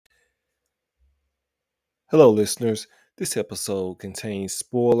Hello, listeners. This episode contains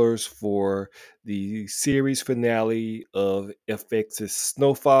spoilers for the series finale of FX's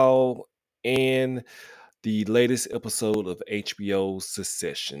Snowfall and the latest episode of HBO's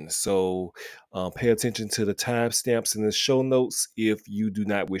Succession. So pay attention to the timestamps in the show notes if you do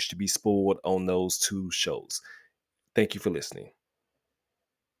not wish to be spoiled on those two shows. Thank you for listening.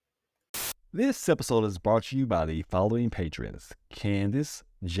 This episode is brought to you by the following patrons: Candace,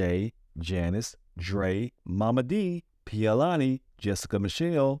 Jay, Janice, Dre, Mama D, Pialani, Jessica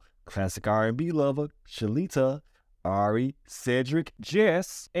Michelle, Classic R&B Lover, Shalita, Ari, Cedric,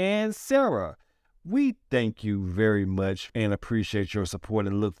 Jess, and Sarah. We thank you very much and appreciate your support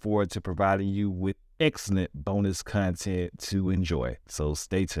and look forward to providing you with excellent bonus content to enjoy. So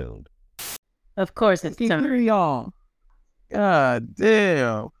stay tuned. Of course, it's time. Y'all. God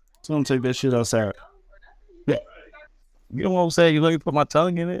damn. So I'm gonna take that shit outside. You don't want to say you let me put my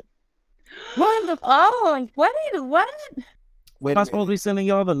tongue in it? What? Oh, what? Am I supposed to be sending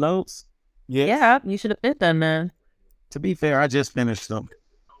y'all the notes? Yeah, you should have been done that. To be fair, I just finished them.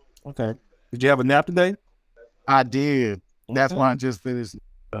 Okay. Did you have a nap today? I did. That's why I just finished.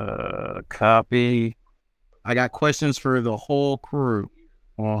 Copy. I got questions for the whole crew.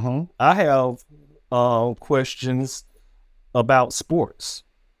 I have questions about sports.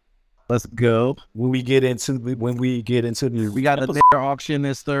 Let's go. When we get into the We got the Bel-Air auction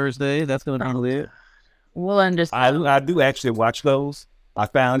this Thursday. That's gonna be lit. We'll understand. I do actually watch those. I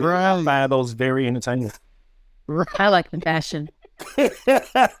find those very entertaining. I like the fashion.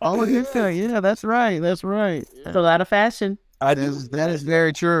 Oh yeah, that's right. That's right. It's a lot of fashion. That is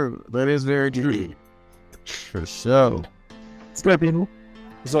very true. That is very true. For sure. What's good, people?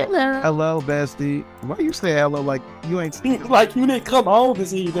 So, hello, bestie. Why you say hello like you ain't seen? like you didn't come home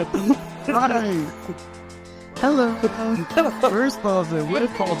this evening. Right. Hello. First of all, what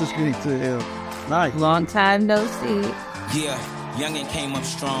is called to speak to him? Nice. Long time no see. Yeah, youngin' came up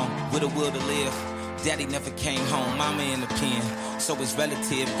strong with a will to live. Daddy never came home, mama in the pen. So his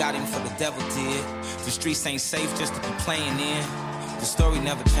relative got him for the devil did. The streets ain't safe just to be playing in. The story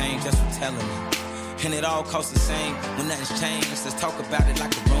never changed, just for telling it. And it all costs the same when nothing's changed. Let's talk about it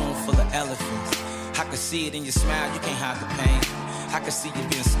like a room full of elephants. I can see it in your smile, you can't hide the pain. I can see you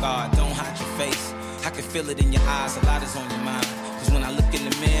being scarred, don't hide your face. I can feel it in your eyes, a lot is on your mind. Cause when I look in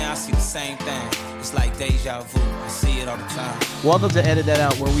the mirror, I see the same thing. It's like deja vu, I see it all the time. Welcome to Edit That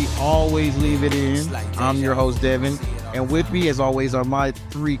Out, where we always leave it in. I'm your host, Devin. And with me, as always, are my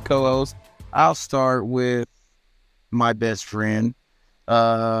three co-hosts. I'll start with my best friend,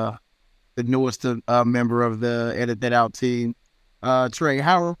 the newest member of the Edit That Out team. Trey,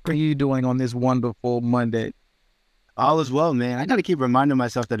 how are you doing on this wonderful Monday? All is well, man. I got to keep reminding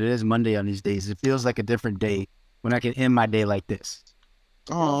myself that it is Monday on these days. It feels like a different day when I can end my day like this.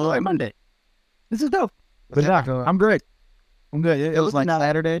 Oh, like Monday. This is dope. But I'm great. I'm good. It was like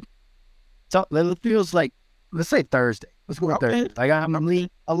Saturday. So it feels like, let's say Thursday. Let's go with Thursday. Like I'm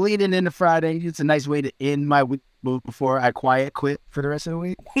leading into Friday. It's a nice way to end my week before I quit for the rest of the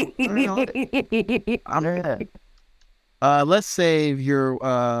week. Let's save your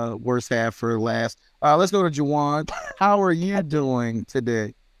worst half for last. Let's go to Juwan. How are you doing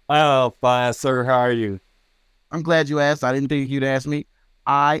today? Oh, fine, sir. How are you? I'm glad you asked. I didn't think you'd ask me.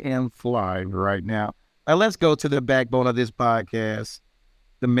 I am flying right now. Let's go to the backbone of this podcast.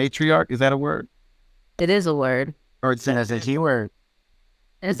 The matriarch. Is that a word? It is a word. Or it's a G word?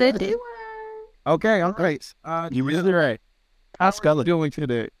 Is it a word? Okay, I'm great. You really right. How's Scully doing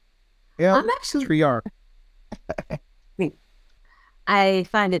today? Yeah, I'm actually... matriarch. I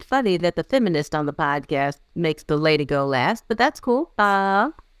find it funny that the feminist on the podcast makes the lady go last, but that's cool. It's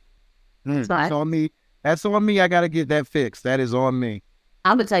fine. That's on me. That's on me. I gotta get that fixed. That is on me.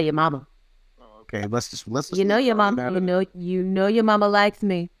 I'm gonna tell your mama. Okay, let's just. You know your mama. You know your mama likes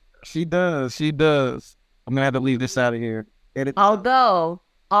me. She does. She does. I'm gonna have to leave this out of here. Although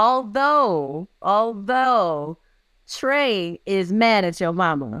Trey is mad at your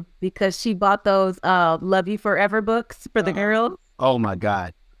mama because she bought those Love You Forever books for the girls. Oh my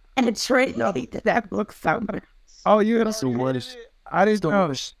God. And Trey did that book so much. Oh, you know the worst. I just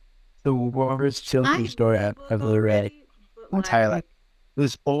don't. The worst children's story I've ever read. I'm tired. Like,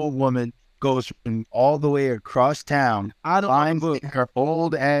 this old woman goes from all the way across town, finds her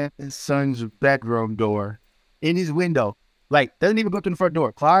old ass son's bedroom door in his window. Like, doesn't even go to the front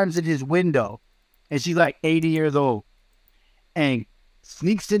door, climbs in his window, and she's like 80 years old, and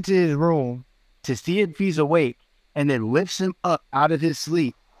sneaks into his room to see if he's awake, and then lifts him up out of his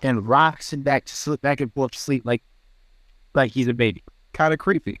sleep and rocks him back to sleep, back and forth to sleep like he's a baby. Kind of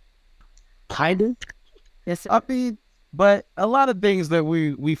creepy. Kind of. Yes, I mean, But a lot of things that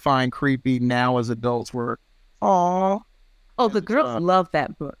we find creepy now as adults were, oh, the girls love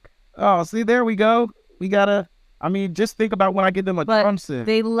that book. oh, see, there we go. We gotta. I mean, just think about when I get them a But drum set.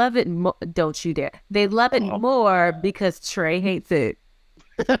 they love it don't you dare. They love it more because Trey hates it.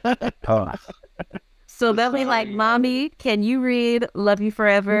 Oh. So they'll be like, Mommy, can you read Love You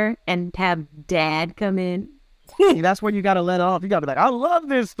Forever and have Dad come in? See, that's where you gotta let off. You gotta be like, I love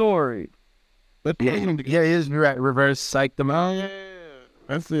this story. But Yeah, is right. Reverse psych them out. yeah,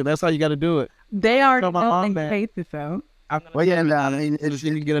 that's it. That's how you gotta do it. They are Come on, man. hate this out. Well, yeah, no, I mean, Just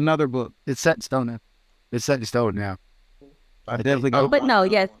need to get another book. it's set in stone now. It's set in stone now. I definitely go. But no,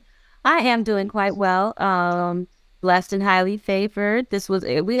 yes, I am doing quite well. Blessed and highly favored.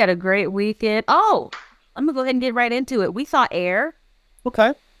 We had a great weekend. Oh, I'm gonna go ahead and get right into it. We saw Air.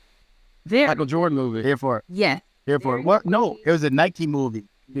 Okay. There, Michael Jordan movie. Here for it. yes, Here for it. What? No, it was a Nike movie.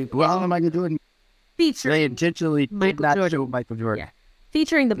 Well, am I doing? They featuring intentionally did Michael not Jordan. show Michael Jordan. Yeah.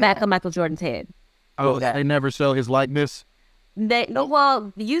 featuring the back of Michael Jordan's head. Oh, they never show his likeness.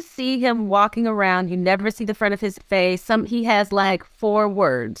 Well, you see him walking around. You never see the front of his face. He has like 4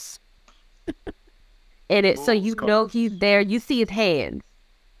 words in it, so you know he's there. You see his hands.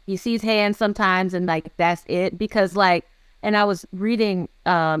 You see his hands sometimes, and like that's it. Because like, and I was reading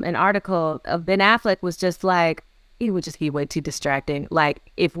an article of Ben Affleck was just like, it would just be way too distracting.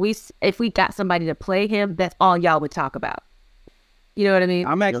 Like if we got somebody to play him, that's all y'all would talk about. You know what I mean?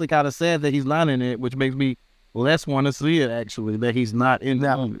 I'm actually kind of sad that he's not in it, which makes me less want to see it. Actually, that he's not in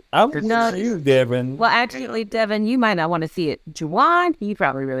that movie. I'm No. you, Devin. Well, actually, Devin, you might not want to see it. Juwan, you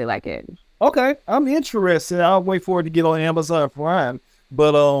probably really like it. Okay, I'm interested. I'll wait for it to get on Amazon Prime.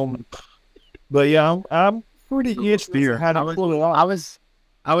 But yeah, I'm pretty interested. How to pull it off.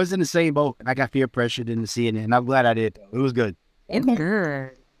 I was in the same boat, and I got peer pressured into seeing it, and I'm glad I did. It was good. It's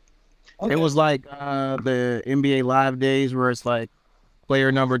good. It was like the NBA Live days where it's like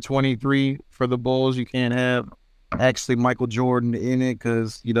player number 23 for the Bulls. You can't have actually Michael Jordan in it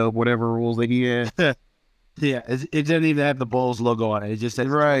because, you know, whatever rules that he had. Yeah, it didn't even have the Bulls logo on it. It just said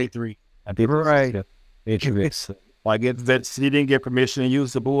Right. 23. Right. Interesting. Like that he didn't get permission to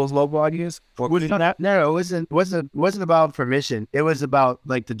use the Bulls logo, I guess. Or was it not? No, it wasn't about permission. It was about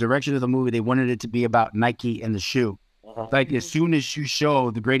like the direction of the movie. They wanted it to be about Nike and the shoe. Like as soon as you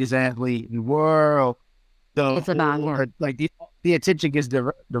show the greatest athlete in the world, It's about him. like the attention gets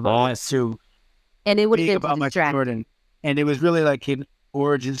diverted to And it would being have about been Michael distracting. Jordan, and it was really like an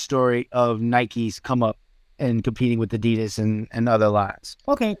origin story of Nike's come up and competing with Adidas and other lines.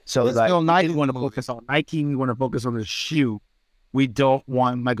 Okay. So It's like, still Nike we want to focus on Nike. We want to focus on the shoe. We don't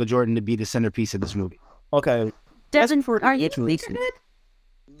want Michael Jordan to be the centerpiece of this movie. Okay. Devin, pretty are you a interesting. sneakerhead?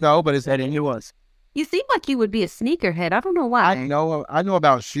 No, but it's And it was. You seem like you would be a sneakerhead. I don't know why. I know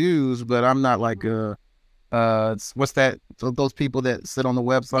about shoes, but I'm not like what's that? Those people that sit on the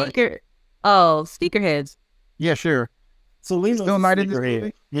website. Sneakerheads. Yeah, sure. So Lena's Still not in this sneakerhead.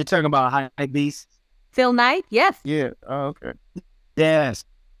 movie? You're talking about High Beast? Phil Knight? Yes. Yeah. Oh, okay. Yes.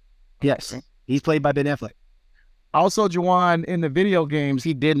 Yes. He's played by Ben Affleck. Also, Juwan, in the video games,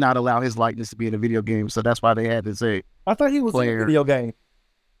 he did not allow his likeness to be in a video game, so that's why they had to say I thought he was in Player. a video game.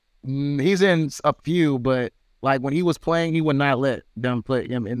 he's in a few, but like when he was playing, he would not let them play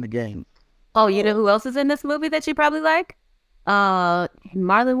him in the game. Oh, you know who else is in this movie that you probably like? Marlon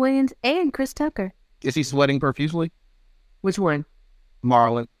Wayans and Chris Tucker. Is he sweating profusely? Which one?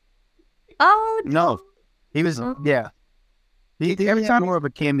 Marlon. Oh, No. He was, yeah. Every time more of a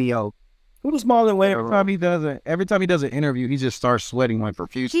cameo. Who was Marlon Every Wayans? time he does an interview, he just starts sweating like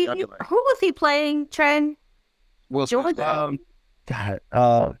profusely. who was he playing, Trent? Will Smith. George? God.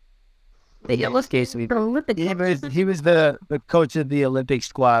 The Olympic. He was the coach of the Olympic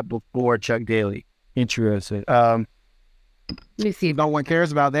squad before Chuck Daly. Interesting. Let me see. No one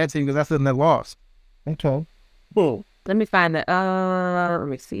cares about that team because that's the that lost. Okay. Cool. Let me find that. Let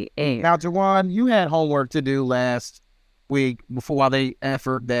me see. Air. Now, Jawan, you had homework to do last week while they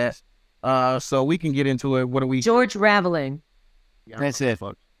offered that. So we can get into it. What do we? George Raveling. That's it.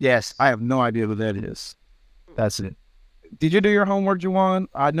 Yes. I have no idea who that is. That's it. Did you do your homework, Jawan?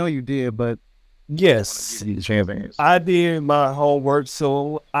 I know you did, but Yes. I did my homework,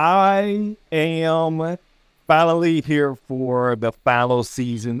 so I am finally here for the final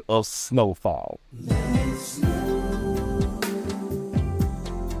season of Snowfall.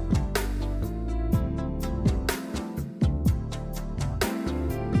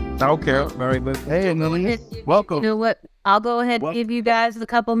 okay, very good. Hey, Lily. Welcome. You know what? I'll go ahead and give you guys a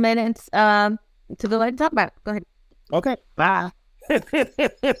couple minutes to go ahead and talk about it. Go ahead. Okay. Bye.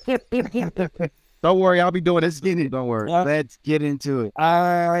 Don't worry, I'll be doing this. Don't worry. Let's get into it.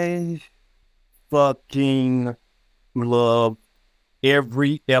 I fucking love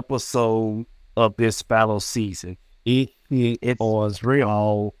every episode of this final season. It was real.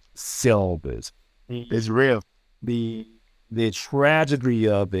 All syllables. It's real. The tragedy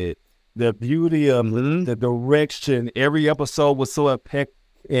of it, the beauty of the direction. Every episode was so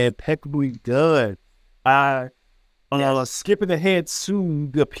impeccably done. Skipping ahead to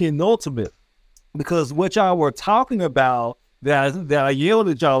the penultimate, because what y'all were talking about that I yelled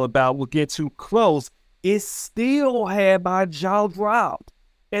at y'all about would get too close. It still had my jaw dropped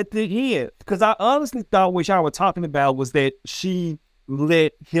at the end, because I honestly thought what y'all were talking about was that she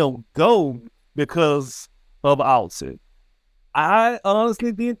let him go because of Alton. I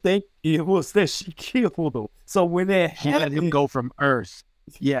honestly didn't think it was that she killed him. So when that She let him go from Earth.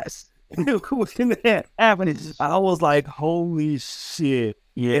 Yes. when that happened, I was like, holy shit.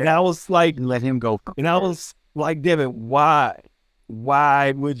 Yeah. And I was like, Let him go. and I was like, Devin, why?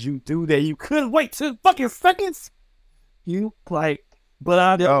 Why would you do that? You couldn't wait 2 fucking seconds. You like, but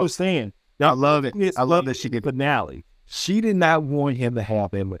I understand. I love it. I love that she did. Finale. She did not want him to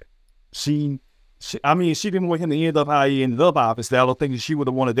have that. She didn't want him to end up how he ended up, obviously. I don't think she would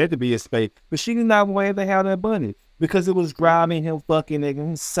have wanted that to be his fate. But she did not want him to have that bunny because it was driving him fucking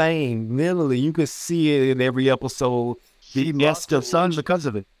insane. Literally, you could see it in every episode. He lost her son because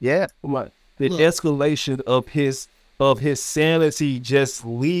of it. Yeah. The escalation of his sanity just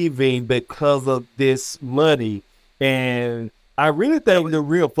leaving because of this money. And I really think the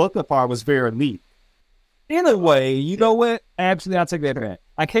real fucked up part was very neat. In a way, you know what? Actually, I'll take that back.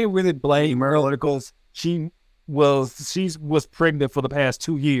 I can't really blame her because she was pregnant for the past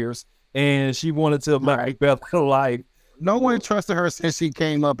 2 years and she wanted to make better life. No one trusted her since she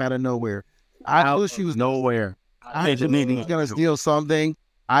came up out of nowhere. I knew she was nowhere. I didn't think she was going to steal something.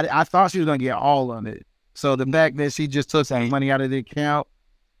 I thought she was going to get all of it. So the fact that she just took some money out of the account,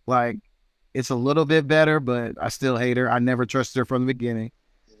 like, it's a little bit better, but I still hate her. I never trusted her from the beginning.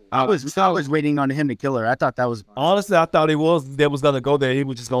 I was waiting on him to kill her. I thought that was honestly. I thought was gonna go there. He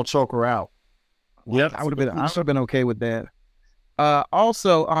was just gonna choke her out. Yep, I would have been okay with that.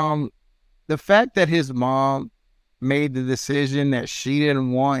 Also, the fact that his mom made the decision that she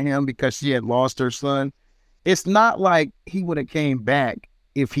didn't want him because she had lost her son. It's not like he would have came back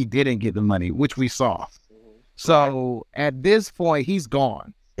if he didn't get the money, which we saw. So at this point, he's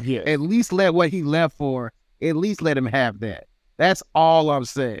gone. Yeah. At least let what he left for. At least let him have that. That's all I'm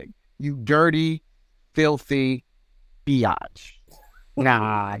saying. You dirty, filthy biatch.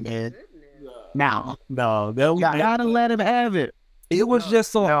 Nah, dude. No. You gotta let him have it. It was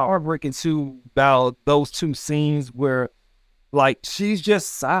just so heartbreaking too about those 2 scenes where, like, she's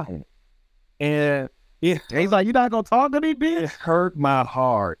just silent, and he's like, "You not gonna talk to me, bitch?" It hurt my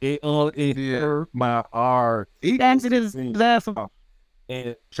heart. It hurt my heart. He danced his ass off.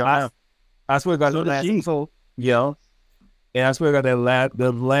 And I swear to God, and I swear to God,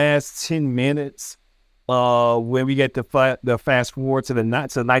 the last 10 minutes, when we get the fast forward to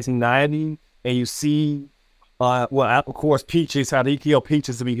 1990, and you see, of course, Peaches, how they kill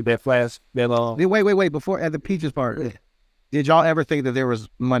Peaches to be that flash. Wait, before at the Peaches part, did y'all ever think that there was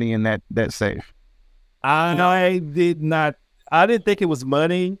money in that safe? I did not. I didn't think it was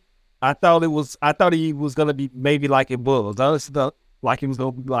money. I thought he was gonna be maybe like it was. I just thought like he was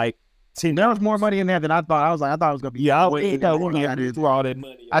gonna be like. See, there was more money in there than I thought. I thought it was gonna be. Yeah, I throw all that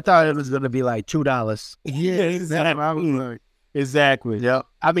money. I thought it was gonna be like $2. Yeah, exactly. Exactly. Yeah.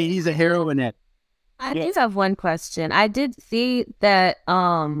 I mean, he's a hero in that. I just have one question. I did see that,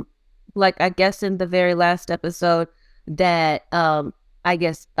 like, I guess in the very last episode that, I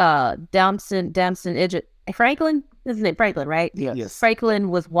guess, Damson Franklin, isn't it Franklin, right? Yes. Franklin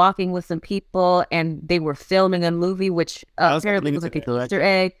was walking with some people and they were filming a movie, which apparently was like an Easter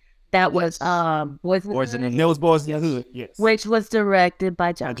egg. That was Boys in the Hood, yes. Which was directed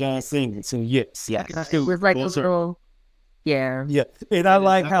by John Singleton, yes. It was like a little, yeah. Yeah, and I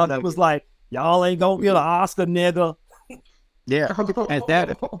like how it was like, y'all ain't gonna get an Oscar, nigga. Yeah, and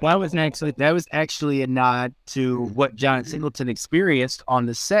that was actually a nod to what John Singleton experienced on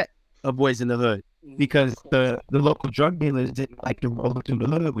the set of Boys in the Hood, because the local drug dealers didn't like to roll through the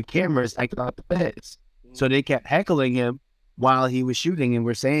hood with cameras like about the feds, so they kept heckling him while he was shooting and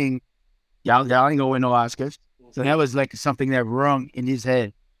were saying, y'all ain't gonna win no Oscars. So that was like something that rung in his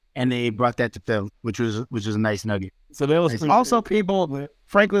head, and they brought that to film, which was a nice nugget. So there was also people.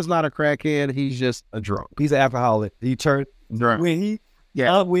 Franklin's not a crackhead; he's just a drunk. He's an alcoholic. He turned drunk. When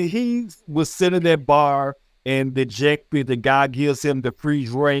he was sitting at that bar and the guy gives him the free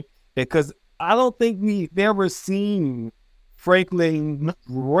drink, because I don't think we've ever seen Franklin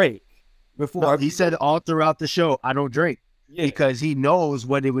drink before. No, he said all throughout the show, "I don't drink." Yeah. Because he knows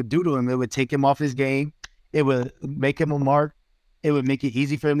what it would do to him. It would take him off his game, It would make him a mark. It would make it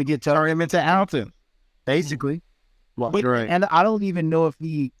easy for him to get Turn him into Alton. basically. Right. And I don't even know if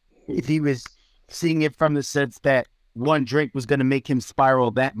he was seeing it from the sense that one drink was going to make him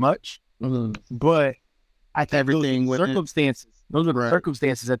spiral that much. But I think Everything with circumstances. Those were the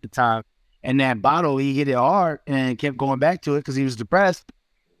circumstances at the time. And that bottle, he hit it hard and kept going back to it because he was depressed.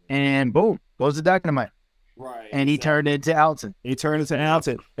 And boom, goes the dynamite. Right. And he turned into Alton. He turned into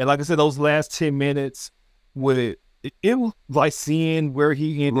Alton. And like I said, those last 10 minutes with it was like seeing where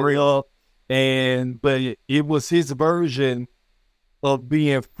he ended up. But it was his version of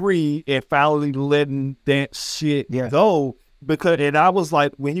being free and finally letting that shit go. And I was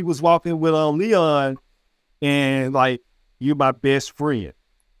like, when he was walking with Leon, and like, you're my best friend.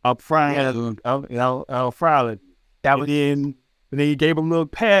 I'm frying. I'm frying. And then he gave him a little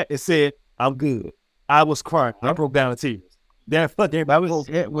pat and said, I'm good. I was crying. I broke down in tears. Well,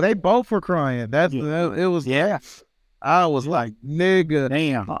 they both were crying. It was. Yeah. I was like, nigga.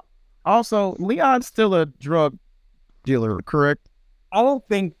 Damn. Also, Leon's still a drug dealer, correct? I don't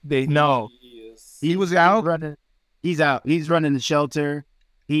think they No. He was out. He's out. He's running the shelter.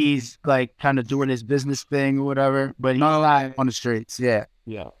 He's like kind of doing his business thing or whatever, but he's not alive on the streets. Yeah.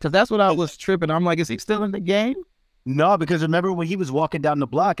 Yeah. Because that's what I was tripping. I'm like, is he still in the game? No, because remember when he was walking down the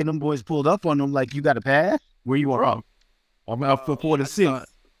block and them boys pulled up on him like, you got a pass? Where you from? I'm out for 46.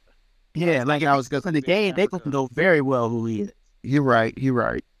 Yeah, like I was going to say, they know very well who he is. You're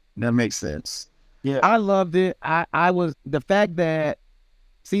right. That makes sense. Yeah. I loved it. I was, the fact that,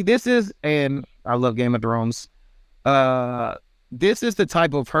 see, this is, and I love Game of Thrones. This is the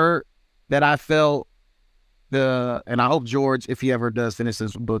type of hurt that I felt and I hope George, if he ever does finish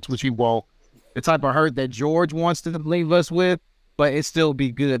his books, which he won't, the type of hurt that George wants to leave us with, but it still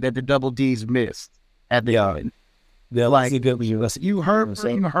be good that the double D's missed at the end. Yeah, like you hurt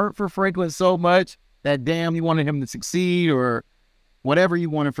for Franklin so much that damn, you wanted him to succeed or whatever you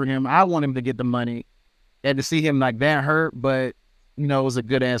wanted for him. I want him to get the money and to see him like that hurt, but you know, it was a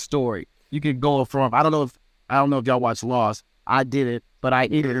good ass story. You could go from I don't know if y'all watch Lost. I did it, but I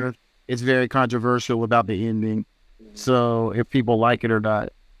hear it's very controversial about the ending. So if people like it or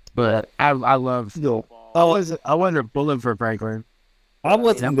not, but I love. I wasn't pulling for Franklin. I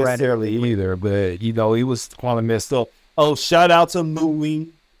wasn't necessarily either, but you know, he was kind of messed up. Oh, shout out to Louie,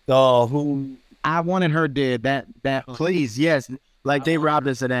 who I wanted her dead. That please, yes, like they robbed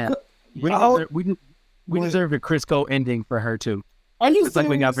us of that. We deserve a Crisco ending for her too. Are you It's like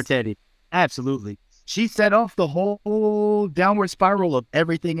we got for Teddy. Absolutely. She set off the whole downward spiral of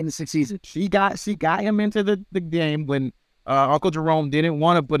everything in the sixth season. She got him into the game when Uncle Jerome didn't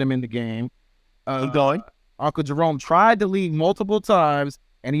want to put him in the game. Keep going. Uncle Jerome tried to leave multiple times,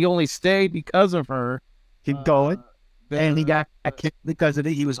 and he only stayed because of her. Keep going. And he got kicked because of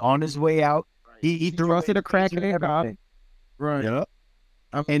it. He was on his way out. He threw us in a crack in everything. Right. Yep.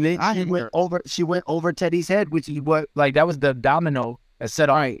 And then she went over Teddy's head, which is what, like, that was the domino that set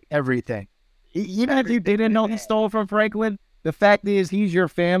off everything. Even if you didn't know he stole from Franklin, the fact is he's your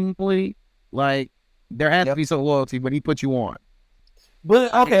family. Like, there has to be some loyalty, but he put you on.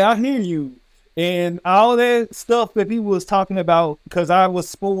 But okay, I hear you. And all that stuff that he was talking about, because I was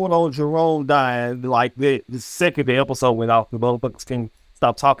spoiled on Jerome dying, like the second the episode went off, the motherfuckers can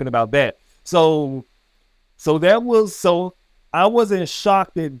stop talking about that. So I wasn't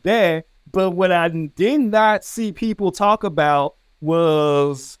shocked at that, but what I did not see people talk about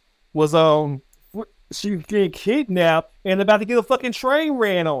was she getting kidnapped and about to get a fucking train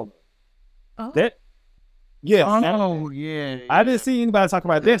ran on her. Oh. That yeah. Yeah. I didn't see anybody talk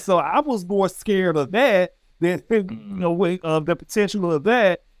about that, so I was more scared of that than of the potential of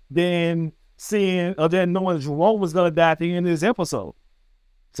that than knowing Jerome was gonna die at the end of this episode.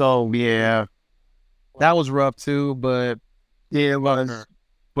 So yeah, that was rough too, but yeah, it was.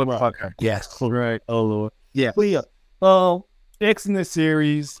 But fuck her. Yes, right. Oh Lord, yeah. But yeah, excellent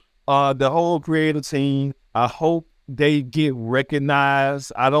series. The whole creative team. I hope they get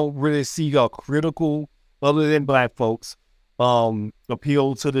recognized. I don't really see a critical, other than black folks,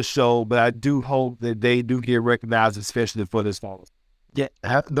 appeal to the show, but I do hope that they do get recognized, especially for this fall. Yeah,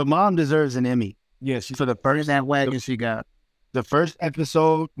 the mom deserves an Emmy. Yeah, for the first wagon she got. The first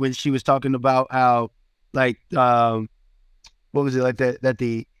episode when she was talking about how, like, what was it, like that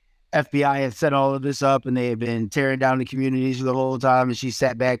the FBI had set all of this up and they had been tearing down the communities the whole time, and she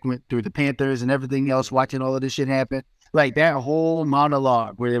sat back, went through the Panthers and everything else, watching all of this shit happen. Like, that whole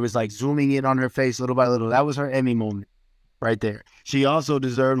monologue where it was like zooming in on her face little by little, that was her Emmy moment right there. She also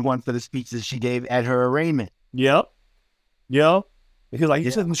deserved one for the speech that she gave at her arraignment. Yep. He was like,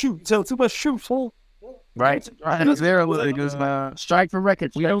 you shouldn't shoot, too much shoot, fool. Right. Right. There was strike for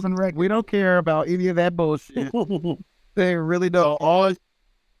records. We don't care about any of that bullshit. They really don't. All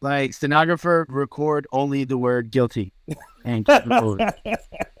like stenographer record only the word guilty and keep it moving.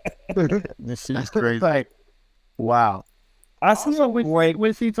 This is crazy. Like, wow. I see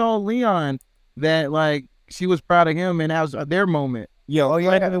when she told Leon that like she was proud of him and that was their moment. Yeah,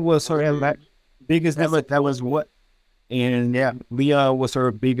 it was her biggest. That was what. And Yeah, Leon was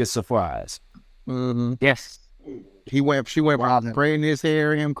her biggest surprise. mm-hmm. Yes. She went from braiding his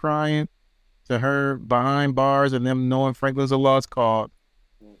hair, him crying, to her behind bars and them knowing Franklin's a lost cause.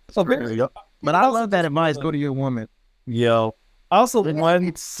 So, But I love that advice. Go to your woman. yeah. Also,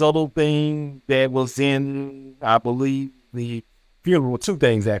 one subtle thing that was in, I believe, the funeral. Two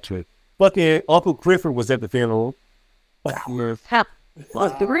things actually. Fucking Uncle Clifford was at the funeral.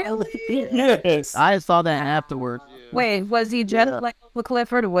 Really? Yes. I saw that afterwards. Wait, was he dressed like Uncle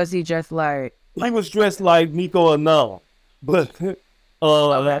Clifford, or was he just like? He was dressed like Nico Anel, but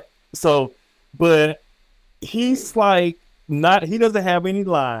but he's like not. He doesn't have any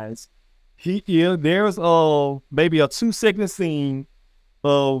lines. There's maybe a 2-second scene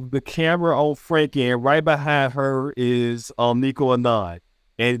of the camera on Frankie, and right behind her is Nico Anel,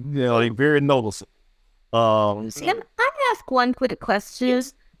 and they're very noticeable. Can I ask one quick question?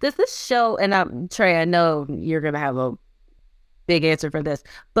 Does this show, and Trey, I know you're gonna have a big answer for this,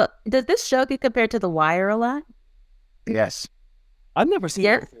 but does this show get compared to The Wire a lot? Yes. I've never seen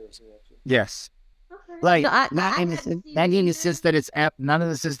it. Yes. Okay. Like No, not in the sense that it's none of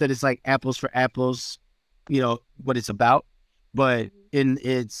the sense that it's like apples for apples, what it's about, but in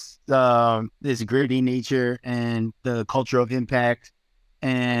its this gritty nature and the cultural impact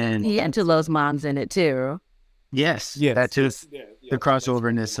and Angelo's mom's in it too. yes, that too. The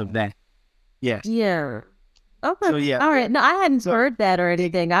crossoverness of that. Yes. Yeah. Okay. So, yeah. All right. No, I hadn't heard that or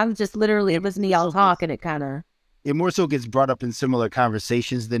anything. I was just literally listening to y'all talk, and it kind of. It more so gets brought up in similar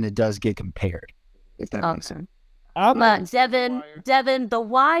conversations than it does get compared. If that makes sense. But Devin, The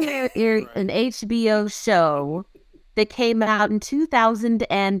Wire is an HBO show that came out in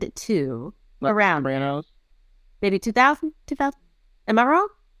 2002. Around Sopranos. maybe 2000? Am I wrong?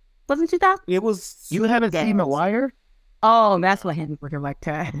 Wasn't 2000? It was. You haven't seen The Wire? Oh, that's why I'm working like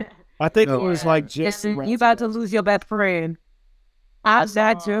that. I think it was like just. You about to lose your best friend. I'm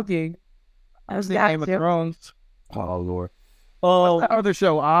not joking. I was Game of Thrones. Oh Lord. What's the other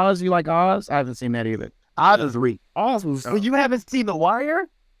show? Oz? You like Oz? I haven't seen that either. Oz is weak. Oz was. Well, you haven't seen The Wire?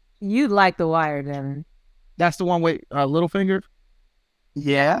 You like The Wire, Devin. That's the one with Littlefinger?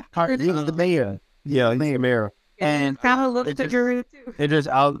 Yeah. He was the mayor. Yeah, he's the mayor. And kind of looks at your too. Idris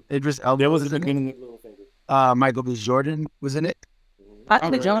Elba. There was a beginning of Littlefinger. Michael B. Jordan was in it. I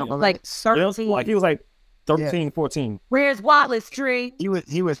think John was like 13. He was like 13, 14. Where's Wallace Tree? He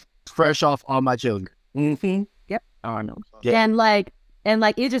was fresh off All My Children. Mm-hmm. Yep. Oh, I know. Yeah. And like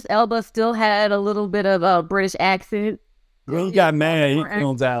Idris Elba still had a little bit of a British accent. He got mad. He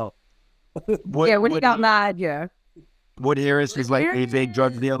comes out. When he got mad, yeah. Woody Harris is like a big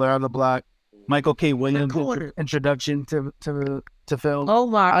drug dealer on the block. Michael K. Williams' introduction to film. Oh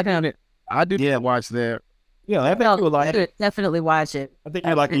my! I got it. I do watch that. Yeah, I think you would like it. Definitely watch it. I think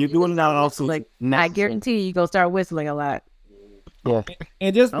you like it. You're doing it now also. Like, I guarantee you go start whistling a lot. Yeah.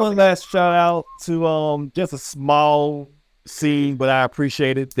 And just one last shout out to just a small scene, but I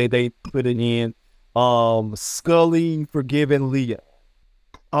appreciate it that they put it in. Scully forgiving Leah.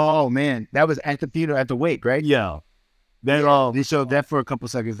 Oh man, that was at the theater at the wake, right? Yeah. That they showed that for a couple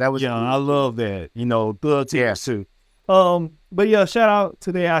seconds. That was cool. I love that. Thug tears too. But yeah, shout out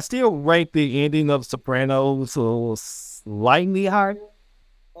to that. I still rank the ending of Sopranos slightly higher.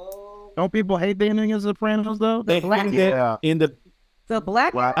 Don't people hate the ending of Sopranos though? They hated it in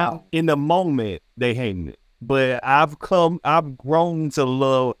in the moment. They hated it, but I've grown to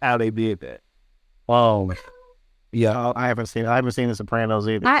love how they did that. Yeah, I haven't seen the Sopranos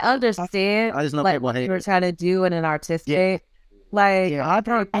either. I understand. I just know like people hate you were trying to do in an artistic. Like I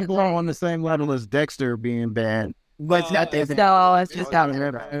thought people are on the same level as Dexter being bad. But it's not that bad. No, it's just not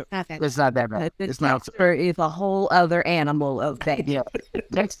that bad. It's not that bad. It's not. Dexter is a whole other animal of that. Yeah,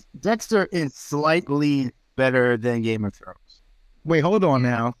 Dexter is slightly better than Game of Thrones. Wait, hold on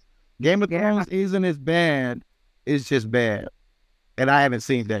now. Game of Thrones isn't as bad. It's just bad. And I haven't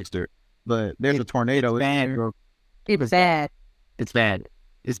seen Dexter, but there's a tornado. It's bad. It's bad.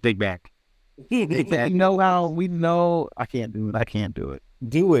 It's big back. Big back. You know how we know? I can't do it.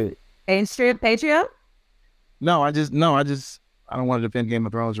 Do it. Mainstream Patreon? No, I don't want to defend Game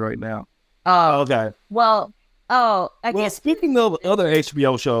of Thrones right now. Oh, okay. Well, speaking of other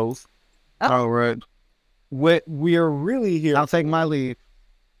HBO shows, right. what we're really here. I'll take my leave.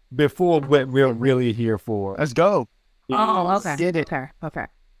 before what we're really here for. Let's go. Oh, okay. Get it. Okay.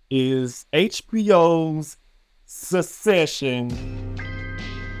 Is HBO's Succession.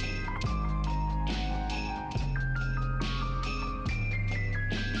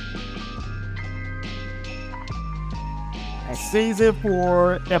 Season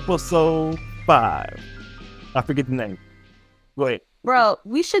 4, episode 5. I forget the name. Go ahead. Bro,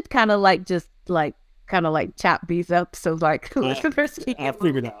 we should kind of like just like chop these up. So like, I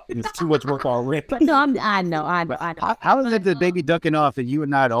figured out. It's too much work already. But no, I know. How is it that they be ducking off and you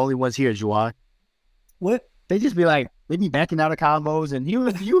and I are the only ones here, Juwan? What? They just be like, they be backing out of combos and you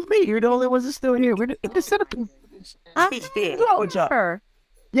and me, you're the only ones that's still here. We're the set I'm sure.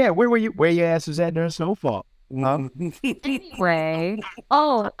 Yeah, where were you? Where your ass was at during Snowfall? Anyway,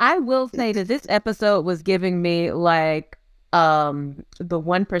 I will say that this episode was giving me like the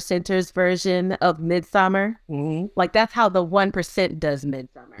 1%ers version of Midsummer. Like that's how the 1% does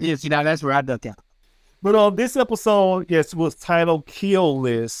Midsummer. Yeah, see now that's where I ducked out. But this episode, yes, was titled Kill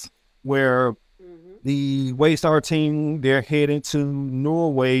List, where the Waystar team, they're heading to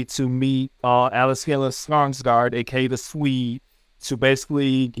Norway to meet Alexander Skarsgård, aka the Swede, to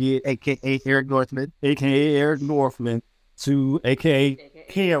basically get AKA Eric Northman. aka Eric Northman, to aka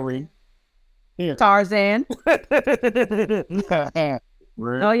Harry. Tarzan. Yeah.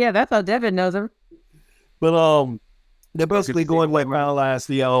 Oh yeah, that's how Devin knows him. But they're basically going what realize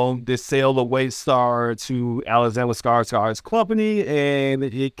the sale of Waystar to Alexander Skarsgård's company, and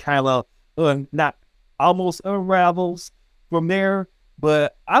it kind of not almost unravels from there.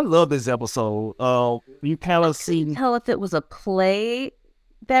 But I love this episode. You kind of see Tell if it was a play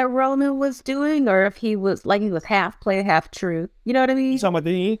that Roman was doing, or if he was half play, half true. You know what I mean?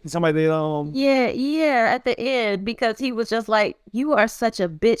 somebody Yeah, at the end, because he was just like, "You are such a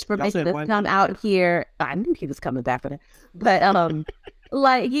bitch for making us come out here." I knew he was coming back for that, but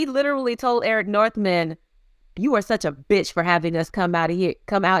like he literally told Eric Northman, "You are such a bitch for having us come out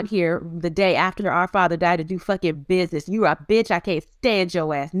here the day after our father died to do fucking business. You are a bitch. I can't stand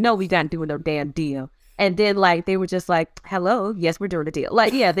your ass. No, we not doing no damn deal." And then like they were just like, "Hello, yes, we're doing a deal."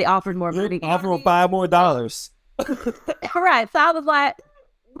 Like, yeah, they offered more money. offer him $5 more. Right. So I was like,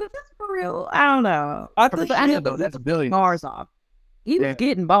 "Was this for real?" I don't know. I think That's $1 billion. Bars off. He was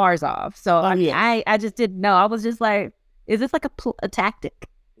getting bars off. So I just didn't know. I was just like, is this like a tactic?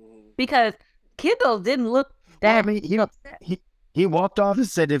 Because Kendall didn't look that. He walked off and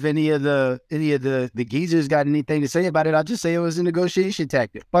said, "If any of the geezers got anything to say about it, I'll just say it was a negotiation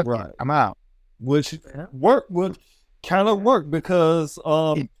tactic. Fuck right. it, I'm out." Which would kind of work because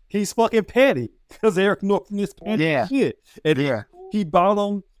he's fucking petty. Because Eric Northman is petty shit. And he bought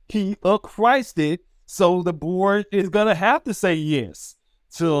him, he priced it, so the board is gonna have to say yes.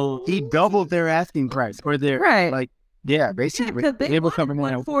 So he doubled their asking price or their basically they were coming in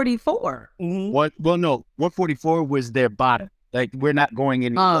at 44. What? Well, no, 144 was their bottom. Like we're not going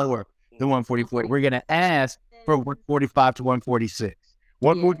any lower than 144. We're gonna ask for 145 to 146.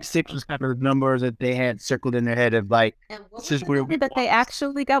 146 was kind of the numbers that they had circled in their head of like, this is where that they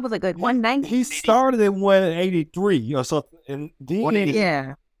actually got was a good 190. He started at 183 or something, and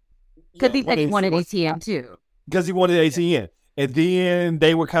then because he said he wanted ATM too. Because he wanted ATM, and then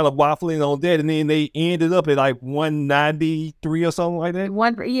they were kind of waffling on that, and then they ended up at like 193 or something like that.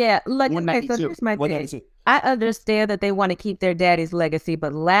 Okay, so here's my thing. I understand that they want to keep their daddy's legacy,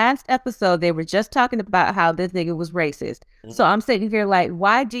 but last episode they were just talking about how this nigga was racist. So I'm sitting here like,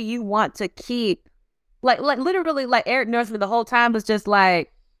 why do you want to keep like literally like Eric Northman the whole time was just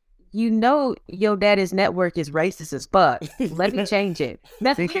like, you know, your daddy's network is racist as fuck. Let me change it.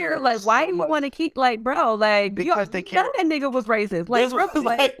 That's weird. Like, why do you want to keep like, bro? Like, because they none of that nigga was racist. Like, bro,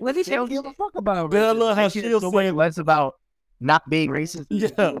 like, let me change give a fuck about. I love how she'll say less about not being racist. Yeah,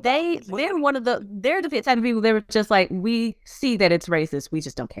 they're one of they're the type of people. They were just like, we see that it's racist, we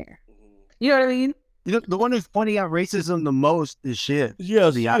just don't care. You know what I mean? You know, the one who's pointing out racism the most is Shiv.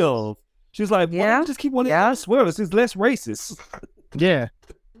 Yeah, she's like, why don't you just keep one. I swear, this is less racist. Yeah.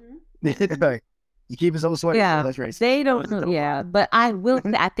 You keep his own sweater. Yeah, That's racist. they don't. Yeah, but I will.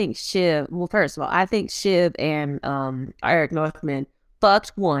 I think Shiv. Well, first of all, I think Shiv and Eric Northman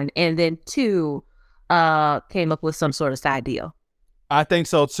fucked one, and then two came up with some sort of side deal. I think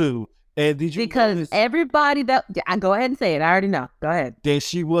so too. And did you because everybody that I go ahead and say it, I already know. Go ahead. Then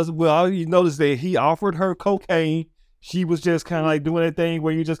she was you noticed that he offered her cocaine. She was just kind of like doing that thing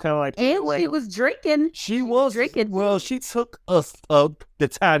where you just kind of like. And she was drinking. She was drinking. Well, she took us the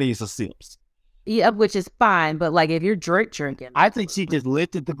tiniest of sips. Yeah, which is fine. But like, if you're drinking, I think she just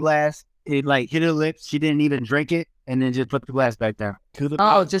lifted the glass. It like hit her lips. She didn't even drink it, and then just put the glass back down.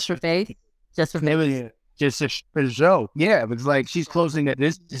 Oh, just for faith. Just for faith. just for the show. Yeah, it's like she's closing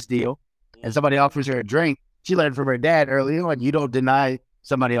this deal, and somebody offers her a drink. She learned from her dad early on. You don't deny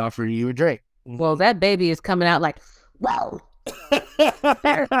somebody offering you a drink. Well, that baby is coming out like, whoa.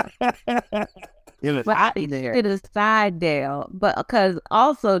 It was But hot I in there. did a side Dale, but because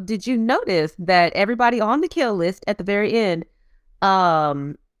also, did you notice that everybody on the kill list at the very end,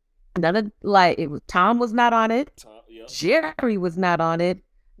 none of like it was Tom was not on it, Jerry was not on it,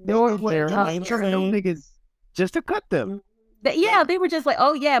 nor was Niggas just to cut them. yeah, they were just like,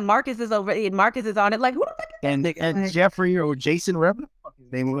 oh yeah, Marcus is over, Marcus is on it. Like, who the fuck is And Jeffrey or Jason, whatever the fuck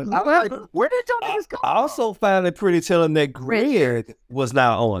his name was. I was like, where did y'all niggas come I also found it pretty telling that Greg was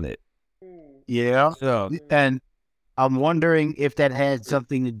not on it. Yeah. Yeah. And I'm wondering if that had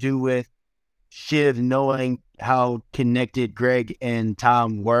something to do with Shiv knowing how connected Greg and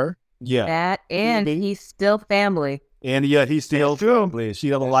Tom were. Yeah. that? And he's still family. And yeah, he's still That's true. family. She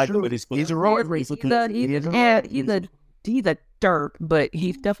doesn't like him, but he's a road racer. He's a dirt, but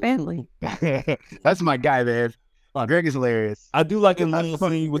he's still family. That's my guy, man. Greg is hilarious. I do like a little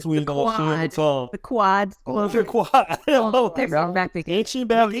scene between quad. Shiv and Tom. The quads. They're quiet. Ain't she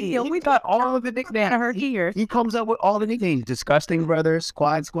about We got all of the nicknames. Her here. He comes up with all the nicknames. Disgusting Brothers,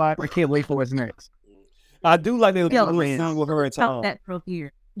 Squad. I can't wait for what's next. I do like that Yeah, little scene with her and Tom. That from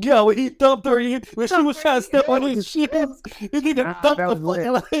here. Yeah, when he thumped her in, when she was trying to step on his shit, he need to thump that the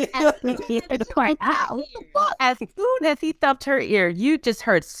was fuck out of her. As soon as he thumped her ear, you just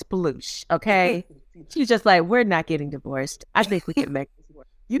heard sploosh, okay? She's just like, we're not getting divorced. I think we can make this work.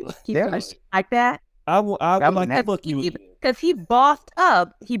 You keep Yeah. doing shit like that. I would like to fuck you. Because he bossed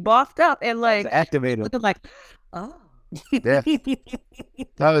up. And like, Activator. looking like, oh. Yeah.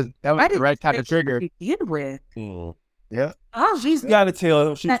 That was the right kind of trigger. To begin with. Yeah. Oh, She's got to tell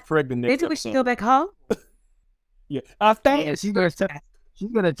him she's pregnant next Maybe we should episode. go back home. Yeah, I think Yeah, she's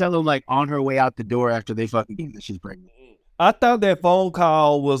gonna tell him like on her way out the door after they fucking get that she's pregnant. I thought that phone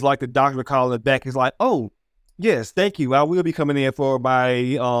call was like the doctor calling back. It's like, oh, yes, thank you. I will be coming in for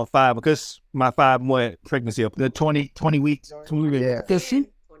my 5 because my 5-month pregnancy. The 20 weeks. 20 weeks. Yeah. Because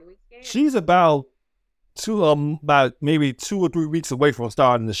she's about maybe 2 or 3 weeks away from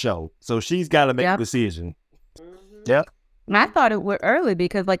starting the show, so she's got to make a decision. Yeah. And I thought it was early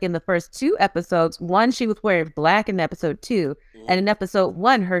because, like, in the first 2 episodes, one, she was wearing black in episode 2, and in episode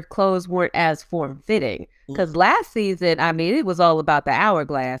 1, her clothes weren't as form-fitting. Because last season, I mean, it was all about the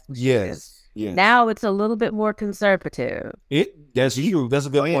hourglass. Yes. Yes. Now it's a little bit more conservative. That's you. That's a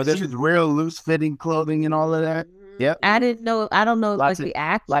good point. This is real loose-fitting clothing and all of that. Yep. I don't know, Lots like, of- the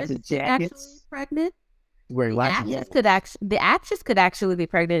actress lots of is actually jackets. pregnant. Wearing The lots of actress could actually be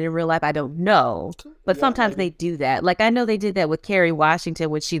pregnant in real life. I don't know, but sometimes they do that. Like I know they did that with Kerry Washington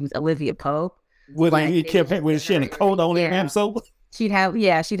when she was Olivia Pope. When Like, he kept when she had a coat on Yeah. him, so She'd have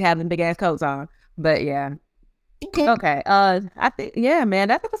them big ass coats on. But yeah, okay. I think man,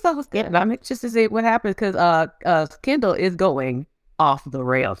 that episode was good. I'm anxious to see what happens because Kendall is going off the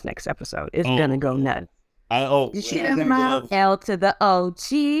rails next episode. It's gonna go nuts. L to the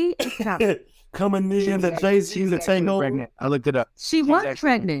OG. coming in the Jay-Z to take over. pregnant. I looked it up. She was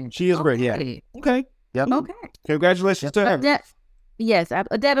pregnant. She is pregnant. Okay. Okay. Yep. Okay. Congratulations to her. Yes,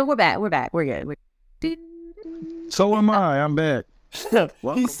 Devin, we're back. We're good. So am I. I'm back.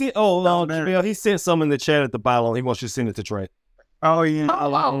 He sent. Oh no, Jamel. He sent some in the chat at the bottom. He wants you to send it to Trey. Oh yeah.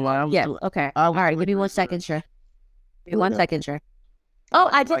 Yeah. Okay. All right. Give me 1 second, sure. Give me 1 second, sure. Oh,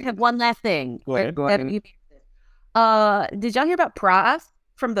 I did have one last thing. Go ahead. Did y'all hear about Pras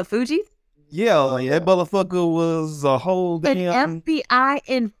from the Fugees? Yeah, that motherfucker was a whole An damn. FBI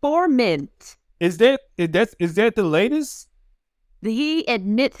informant. Is that the latest? He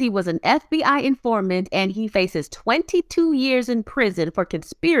admits he was an FBI informant and he faces 22 years in prison for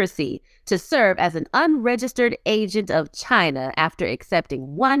conspiracy to serve as an unregistered agent of China after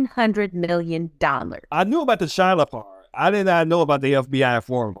accepting $100 million. I knew about the China part. I did not know about the FBI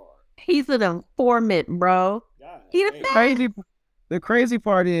informant part. He's an informant, bro. He the The crazy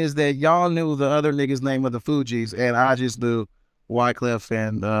part is that y'all knew the other niggas' name of the Fugees, and I just knew Wyclef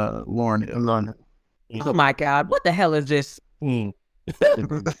and Lauren. Oh my God, what the hell is this? Mm.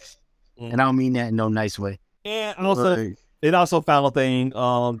 And I don't mean that in no nice way. And also, it also found a thing.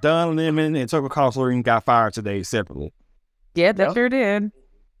 Don Lemon and Tucker Carlson got fired today separately. Yeah, that sure did.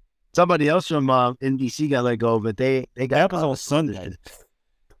 Somebody else from NBC got let go, but they got That was on Sunday.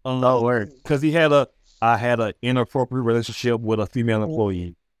 Oh, word. Because I had an inappropriate relationship with a female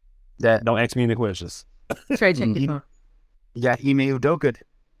employee. That Don't ask me any questions. Trey, check your phone. you got Ime Udoka.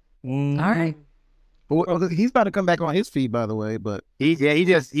 Mm. All right. Well, he's about to come back on his feed, by the way. But He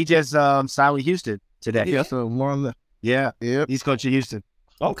just signed with Houston today. yeah, so more on the Yeah, yep. he's coaching Houston.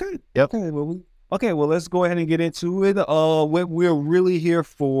 Okay. Yep. Okay. Well, Okay, well, let's go ahead and get into it. What we're really here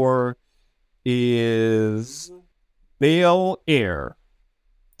for is Bel-Air.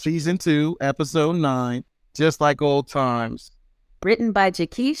 Season 2, episode 9, just like old times. Written by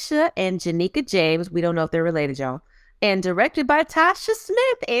Jakisha and Janika James. We don't know if they're related, y'all. And directed by Tasha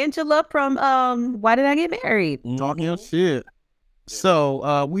Smith, Angela from Why Did I Get Married? Talking your shit.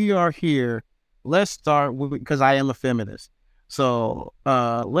 So we are here. Let's start with, because I am a feminist. So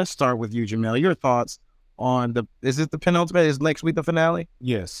let's start with you, Jamel. Your thoughts on is it the penultimate? Is next week the finale?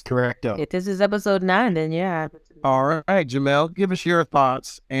 Yes. Correct. If this is episode 9, then yeah. All right, Jamel, give us your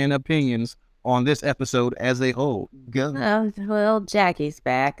thoughts and opinions on this episode as a whole. Go. Well, Jackie's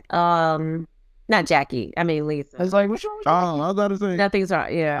back. Not Jackie. I mean Lisa. I was like, what's wrong? Oh, I was about to say. Nothing's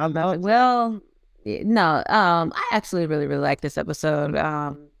wrong. Yeah. Well, no. I actually really, really like this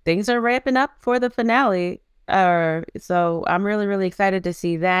episode. Things are ramping up for the finale. So I'm really, really excited to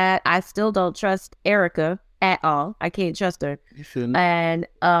see that. I still don't trust Erica at all. I can't trust her. You shouldn't. And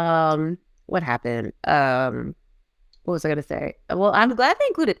what happened? What was I gonna say? Well, I'm glad they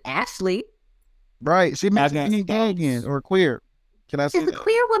included Ashley. Right. She mentioned gagging or queer. Can I say She's a that?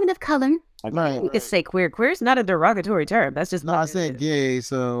 queer woman of color. Right. You could say queer. Queer is not a derogatory term. That's just No, I said gay,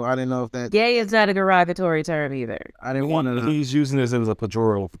 so I didn't know if that. gay is not a derogatory term either. I didn't want to. He's using this as a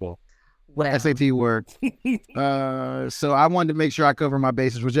pejorative. Well, SAT word. So I wanted to make sure I cover my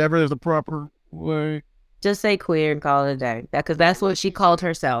bases, whichever is the proper way. just say queer and call it a day. Because that's what she called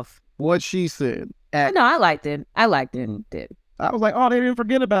herself. What she said. No, I liked it. I liked it. Did. I was like, oh, they didn't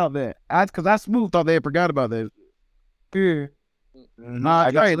forget about that. Because I smooth thought they had forgot about that.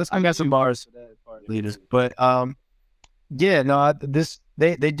 I got some bars for that part, leaders. But yeah, no,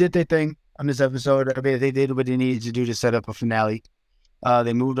 they did their thing on this episode. I mean, they did what they needed to do to set up a finale.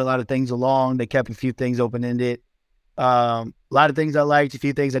 They moved a lot of things along. They kept a few things open-ended. A lot of things I liked, a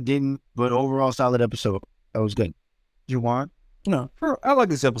few things I didn't, but overall solid episode. That was good. You want? No, I like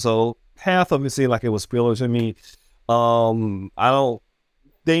this episode. Half of it seemed like it was fillers to me. I don't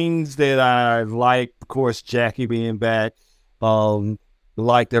things that I like, of course, Jackie being back.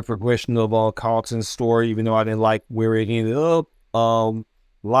 Like the progression of Carlton's story, even though I didn't like where it ended up.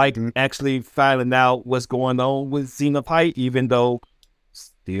 Like actually finding out what's going on with Xenophite, even though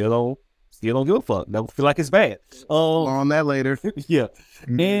still don't give a fuck. Don't feel like it's bad. On that later. Yeah.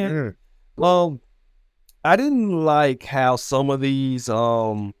 And I didn't like how some of these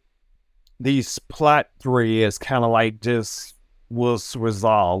plot threads kind of like just was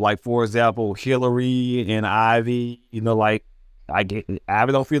resolved. Like, for example, Hillary and Ivy, like I get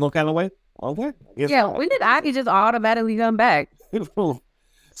Ivy don't feel no kind of way. Okay. Yeah, when did Ivy just automatically come back?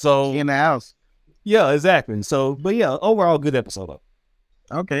 So In the house. yeah, exactly. So, but yeah, overall good episode though.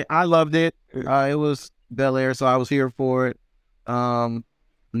 Okay, I loved it. It was Bel-Air, so I was here for it.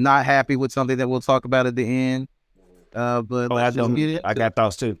 Not happy with something that we'll talk about at the end. But let's just get it. I got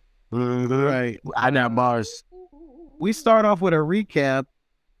thoughts too. Right. I got bars. We start off with a recap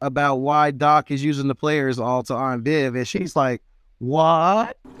about why Doc is using the players all to arm Viv, and she's like,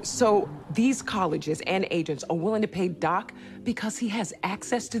 what? So these colleges and agents are willing to pay Doc because he has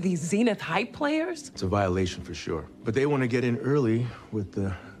access to these Zenith Hype players? It's a violation for sure. But they want to get in early with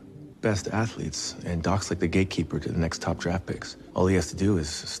the best athletes, and Doc's like the gatekeeper to the next top draft picks. All he has to do is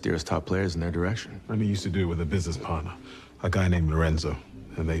steer his top players in their direction. And he used to do it with a business partner, a guy named Lorenzo,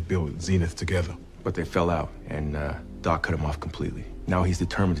 and they built Zenith together. But they fell out, and Doc cut him off completely. Now he's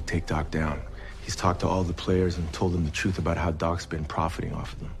determined to take Doc down. He's talked to all the players and told them the truth about how Doc's been profiting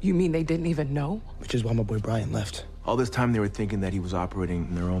off of them. You mean they didn't even know? Which is why my boy Brian left. All this time they were thinking that he was operating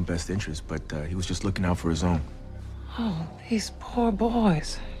in their own best interest, but he was just looking out for his own. Oh, these poor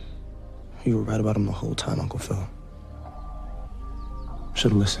boys. You were right about him the whole time, Uncle Phil.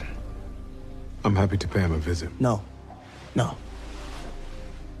 Should've listened. I'm happy to pay him a visit. No.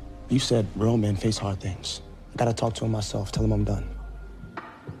 You said real men face hard things. I gotta talk to him myself, tell him I'm done.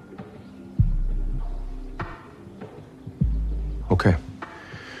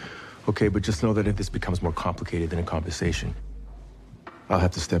 Okay, but just know that if this becomes more complicated than a conversation, I'll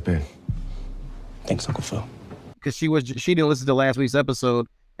have to step in. Thanks, Uncle Phil. Because she didn't listen to last week's episode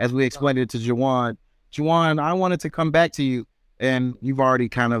as we explained it to Juwan. Juwan, I wanted to come back to you, and you've already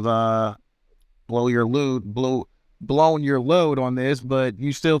kind of blown your load on this, but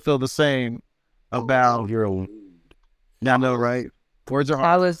you still feel the same about your own. I know, right? Words are hard.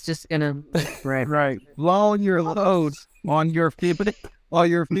 I was just gonna Right. Blowing your load on your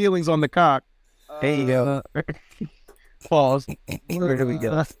feelings on the cock. There you go. Pause. Where do we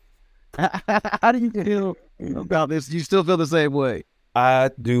go? How do you feel about this? You still feel the same way?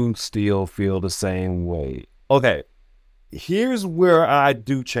 I do still feel the same way. Okay, here's where I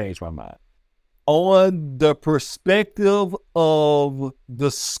do change my mind. on the perspective of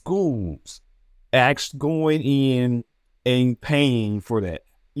the schools actually going in and paying for that.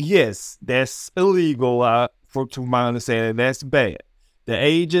 Yes, that's illegal. To my understanding, that's bad. The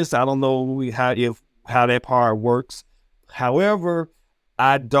agents, I don't know how that part works. However,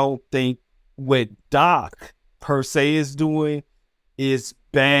 I don't think what Doc per se is doing is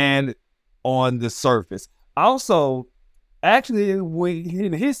bad on the surface. Also, actually,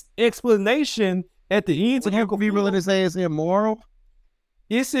 in his explanation at the end, Would you be willing to say it's immoral?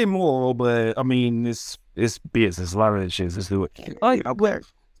 It's immoral, but I mean, it's business. A lot of that shit. Let's do it.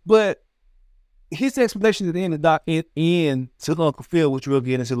 But his explanation at the end of Doc in to Uncle Phil, which we'll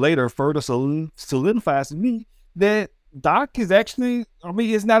get into later, further solidifies to me that Doc is actually, I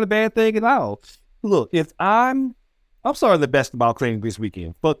mean, it's not a bad thing at all. Look, if I'm sorry, the basketball claim this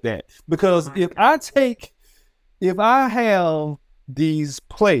weekend. Fuck that. Because if I have these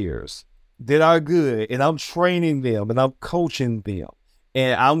players that are good and I'm training them and I'm coaching them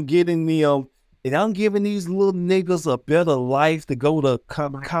and I'm getting them and I'm giving these little niggas a better life to go to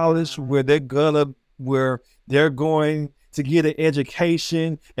college where they're going to get an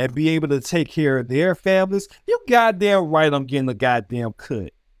education and be able to take care of their families, you goddamn right I'm getting a goddamn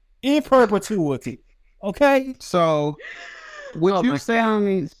cut. In perpetuity. Okay? So, would you say,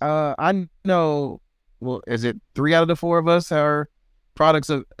 I know, well, is it 3 out of the 4 of us are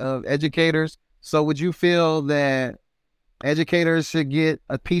products of educators? So would you feel that educators should get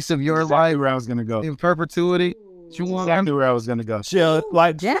a piece of your life where I was gonna go. in perpetuity? Exactly where I was gonna go.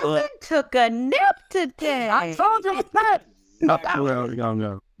 Devin took a nap today. I told you that. That's where I was gonna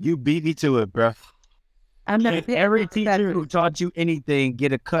go. You beat me to it, bro. I'm not Every teacher who taught you anything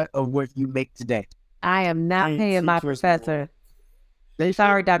get a cut of what you make today. I am not paying my professor.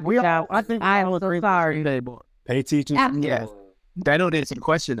 Sorry, Dr. Chow. I am so sorry. Pay teachers. Yeah. That don't answer the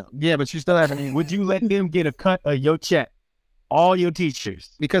question though. Yeah, but you still have to. Would you let them get a cut of your check? All your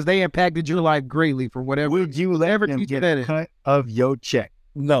teachers. Because they impacted your life greatly for whatever. Would you let them get a cut of your check?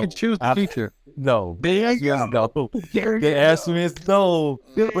 No. You can choose the teacher. No. There you go. No. There The answer is no.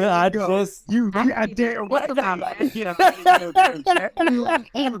 But I just you goddamn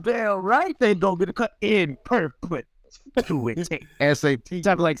right. They don't get a cut in perpetuity. SAT.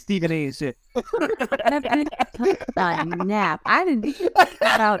 Talking like Stephen A. and shit. Nap. I didn't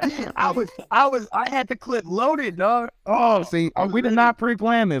out. I had the clip loaded, dog. Oh, see, we did not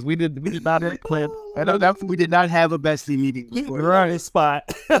pre-plan this. We did not plan. I know that we did not have a bestie meeting before. right spot.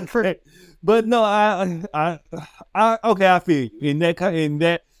 But no, I okay, I feel you. In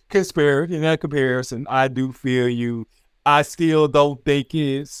that comparison, I do feel you. I still don't think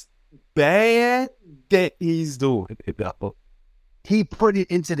it's bad that he's doing it though. He put it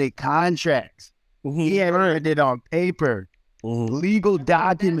into the contracts. He had written it on paper. Legal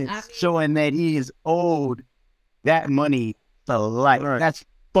documents showing that he is owed that money for life. Right. That's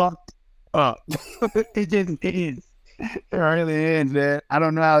fucked up. It just is. It really is, man. I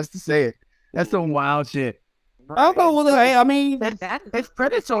don't know how else to say it. That's some wild shit. I'll go with it. I mean, It's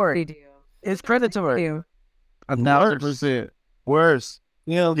predatory. It's predatory. 1,000% Worse.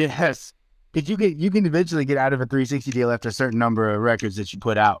 you know, Yes. Because you can eventually get out of a 360 deal after a certain number of records that you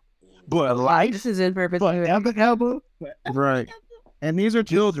put out. But life, This is in perpetuity. Right. And these are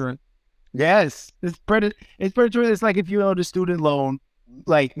children. yes, it's predatory. It's like if you owed a student loan,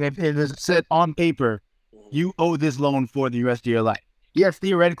 like if it is said on paper, you owe this loan for the rest of your life. Yes,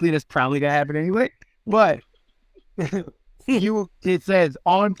 theoretically, that's probably gonna happen anyway. But it says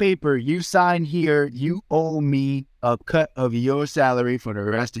on paper, you sign here, you owe me a cut of your salary for the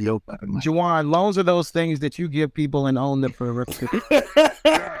rest of your fucking life. Juwan, loans are those things that you give people and own them for the rest of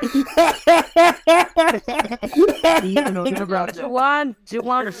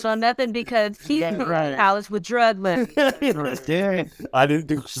Juwan saw nothing because he's in college with drug money. Yeah, I didn't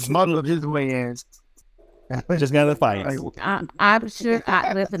do smuggled his way in. just got to fight. I'm sure.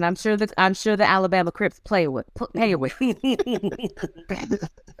 Listen, I'm sure the Alabama Crips pay with.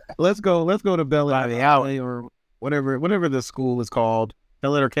 Let's go to Bel-Air or whatever the school is called.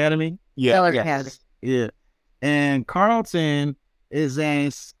 Bel-Air Academy? Yeah. Yeah. And Carlton is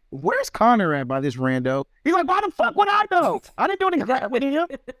saying, where's Connor at by this rando? He's like, why the fuck would I know? I didn't do anything with him.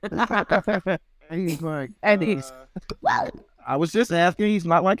 And he's like, I was just asking. He's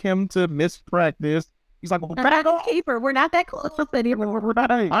not like him to mispractice. He's like, well, back off. Keeper, we're not that close anymore.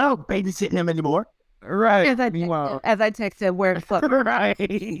 I don't babysit him anymore. Right. As I texted, where the fuck?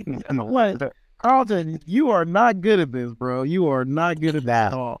 Right. What? Carlton, you are not good at this, bro. You are not good at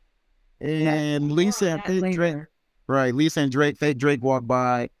that at all. And Lisa and fake Drake, right? Lisa and fake Drake walk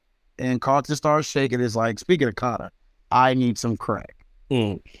by, and Carlton starts shaking. It's like, speaking of Connor, I need some crack.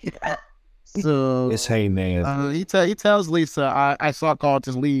 So It's hangman. he tells Lisa, I saw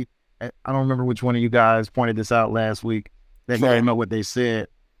Carlton leave. I don't remember which one of you guys pointed this out last week. That he didn't know what they said.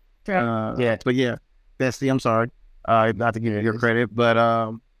 Yeah, but yeah, Bestie, I'm sorry. Not to give you your credit,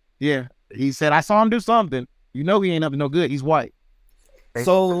 but yeah, he said, I saw him do something. You know he ain't up to no good. He's white.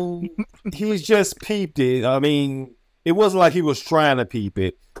 So he's just peeped it. I mean, it wasn't like he was trying to peep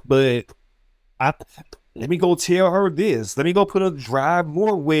it, but let me go tell her this. Let me go drive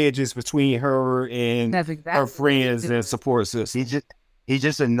more wedges between her and her friends and support system. He's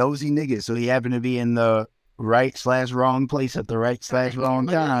just a nosy nigga, so he happened to be in the right/wrong place at the right/wrong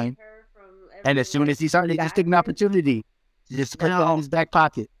time. And as soon as he started, he just took an opportunity to just put it in his back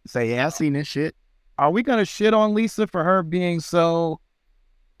pocket. Say, yeah, I seen this shit. Are we gonna shit on Lisa for her being so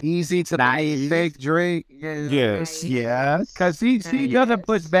easy to fake Drake? Yes. Because she doesn't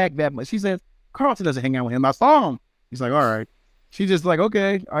push back that much. She says Carlton doesn't hang out with him. I saw him. He's like, all right. She's just like,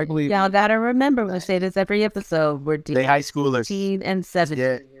 okay, I believe. Y'all gotta remember, we say this every episode. We're they high schoolers, 18 and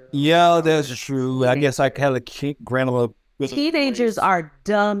 17. Yeah, that's true. I guess I kind of kick grandma. Teenagers are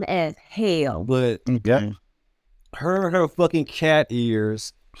dumb as hell. But her fucking cat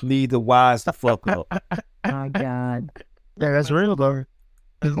ears need to wise the fuck up. My God. Yeah, that's real though.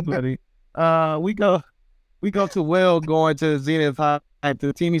 Buddy. We go to Will going to Zenith High to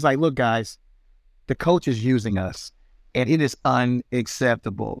the team. He's like, look, guys, the coach is using us, and it is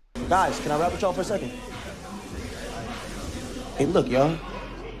unacceptable. Guys, can I rap with y'all for a second? Hey, look, y'all.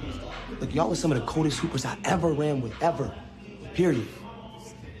 Look, y'all was some of the coldest hoopers I ever ran with, ever. Period.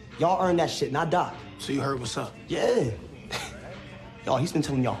 Y'all earned that shit, not Doc. So you heard what's up? Yeah. Y'all, he's been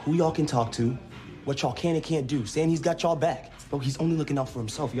telling y'all who y'all can talk to, what y'all can and can't do, saying he's got y'all back. Bro, he's only looking out for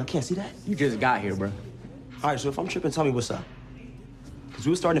himself. Y'all can't see that? You just got here, bro. All right, so if I'm tripping, tell me what's up. Because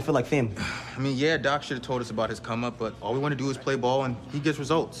we were starting to feel like family. I mean, yeah, Doc should have told us about his come up, but all we want to do is play ball and he gets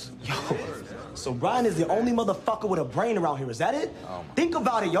results. Yo, so Brian is the only motherfucker with a brain around here, is that it? Think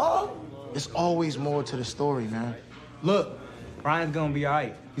about it, y'all. There's always more to the story, man. Look, Brian's gonna be all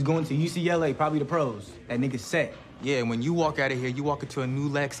right. He's going to UCLA, probably the pros. That nigga's set. Yeah, and when you walk out of here, you walk into a new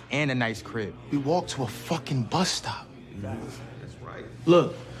Lex and a nice crib. We walked to a fucking bus stop. That's right.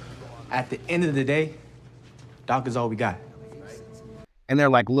 Look, at the end of the day, Doc is all we got. And they're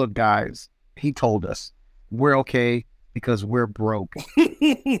like, look, guys, he told us we're okay because we're broke.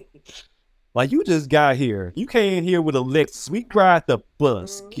 Like, you just got here. You came here with a Lexus. We ride the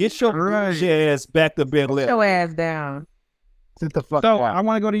bus. Get your ass back to Bel-Air. Get your ass down. Sit the fuck out. I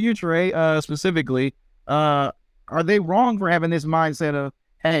want to go to you, Trey, specifically. Are they wrong for having this mindset of,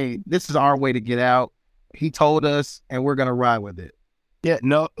 hey, this is our way to get out? He told us, and we're going to ride with it. Yeah,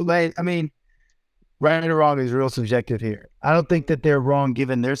 no, like, I mean, right or wrong is real subjective here. I don't think that they're wrong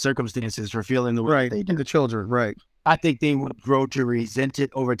given their circumstances for feeling the way they do. The children, right. I think they would grow to resent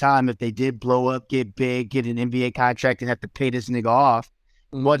it over time if they did blow up, get big, get an NBA contract, and have to pay this nigga off.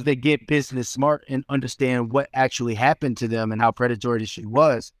 Once they get business smart and understand what actually happened to them and how predatory this shit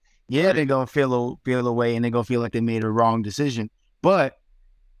was, yeah, they're going to feel away and they're going to feel like they made a wrong decision. But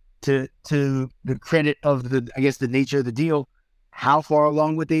to the credit of the nature of the deal, how far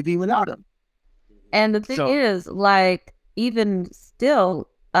along would they be without him? And the thing is, like, even still,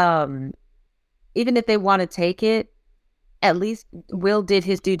 even if they want to take it, at least Will did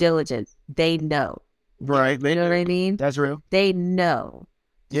his due diligence. They know. Right. You know what I mean? That's real. They know.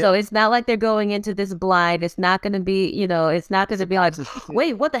 Yeah. So it's not like they're going into this blind. It's not going to be, it's not going to be like,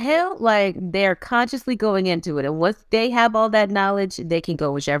 wait, what the hell? Like, they're consciously going into it. And once they have all that knowledge, they can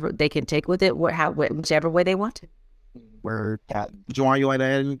go they can take with it whichever way they want to. Word. Juwan, you like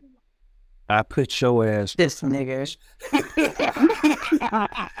that? I put your ass. This nigga.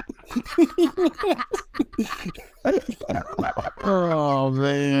 Oh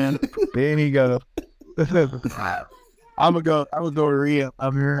man. There he go. I'm gonna go Rhea.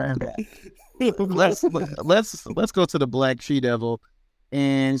 I'm here. Let's go to the Black She-Devil,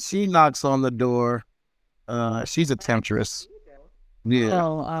 and she knocks on the door. She's a temptress.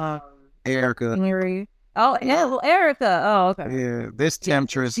 Yeah. Erica. Oh, yeah, well, Erica. Oh, okay. Yeah, this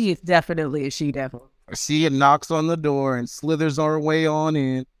temptress. She is definitely a she-devil. She knocks on the door and slithers her way on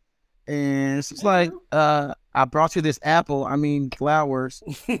in. And she's like, I brought you this apple. I mean, flowers.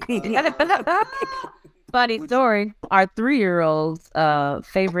 Funny story. Our 3-year-old's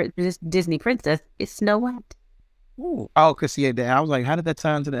favorite Disney princess is Snow White. Ooh. Oh, because she ate that. I was like, how did that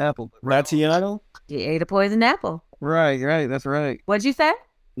tie into the apple? Natiano? She ate a poisoned apple. Right. That's right. What'd you say?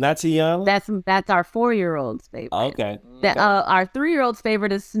 Natiano? That's our 4-year-old's favorite. Okay. Our 3-year-old's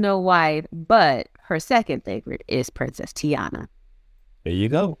favorite is Snow White, but her second favorite is Princess Tiana. There you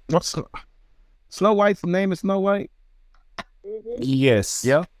go. Snow White's name is Snow White? Yes.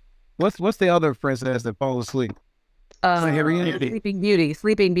 Yeah. What's the other princess that falls asleep? Sleeping Beauty.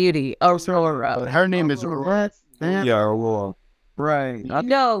 Sleeping Beauty. Aurora. Her name is what? Yeah, Aurora. Right.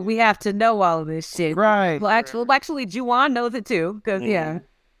 No, we have to know all of this shit. Right. Well, actually, Juwan knows it too. Because yeah,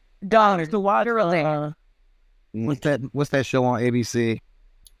 daughters. The water. What's that show on ABC?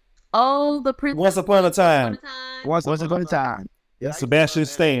 Oh, the Prince. Once upon a time. Once upon a time. Yeah. Sebastian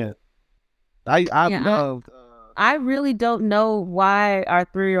Stan. I Yeah, love. I really don't know why our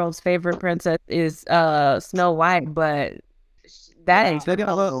 3-year-old's favorite princess is Snow White, but that is They get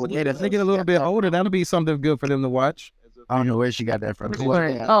a little bit older. That'll be something good for them to watch. I don't know where she got that from.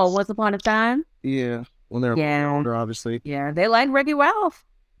 Oh, Once Upon a Time. Yeah, when they're older, obviously. Yeah, they like Wreck-It Ralph.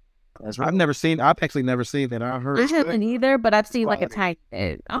 That's right. I've actually never seen that. I heard. I haven't either, but I've seen like a tiny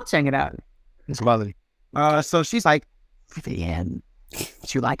bit. I'll check it out. It's quality. So she's like, Vivian,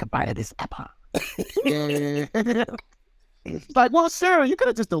 would you like a bite of this apple? yeah. It's like, well, Sarah, you could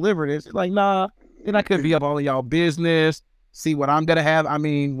have just delivered it. She's like, nah. Then I could be up all of y'all business. See what I'm gonna have. I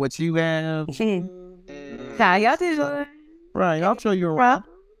mean, what you have. How y'all doing? Right. I'll show you around.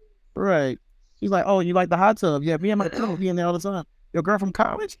 Right. She's like, oh, you like the hot tub? Yeah, me and my girl be in there all the time. Your girl from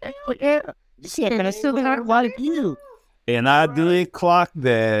college? Hell yeah. She ain't gonna still hard like you. And I did clock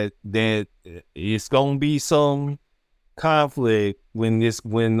that it's gonna be some conflict when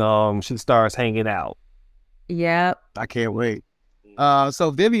she starts hanging out. Yep. I can't wait.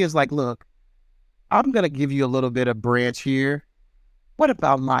 So Vivian's like, look, I'm gonna give you a little bit of branch here. What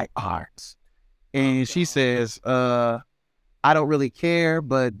about my arts? And she says, I don't really care,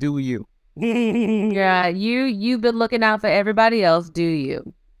 but do you? Yeah, you've been looking out for everybody else, do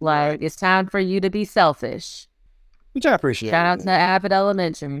you? Like, it's time for you to be selfish. Which I appreciate. Shout out to Abbott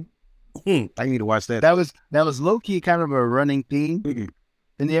Elementary. I need to watch that. That was low key kind of a running theme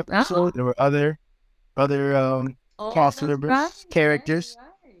in the episode. There were other cast members, characters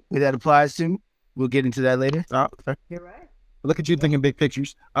that applies to. We'll get into that later. Oh, okay. You're right. Look at you thinking big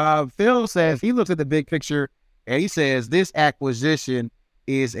pictures. Phil says he looks at the big picture and he says this acquisition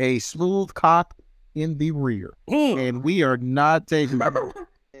is a smooth cop in the rear, and we are not taking.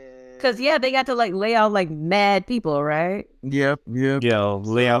 Cause yeah, they got to like lay out like mad people, right? Yep. Yeah,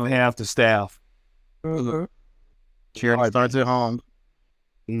 lay out half the staff. Charity starts at home.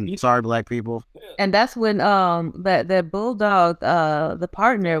 Sorry, black people. And that's when that bulldog the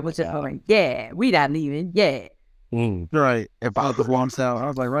partner was just like, yeah, we not leaving, yeah. Right. If I was one sound, I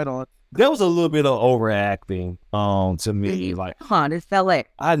was like, right on. There was a little bit of overacting to me. Like, it felt like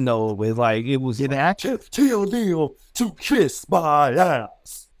I know, but like it was an action deal to kiss my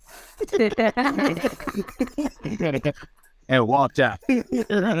ass. And walked out. We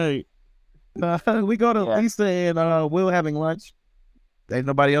go to Lisa and Will having lunch. Ain't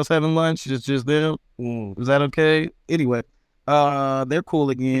nobody else having lunch. It's just them. Is that okay? Anyway, they're cool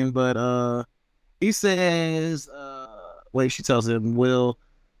again, but he says, she tells him, Will,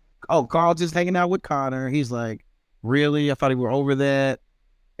 Carl just hanging out with Connor. He's like, really? I thought we were over that.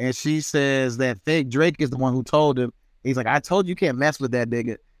 And she says that fake Drake is the one who told him. He's like, I told you can't mess with that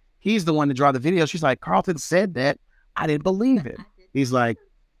nigga. He's the one to draw the video. She's like, Carlton said that. I didn't believe it. He's like,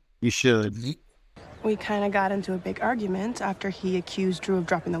 you should. We kind of got into a big argument after he accused Drew of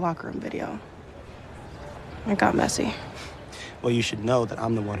dropping the locker room video. It got messy. Well, you should know that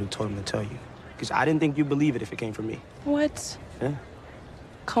I'm the one who told him to tell you. Because I didn't think you'd believe it if it came from me. What? Yeah.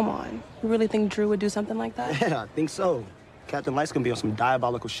 Come on. You really think Drew would do something like that? Yeah, I think so. Captain Light's gonna be on some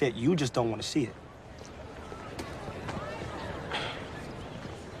diabolical shit. You just don't want to see it.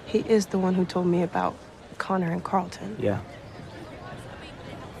 He is the one who told me about Connor and Carlton. Yeah.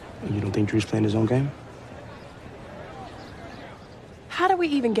 You don't think Drew's playing his own game? How did we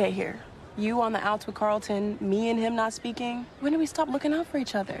even get here? You on the outs with Carlton, me and him not speaking? When do we stop looking out for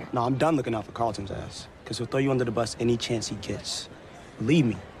each other? No, I'm done looking out for Carlton's ass. Because he'll throw you under the bus any chance he gets. Believe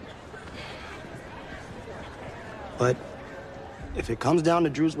me. But if it comes down to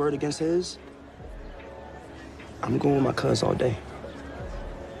Drew's word against his, I'm going with my cuz all day.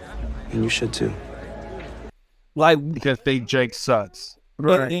 And you should too. Like, because Big Jake sucks.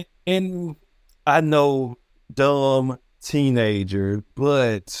 Right. And I know, dumb teenager,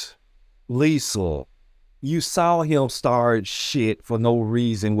 but Lisa, you saw him start shit for no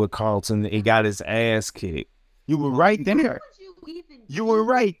reason with Carlton and got his ass kicked. You were right there. You were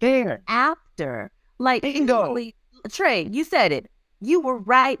right there. After. Like, Trey, you said it. You were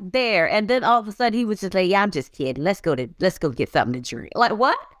right there. And then all of a sudden he was just like, yeah, I'm just kidding. Let's go get something to drink. Like,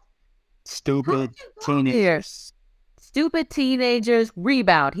 what? Stupid teenagers. Stupid teenagers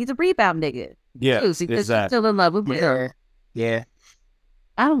rebound. He's a rebound nigga. Yeah, exactly. He's still in love with her. Yeah.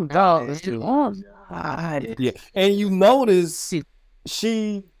 I don't know. Yeah, and you notice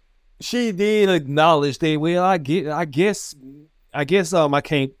she she did acknowledge that. Well, I guess, I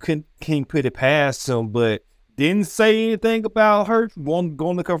can't put it past him, but didn't say anything about her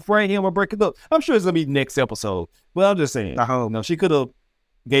going to confront him or break it up. I'm sure it's gonna be next episode, but I'm just saying. I hope. No, she could have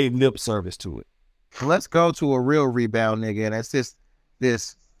gave lip service to it. Let's go to a real rebound, nigga. And that's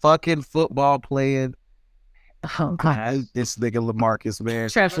this fucking football playing. Oh God, this nigga LaMarcus, man.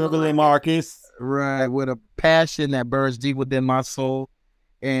 Trevor LaMarcus, right? With a passion that burns deep within my soul.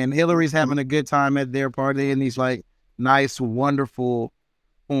 And Hillary's having a good time at their party in these like nice, wonderful,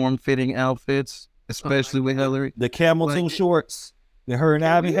 form-fitting outfits, especially with Hillary. The camel toe shorts that her and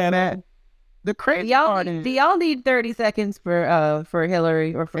Abby had at. The crazy do y'all need 30 seconds for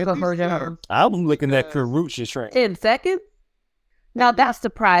Hillary or for her? I'm looking at Karuch's train. 10 seconds? Now that's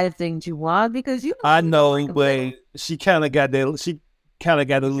surprising, Juwan, because you. I know, but she kind of got that. She kind of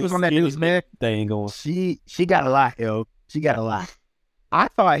got a She was on that news man thing going. She got a lot, yo. She got a lot. I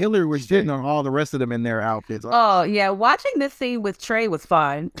thought Hillary was sitting on all the rest of them in their outfits. Oh yeah, watching this scene with Trey was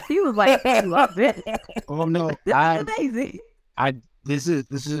fun. He was like, "I love it." Oh no, This is amazing. This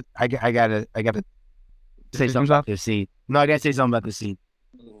is I gotta say something about this scene. No, I gotta say something about this scene.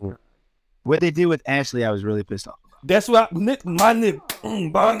 What they did with Ashley, I was really pissed off. That's what my nigga.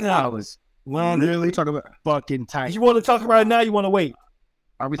 I was really talking about fucking tight. You want to talk right now? You want to wait?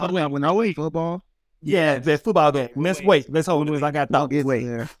 Are we talking about when I wait football? Yeah, that football game. Let's wait. Let's hold this. I got thoughts.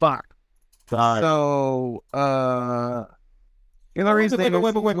 Wait, fuck. So, Hillary's wait.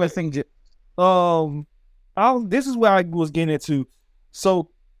 This is where I was getting into.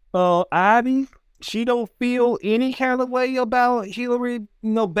 So, Ivy, she don't feel any kind of way about Hillary,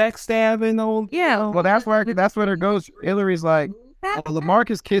 backstabbing on. Yeah. Well, that's where it goes. Hillary's like,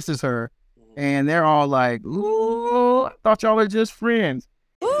 LaMarcus kisses her, and they're all like, "Ooh, I thought y'all were just friends."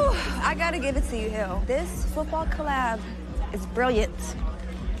 Ooh, I gotta give it to you, Hill. This football collab is brilliant.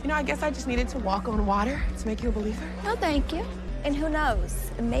 You know, I guess I just needed to walk on water to make you a believer. No, thank you. And who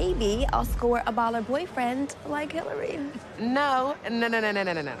knows? Maybe I'll score a baller boyfriend like Hillary. No.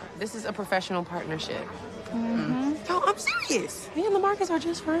 This is a professional partnership. Mm-hmm. No, I'm serious. Me and LaMarcus are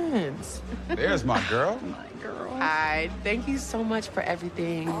just friends. There's my girl. Thank you so much for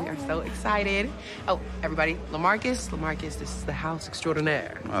everything. I'm so excited. Oh, everybody, LaMarcus, this is the house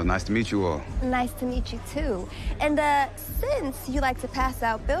extraordinaire. Oh, nice to meet you all. Nice to meet you, too. And since you like to pass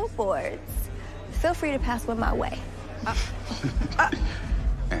out billboards, feel free to pass one my way.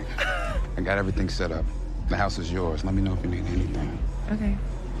 Hey, I got everything set up. The house is yours. Let me know if you need anything. Okay.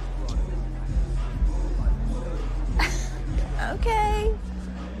 Okay.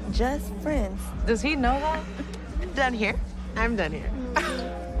 Just friends. Does he know that? Done here. I'm done here.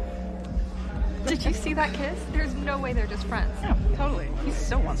 Did you see that kiss? There's no way they're just friends. Yeah, totally. He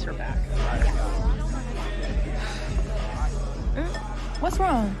still wants her back. What's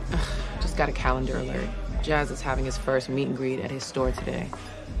wrong? Just got a calendar alert. Jazz is having his first meet and greet at his store today.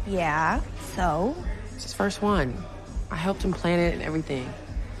 Yeah, so? It's his first one. I helped him plan it and everything.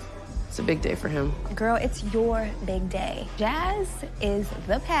 It's a big day for him. Girl, it's your big day. Jazz is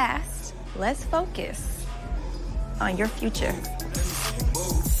the past. Let's focus on your future.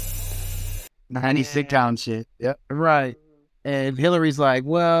 96 pound shit. Yep. Right. And Hillary's like,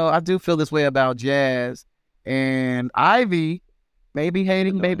 well, I do feel this way about Jazz. And Ivy, maybe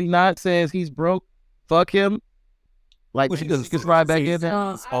hating, maybe not, says he's broke. Fuck him. Like, she just gets right back in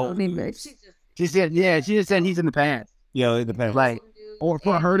there. She said, yeah, she just said he's in the past. Yeah, in the past. Like, or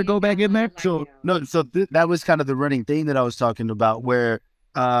for her to go back in there. So that was kind of the running thing that I was talking about, where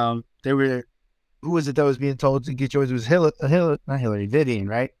they were, who was it that was being told to get yours? It was not Hillary, Vivian,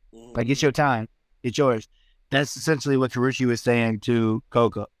 right? Like, it's your time, it's yours. That's essentially what Karuchi was saying to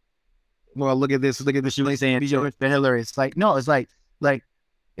Coco. Well, look at this. She was saying, it's yours for Hillary. It's like, no, it's like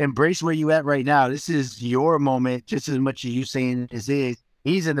embrace where you at right now. This is your moment, just as much as you saying this is.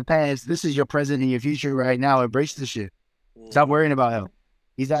 He's in the past. This is your present and your future right now. Embrace the shit. Stop worrying about him.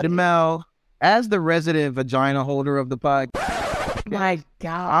 He's out of Mel, as the resident vagina holder of the podcast. My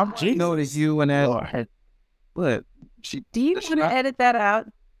God. I'm noticed you and that. What? Do you want to edit that out,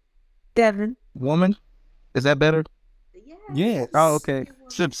 Devin? Woman? Is that better? Yes. Oh, okay.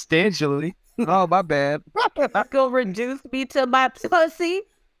 Substantially. Oh, my bad. Go reduce me to my pussy?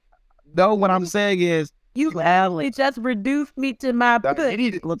 No, what I'm saying is, you loudly just reduced me to my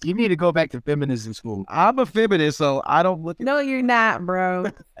pussy. You need to go back to feminism school. I'm a feminist, so I don't look. No, you're not, bro.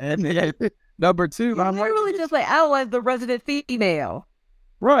 And then, number two, I'm really just like, I was the resident female.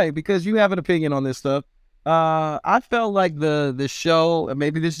 Right, because you have an opinion on this stuff. I felt like the show, and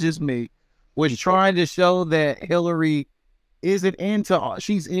maybe this is just me, was trying to show that Hillary isn't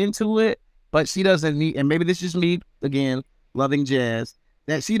she's into it, but she doesn't need, and maybe this is just me, again, loving Jazz.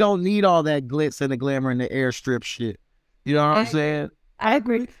 That she don't need all that glitz and the glamour and the airstrip shit. You know what I'm saying? I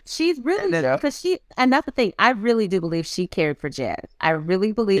agree. She's really, because and that's the thing. I really do believe she cared for Jazz. I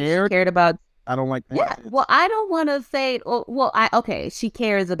really believe she cared about. I don't like that. Yeah. Well, I don't want to say. Okay. She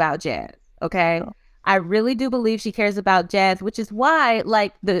cares about Jazz. Okay. I really do believe she cares about Jazz, which is why,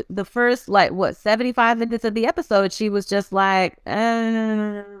 like, the first, 75 minutes of the episode, she was just like,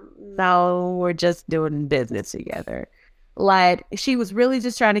 no, we're just doing business together. Like, she was really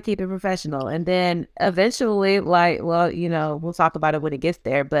just trying to keep it professional. And then eventually, we'll talk about it when it gets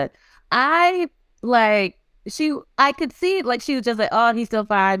there. But I could see it, like, she was just like, oh, he's still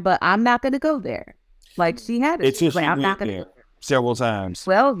fine, but I'm not going to go there. Like, she had it. It's just like, I'm not going to. Several times.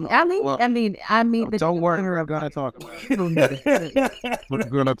 Well, I mean, don't worry, we're gonna talk about it. We're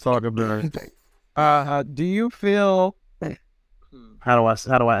gonna talk about it. Do you feel? How do I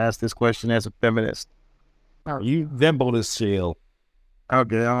ask this question as a feminist? You them both is chill.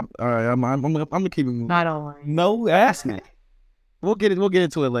 Okay, all right. I'm gonna keep it moving. I don't worry. No, ask me. We'll get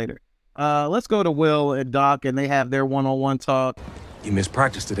into it later. Let's go to Will and Doc, and they have their one-on-one talk. You missed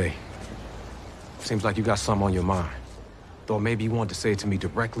practice today. Seems like you got something on your mind. Thought maybe you wanted to say it to me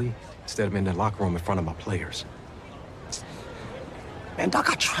directly instead of in the locker room in front of my players. Man,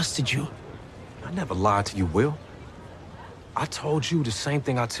 Doc, I trusted you. I never lied to you, Will. I told you the same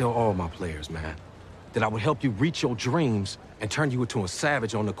thing I tell all my players, man. That I would help you reach your dreams and turn you into a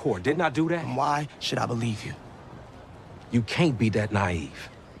savage on the court. Didn't I do that? And why should I believe you? You can't be that naive.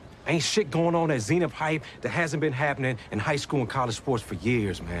 Ain't shit going on at Zenith hype that hasn't been happening in high school and college sports for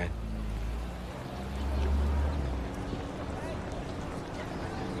years, man.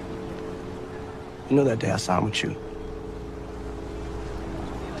 You know that day I signed with you,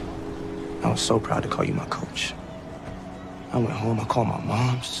 I was so proud to call you my coach. I went home, I called my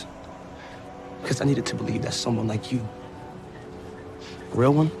moms, because I needed to believe that someone like you, a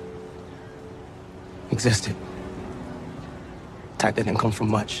real one, existed. The type that didn't come from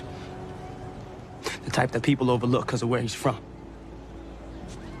much. The type that people overlook because of where he's from.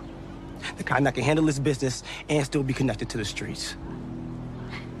 The kind that can handle his business and still be connected to the streets.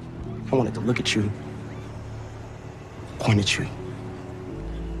 I wanted to look at you, point at you,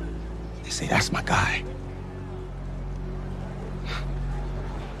 and say, that's my guy.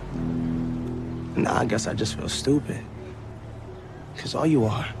 Now I guess I just feel stupid. Because all you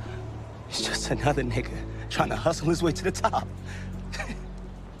are is just another nigga trying to hustle his way to the top.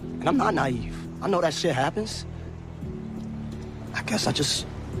 And I'm not naive. I know that shit happens. I guess I just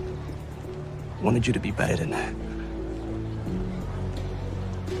wanted you to be better than that.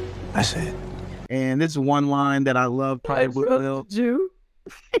 That's it. And this is one line that I love. Probably Will. You?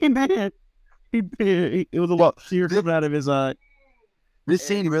 Man, it was a lot of tears coming out of his eye. This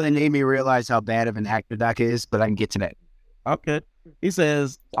scene really made me realize how bad of an actor Doc is, but I can get to that. Okay. He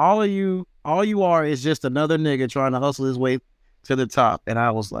says, all you are is just another nigga trying to hustle his way to the top. And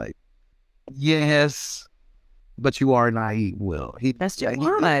I was like, yes, but you are naive, Will. That's your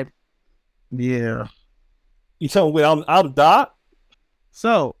vibe. Yeah. You telling me I'm Doc?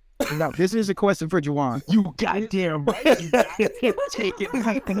 So, now, this is a question for Juwan. You goddamn right. Take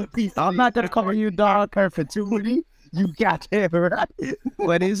it. I'm not going to call you Doc perpetuity. You goddamn right.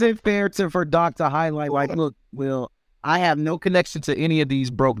 But is it fair for Doc to highlight, like, look, Will, I have no connection to any of these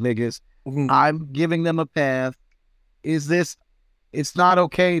broke niggas. I'm giving them a path. It's not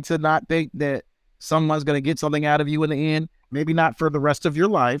okay to not think that someone's going to get something out of you in the end. Maybe not for the rest of your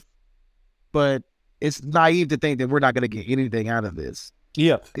life, but it's naive to think that we're not going to get anything out of this.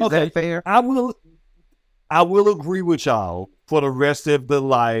 Yeah. Is that fair? I will agree with y'all for the rest of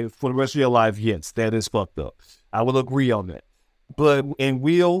your life. Yes, that is fucked up. I will agree on that. And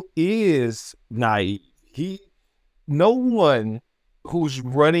Will is naive. No one who's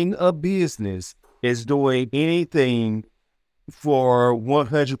running a business is doing anything for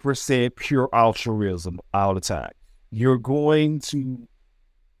 100% pure altruism all the time. You're going to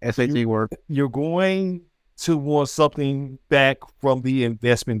SAT work. You're going to want something back from the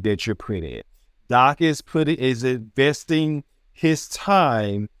investment that you're putting in. Doc is investing his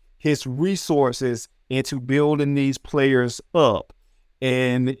time, his resources into building these players up.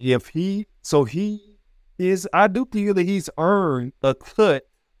 And I do feel that he's earned a cut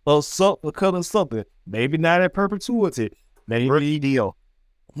of something. Maybe not at perpetuity. Maybe rookie deal.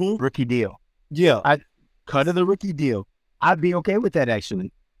 Rookie deal. Yeah. I cut of the rookie deal. I'd be okay with that,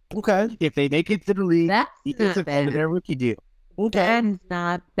 actually. Okay. If they make it to the league, that's not bad. Their rookie deal. Okay. That's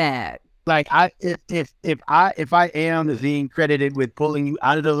not bad. Like if I am being credited with pulling you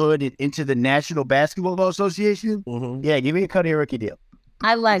out of the hood and into the National Basketball Association, yeah, give me a cut of your rookie deal.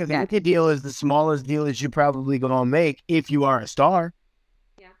 I like because that. The rookie deal is the smallest deal that you're probably gonna make if you are a star.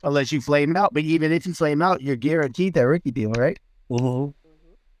 unless you flame out. But even if you flame out, you're guaranteed that rookie deal, right? Mm-hmm.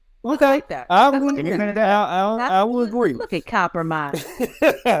 Okay, I will agree. Look at compromise.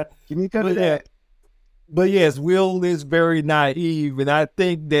 Give me a cut of that. But yes, Will is very naive, and I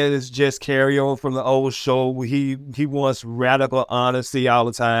think that it's just carry on from the old show. He wants radical honesty all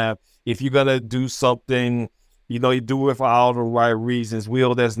the time. If you're gonna do something, you know, you do it for all the right reasons.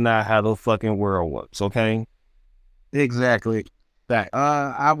 Will, that's not how the fucking world works, okay? Exactly. That.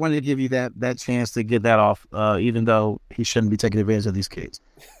 I wanted to give you that chance to get that off, even though he shouldn't be taking advantage of these kids.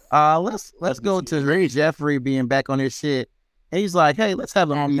 Let's go to Ray Jeffrey being back on his shit. And he's like, hey, let's have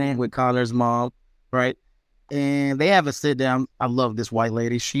a meeting with Connor's mom, right? And they have a sit down. I love this white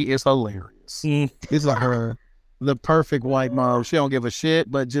lady. She is hilarious. It's like her, the perfect white mom. She don't give a shit,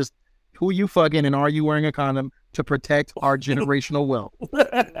 but just who you fucking and are you wearing a condom to protect our generational wealth?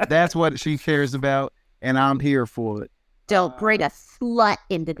 That's what she cares about, and I'm here for it. Don't bring a slut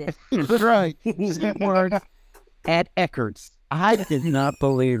into this. That's right. At Eckert's. I did not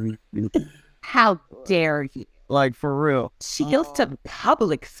believe you. How dare you? Like, for real. She goes to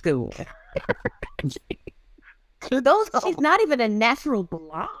public school. She's not even a natural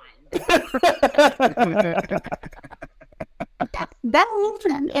blonde. That's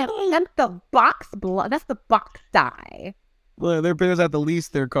the box blonde. That's the box dye. Well, their parents have to lease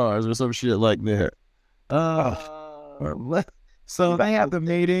their cars or some shit like that. So they have the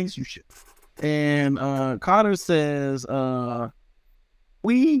meetings. And Connor says,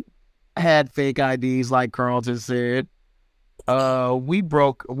 we had fake IDs like Carlton said. We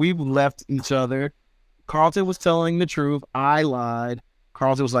left each other. Carlton was telling the truth. I lied.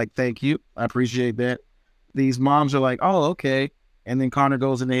 Carlton was like, thank you. I appreciate that. These moms are like, oh, okay. And then Connor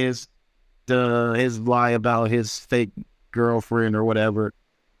goes into his lie about his fake girlfriend or whatever.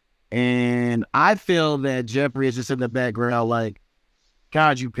 And I feel that Jeffrey is just in the background like,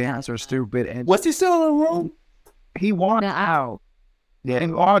 God, you parents are stupid. And was he still in the room? He walked out. Yeah, he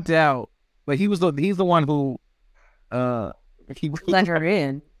walked out. But he's the one who he let her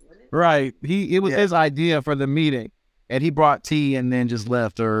in. Right. It was his idea for the meeting. And he brought tea and then just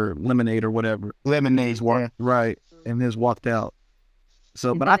left, or lemonade or whatever. Lemonade's one. Right. And just walked out.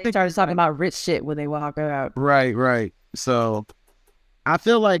 So, but I think started talking about rich shit when they walk out. Right. So I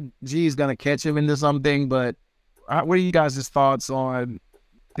feel like G's gonna catch him into something, but what are you guys' thoughts on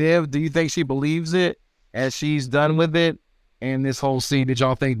Viv? Do you think she believes it as she's done with it? And this whole scene, did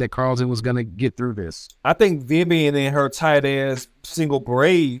y'all think that Carlton was gonna get through this? I think Vivian in her tight ass single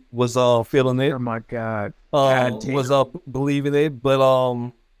braid was feeling it. Oh my God. Was believing it, but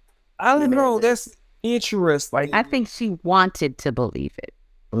I don't know. That's interesting. I think she wanted to believe it.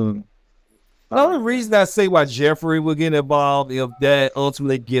 The only reason I say why Jeffrey would get involved if that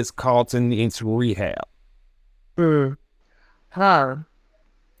ultimately gets Carlton into rehab. Huh.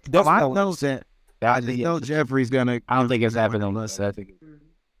 That's I know that. I know Jeffrey's gonna. I don't think it's happening unless I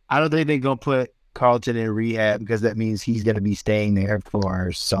don't think they're gonna put Carlton in rehab because that means he's gonna be staying there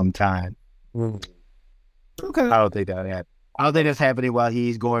for some time. Okay. I don't think that happened. I don't think that's happening while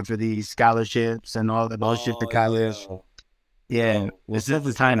he's going for these scholarships and all the bullshit for college. Yeah, this is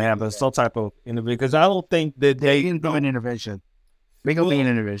the time to have some type of intervention because I don't think that they can do an intervention. We're gonna be an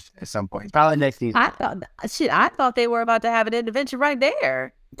intervention at some point, probably next season. I thought they were about to have an intervention right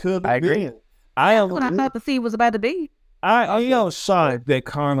there. I agree. That's what I thought the scene was about to be. I am shocked that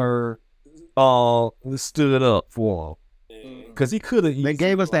Connor stood up for him because he could have. They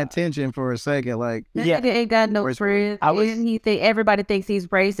gave us that tension for a second, like He ain't got no friends. Everybody thinks he's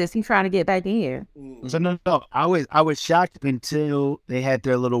racist. He's trying to get back in. So no, I was shocked until they had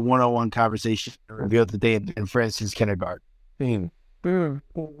their little one-on-one conversation and revealed that they had been friends since kindergarten. Yeah. So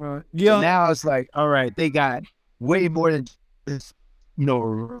now it's like, all right, they got way more than this,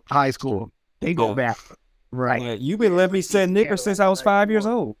 high school. They go back, right? Yeah, you been letting me say nigger since I was 5 years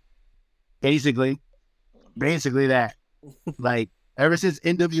old. Basically that. Like ever since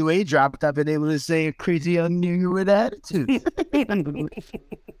NWA dropped, I've been able to say a crazy young nigger with attitude.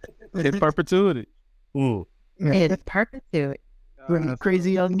 In perpetuity. In perpetuity. With a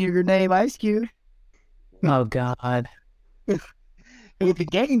crazy young nigger named Ice Cube. Oh God. With the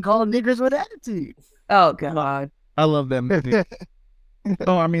gang called niggers with attitude. Oh God. I love that movie.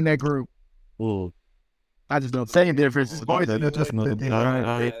 I mean that group. I just don't say difference. Is more than just no.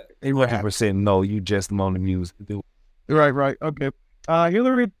 100% no. You just on the music. Right. Okay.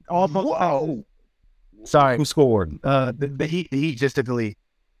 Hillary almost. Whoa. Sorry. Who scored? The Heat just took the lead.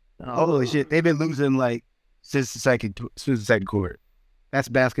 Holy shit! They've been losing like since the second quarter. That's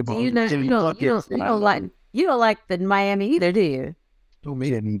basketball. You don't like the Miami either, do you? Don't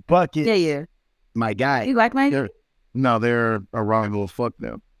mean any buckets. Yeah. My guy. You like Miami? No, they're a rival. Fuck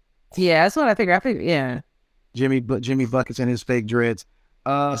them. Yeah, that's what I figured. I figured, yeah. Jimmy Buckets and his fake dreads.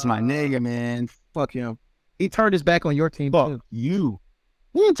 That's my nigga, man. Fuck him. He turned his back on your team. Fuck you.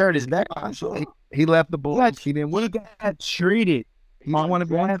 He didn't turn his back on you. He left the Bulls. He didn't want to get treated. He didn't want to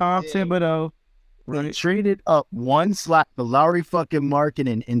be on Tom Thibodeau. He traded up one slot for Lowry fucking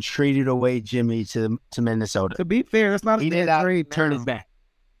Marketing and traded away Jimmy to Minnesota. To be fair, that's not a bad trade. Turn his back.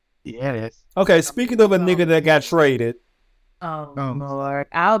 Yeah, it is. Okay, speaking of a nigga that got traded. Oh, Lord.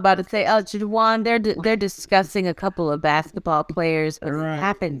 I was about to say, Juwan, they're discussing a couple of basketball players. What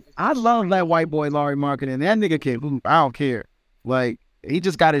happened? I love that white boy Larry Marketing. That nigga can hoop. I don't care. Like, he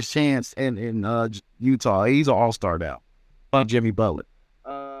just got his chance in Utah. He's an all-star now. Fuck Jimmy Butler.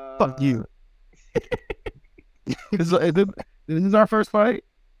 Fuck you. This is our first fight.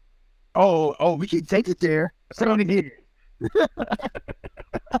 Oh, we can take it there. Sit on here.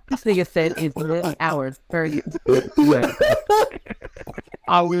 This nigga said it's hours first.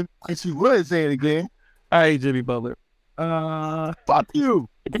 I will. If you would say it again. I hate Jimmy Butler. Fuck you.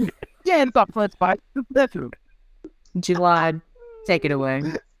 Yeah, it's our first fight. That's true. Juwan, take it away.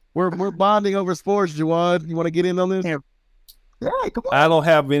 We're bonding over sports, Juwan. You want to get in on this? Yeah, come on. I don't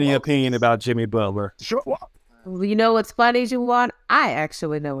have any opinion about Jimmy Butler. Sure. Well, you know what's funny, Juwan? I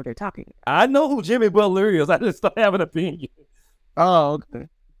actually know what they're talking about. I know who Jimmy Butler is. I just don't have an opinion. Oh, okay.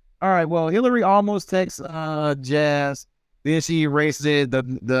 All right. Well, Hillary almost texts Jazz. Then she erases it.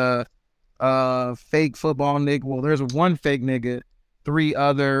 The fake football nigga. Well, there's one fake nigga. 3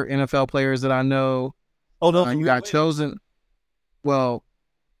 other NFL players that I know. Oh no, you got chosen. Well,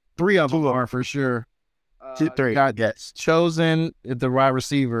 3 of them are for sure. 2-3. Got chosen the wide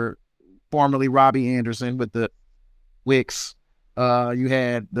receiver, formerly Robbie Anderson with the Wicks. You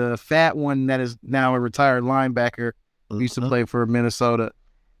had the fat one that is now a retired linebacker who used to play for Minnesota.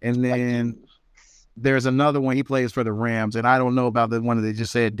 And then there's another one. He plays for the Rams. And I don't know about the one that they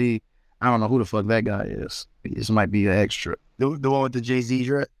just said D. I don't know who the fuck that guy is. This might be an extra. The one with the Jay-Z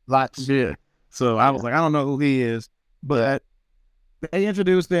lots. Yeah. So I was like, I don't know who he is. But they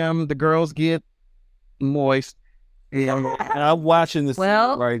introduced them. The girls get moist. And I'm watching this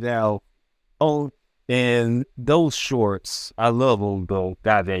right now. Oh, and those shorts, I love them though.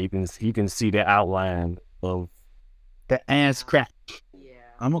 God, you can see the outline of the ass crack. Yeah,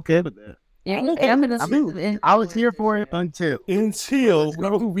 I'm okay with that. Yeah, I was here for it until let's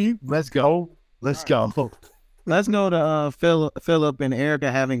go. Let's go to Philip and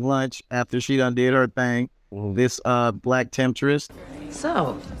Erica having lunch after she done did her thing. This black temptress.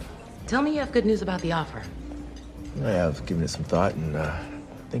 So, tell me you have good news about the offer. Yeah, I've given it some thought and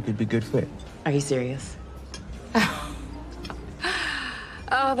think it'd be a good fit. Are you serious?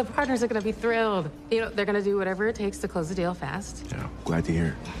 Oh, the partners are going to be thrilled. You know, they're going to do whatever it takes to close the deal fast. Yeah, glad to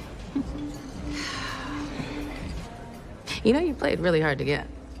hear it. You know, you played really hard to get.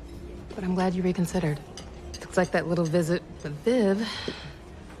 But I'm glad you reconsidered. Looks like that little visit with Viv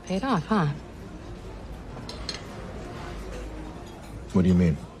paid off, huh? What do you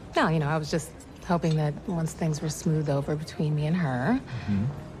mean? No, you know, I was just hoping that once things were smoothed over between me and her,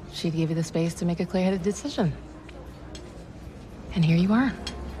 she'd give you the space to make a clear-headed decision. And here you are.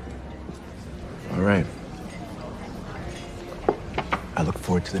 All right. I look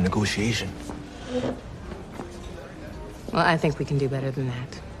forward to the negotiation. Well, I think we can do better than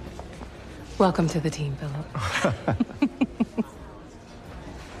that. Welcome to the team, Philip.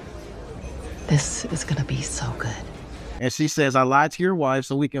 This is gonna be so good. And she says, I lied to your wife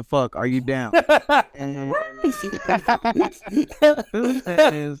so we can fuck. Are you down?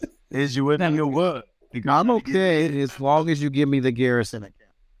 Is you with your what? I'm okay as long as you give me the Garrison account.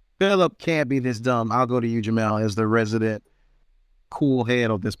 Philip can't be this dumb. I'll go to you, Jamel, as the resident cool head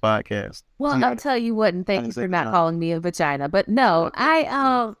of this podcast. Well, I'll tell you what, and thank you for not calling me a vagina. But no,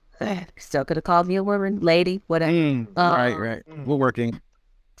 I still could have called me a woman, lady, whatever. Right. We're working.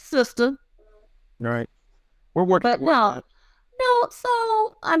 Sister. Right. We're working. But no,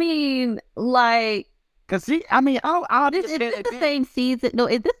 so, I mean, like, Cause see, I mean, is this the same season? No,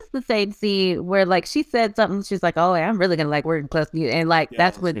 this is the same scene where like she said something. She's like, "Oh, I'm really gonna like working close to you," and like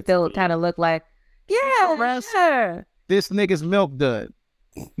that's what Phil kind of looked like. Yeah, sure. This nigga's milk dud.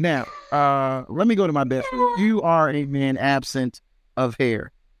 Now, let me go to my best. You are a man absent of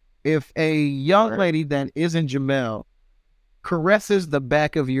hair. If a young lady that isn't Jamel caresses the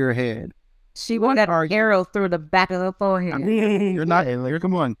back of your head, she wants that arrow through the back of her forehead. I mean, you're not there.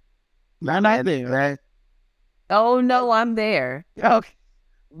 Come on, not there, right? Oh no, I'm there. Okay.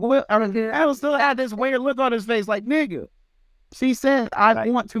 Well, I was still had this weird look on his face, like nigga. She said, "I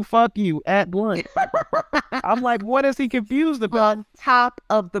want to fuck you at lunch." I'm like, what is he confused about? On top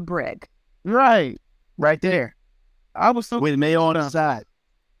of the brick, right there. I was so with me on the side.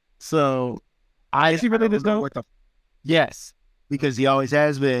 So I Is he really this dumb? yes, because he always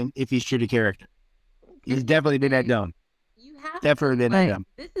has been. If he's true to character, he's definitely been that dumb. Definitely been that dumb.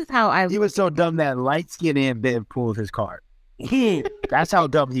 This is how I. He was so dumb that light skinned and Ben pulled his card. That's how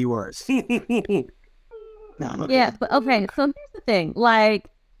dumb he was. Yeah, but okay. So here's the thing: like,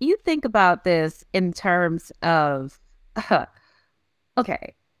 you think about this in terms of,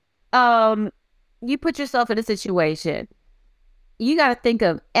 okay, you put yourself in a situation. You got to think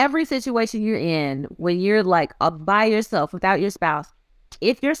of every situation you're in when you're like by yourself without your spouse.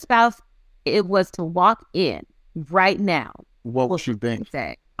 If your spouse it was to walk in right now, what would you think?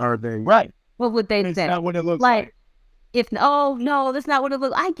 Say? Are they right? What would they say? That's not what it looks like. If oh no, that's not what it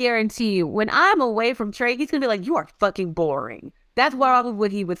looks. I guarantee you, when I'm away from Trey, he's gonna be like, "You are fucking boring." That's probably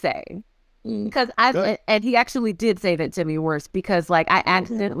what he would say. Because and he actually did say that to me worse because like I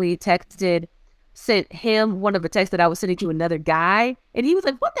accidentally sent him one of the texts that I was sending to another guy, and he was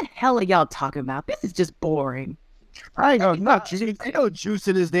like, "What the hell are y'all talking about? This is just boring." I ain't no juice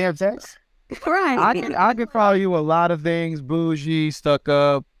in his damn text. Right. I could call you a lot of things: bougie, stuck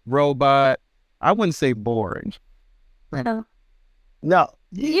up, robot. I wouldn't say boring. No.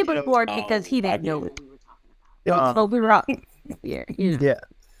 He was bored because he didn't know what we were talking about. So we were all, yeah.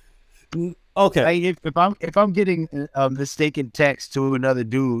 Okay. If I'm getting a mistaken text to another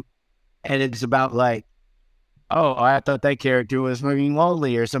dude, and it's about like, oh, I thought that character was fucking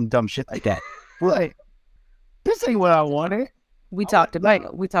lonely or some dumb shit like that. Like, this ain't what I wanted. We talked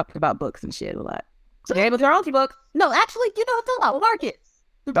about books and shit a lot. Game of Thrones books. No, actually, you know, it's a lot. Marcus.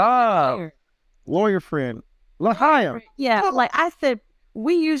 Lawyer friend. Lahayim. Yeah, like I said,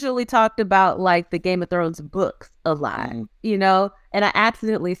 we usually talked about like the Game of Thrones books a lot, you know? And I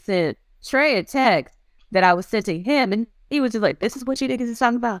accidentally sent Trey a text that I was sending him, and he was just like, "This is what you niggas is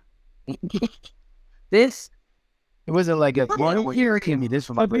talking about." This. It wasn't like a here it can be this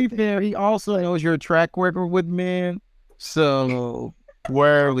one. To be fair, he also knows your track record with men, so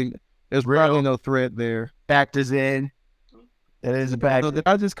there's probably no threat there. Factors in. That is a fact. So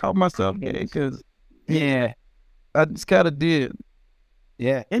I just caught myself gay because I just kind of did.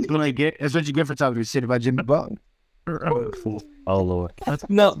 Yeah, that's what you get for talking to shit about Jimmy Butler. Oh Lord. Let's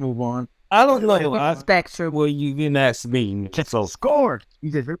move on. I don't know. Spectrum. Well, you didn't ask me. So score.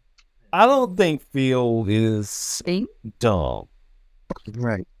 I don't think Phil is dumb.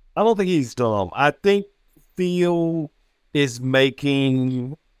 Right. I don't think he's dumb. I think Phil is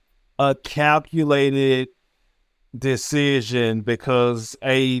making a calculated decision because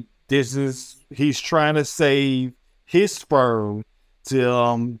he's trying to save his firm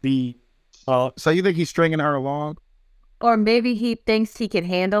to be. So you think he's stringing her along? Or maybe he thinks he can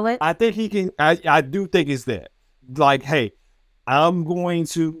handle it. I think he can. I do think it's that. Like, hey, I'm going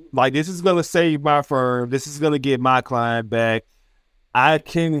to this is going to save my firm. This is going to get my client back. I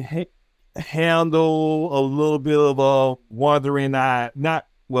can handle a little bit of wondering. I can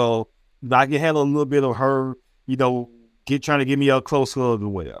handle a little bit of her, trying to get me a close hug or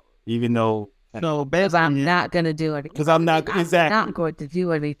whatever. Even though. No, because I'm not going to do it. Because I'm not going to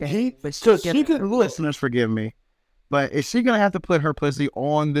do anything. Listeners, forgive me. But is she going to have to put her pussy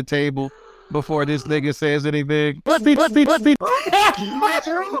on the table before this nigga says anything? Pussy. That's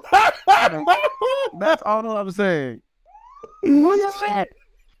all I'm saying. What is that?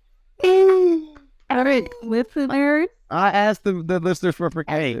 All right, listeners. I asked the listeners for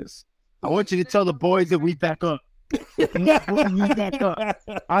forgiveness. I want you to tell the boys that we back up. I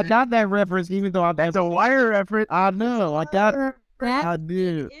got that reference, even though that's a wire reference. I know. I got it. I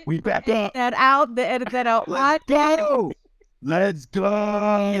did. We back up. Edit that out. Let's go. Let's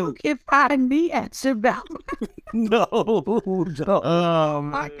go. You can find me at Chabelle. No. Oh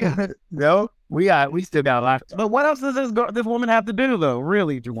my God. No, we still got a lot. But what else does this woman have to do though?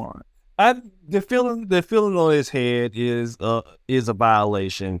 Really, Juwan? The feeling on his head is a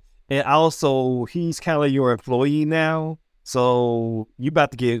violation. And also, he's kind of your employee now, so you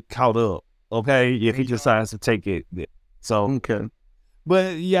about to get caught up, okay? If he decides to take it, so okay.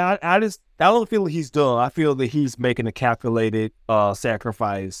 But yeah, I don't feel he's dumb. I feel that he's making a calculated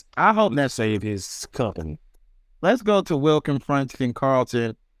sacrifice. I hope that save his company. Let's go to Will confronting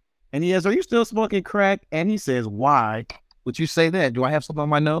Carlton, and he says, "Are you still smoking crack?" And he says, "Why would you say that? Do I have something on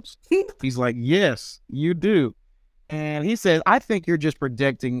my notes?" He's like, "Yes, you do." And he says, "I think you're just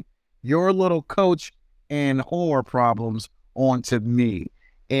projecting your little coach and whore problems onto me."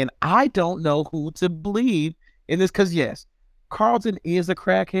 And I don't know who to believe in this because, yes, Carlton is a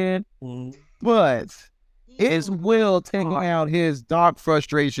crackhead, but is Will taking out his dark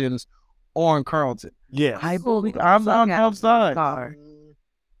frustrations on Carlton? Yeah. I'm on outside.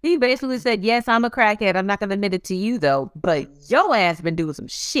 He basically said, yes, I'm a crackhead. I'm not going to admit it to you, though. But your ass been doing some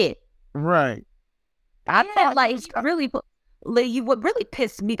shit. Right. I felt like what really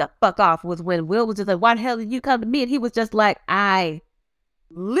pissed me the fuck off was when Will was just like, why the hell did you come to me? And he was just like, I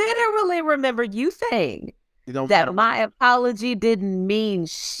literally remember you saying that my apology didn't mean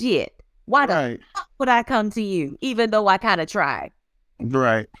shit. Why the fuck would I come to you, even though I kind of tried?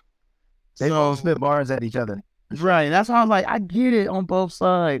 Right. They both spit bars at each other. Right. That's why I'm like, I get it on both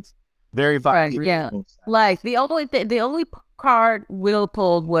sides. Very right. Yeah. Like the only card Will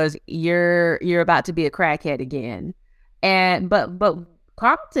pulled was you're about to be a crackhead again, and but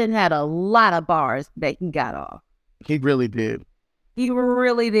Carlton had a lot of bars that he got off. He really did. He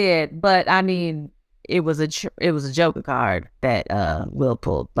really did. But I mean, it was a Joker card that Will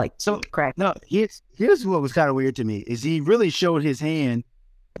pulled. Like so crack. No, here's what was kind of weird to me is he really showed his hand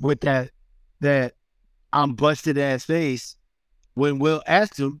with that I'm busted ass face when Will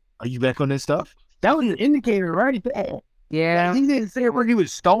asked him, "Are you back on this stuff?" That was an indicator right there. Yeah, he didn't say it where he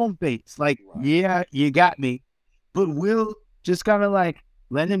was stone faced. Like, yeah, you got me, but Will just kind of like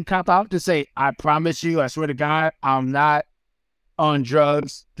let him cop out to say, "I promise you, I swear to God, I'm not on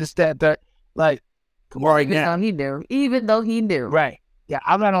drugs." This, that. Like, right now, even though he knew, right? Yeah,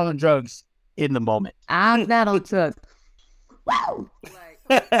 I'm not on drugs in the moment. I'm not on drugs. Wow.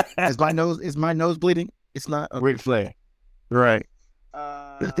 Is my nose bleeding? It's not a Ric Flair. Right.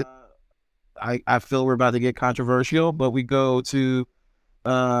 I feel we're about to get controversial, but we go to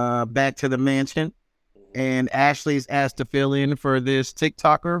back to the mansion, and Ashley's asked to fill in for this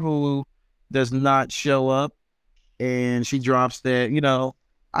TikToker who does not show up, and she drops that,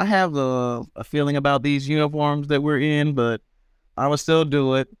 I have a feeling about these uniforms that we're in, but I would still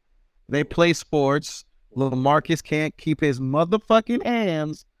do it. They play sports. Little Marcus can't keep his motherfucking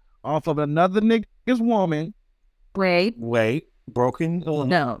hands off of another nigga's woman. Wait. Broken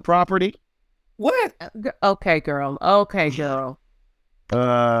no property. What? Okay, girl.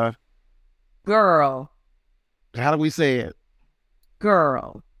 Girl. How do we say it?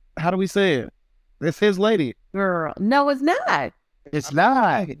 Girl. How do we say it? It's his lady. Girl. No, it's not. It's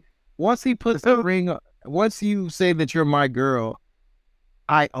not. Once he puts the ring, once you say that you're my girl,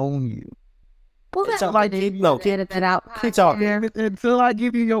 I own you. Well, that's like get that out. Keep talking. Until I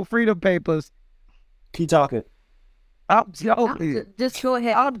give you your freedom papers. Keep talking. I'm joking. Just go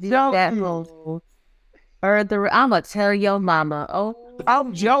ahead. I'm joking. I'm gonna tell your mama. Oh,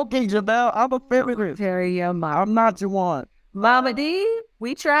 I'm joking, Jamel. I'm a feminist. Tell your mama. I'm not your one. Mama D,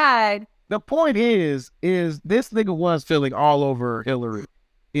 we tried. The point is this nigga was feeling all over Hillary.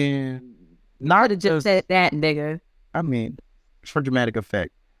 And not just said that, nigga. I mean, for dramatic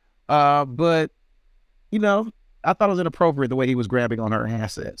effect. But I thought it was inappropriate the way he was grabbing on her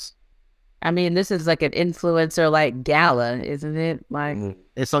assets. I mean, this is like an influencer like gala, isn't it? Like, and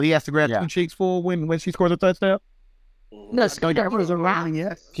so he has to grab two cheeks full when she scores a touchdown. No, the cameras are rolling.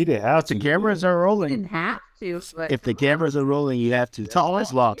 Yes, he didn't have to. The cameras are rolling. Didn't have to. But if the cameras are rolling, you have to. It's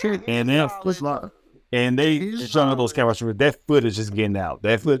locked. And then and they showing those cameras. That footage is getting out.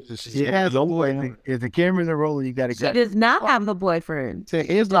 That footage is if the cameras are rolling, you got to. She does not have a boyfriend. To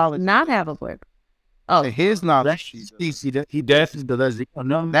his knowledge, not have a boyfriend. Oh, to his knowledge, he definitely does.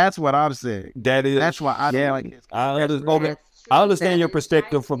 No, that's what I'm saying. That's why I understand your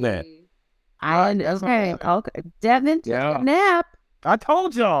perspective from that. Okay. Devin, nap. I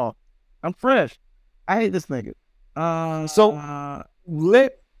told y'all, I'm fresh. I hate this nigga. So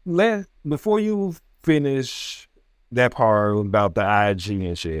let before you finish that part about the IG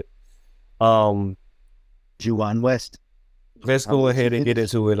and shit, Juwan West. Let's go ahead and get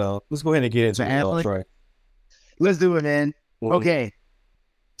into it. Let's go ahead and get into it. Right. Let's do it, man. Mm-hmm. Okay.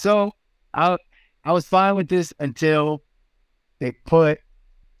 So I was fine with this until they put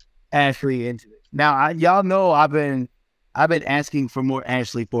Ashley into it. Now y'all know I've been asking for more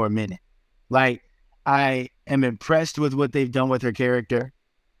Ashley for a minute. Like, I am impressed with what they've done with her character,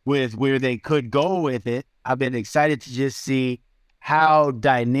 with where they could go with it. I've been excited to just see how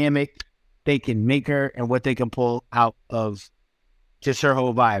dynamic they can make her and what they can pull out of just her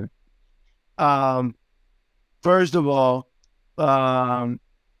whole vibe. First of all, going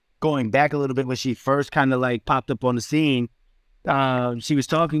back a little bit when she first kind of like popped up on the scene, she was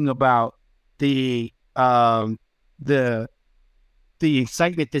talking about the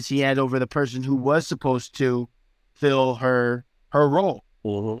excitement that she had over the person who was supposed to fill her role,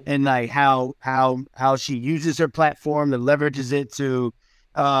 and like how she uses her platform and leverages it to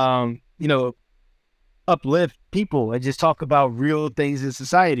uplift people and just talk about real things in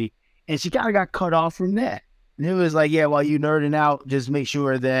society. And she kind of got cut off from that. And it was like, yeah, while you nerding out, just make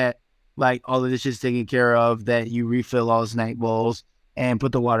sure that like all of this is taken care of, that you refill all the snack bowls, and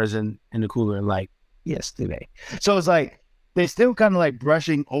put the waters in the cooler like yesterday. So it's like they're still kind of like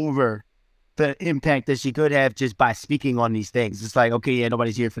brushing over the impact that she could have just by speaking on these things. It's like, okay, yeah,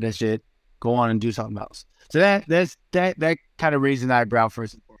 nobody's here for this shit. Go on and do something else. So that kind of raised an eyebrow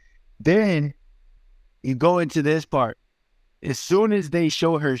first. Then you go into this part. As soon as they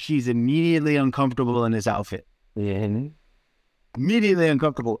show her, she's immediately uncomfortable in this outfit. Yeah. Immediately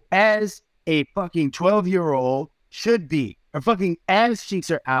uncomfortable. As a fucking 12-year-old should be. Her fucking ass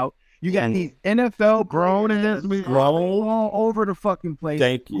cheeks are out. You got these NFL grown all over the fucking place.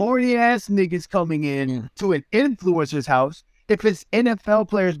 Thank you. Horny ass niggas coming in to an influencer's house. If it's NFL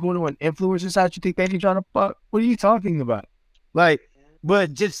players going to an influencer's house, you think they ain't trying to fuck? What are you talking about? Like,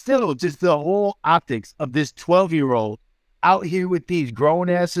 but just the whole optics of this 12-year-old out here with these grown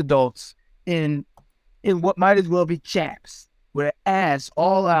ass adults in what might as well be chaps with her ass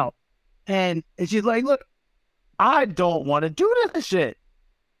all out. And she's like, look, I don't want to do this shit.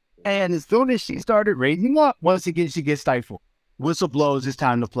 And as soon as she started raising up, once again, she gets stifled. Whistle blows, it's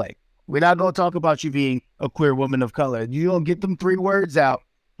time to play. We're not going to talk about you being a queer woman of color. You don't get them 3 words out,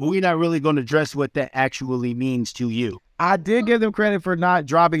 but we're not really going to address what that actually means to you. I did give them credit for not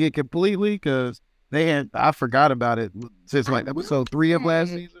dropping it completely because I forgot about it since like episode 3 of last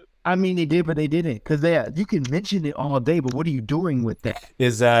season. I mean, they did, but they didn't. Because you can mention it all day, but what are you doing with that?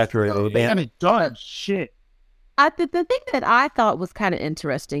 Exactly. They haven't done shit. The thing that I thought was kind of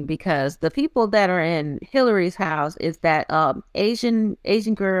interesting because the people that are in Hillary's house is that Asian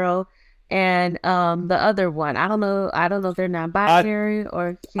girl and the other one. I don't know if they're non-binary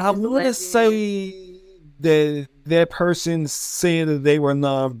or. I want to say that person said that they were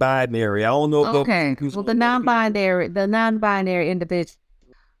non-binary. I don't know. Okay, well, the non-binary individual,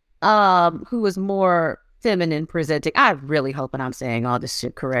 who was more feminine presenting. I'm really hoping I'm saying all this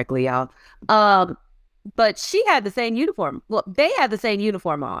shit correctly, y'all. But she had the same uniform. Well, they had the same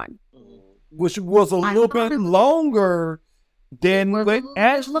uniform on, which was a little bit longer than what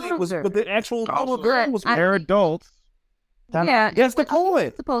Ashley was. But the actual little girl was. They're adults. Yeah, that's the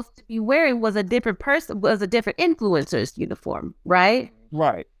point. Supposed to be wearing was a different influencer's uniform, right?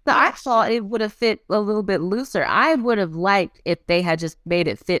 Right. So I thought it would have fit a little bit looser. I would have liked if they had just made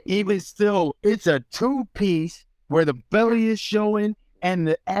it fit. Even still, it's a 2-piece where the belly is showing and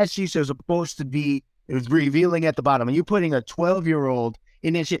the ass cheeks are supposed to be revealing at the bottom. And you're putting a 12-year-old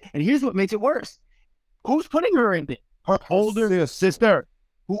in that shit. And here's what makes it worse. Who's putting her in there? Her older sister,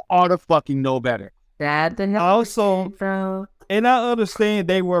 who ought to fucking know better. That the hell also, and I understand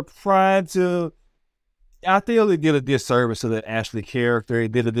they were trying to. I feel they did a disservice to the Ashley character.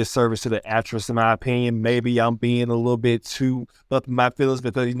 It did a disservice to the actress, in my opinion. Maybe I'm being a little bit too up in my feelings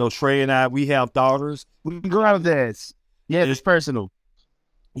because Trey and I, we have daughters. We can go out of this. Yeah, it's personal.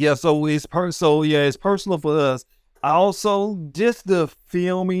 Yeah, so it's personal for us. Also, just the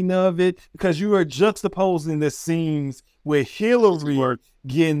filming of it, because you are juxtaposing the scenes where Hillary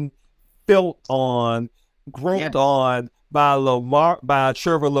getting felt on, groped on by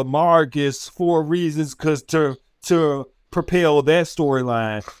Trevor Lamarcus for reasons to propel that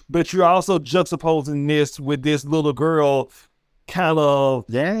storyline. But you're also juxtaposing this with this little girl kind of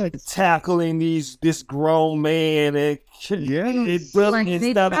tackling this grown man. And it doesn't.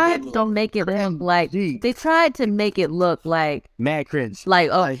 They tried to make it look like they tried to make it look like mad cringe. Like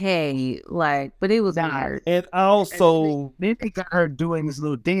okay, like but it was weird. And also they got her doing this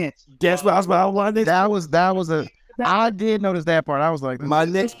little dance. That's what I was about. That was a. I did notice that part. I was like, my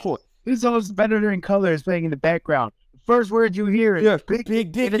next point. This is better than colors playing in the background. First word you hear is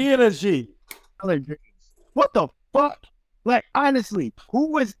big dick energy. What the fuck? Like, honestly,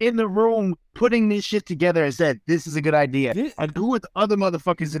 who was in the room putting this shit together and said, this is a good idea? And who were the other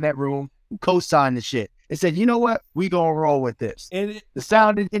motherfuckers in that room who co-signed the shit and said, you know what? We gonna roll with this. And the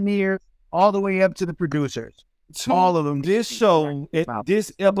sound engineer all the way up to the producers. All of them. This show,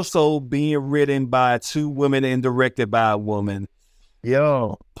 this episode being written by 2 women and directed by a woman.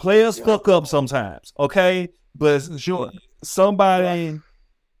 Yo. Players fuck up sometimes, okay? But sure, somebody...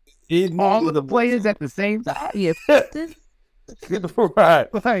 all of the players at the same time. Yeah. Right.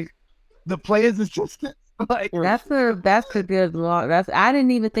 Like, the players is just like... That's a good long... I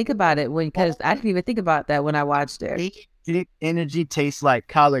didn't even think about it because I didn't even think about that when I watched it. Energy tastes like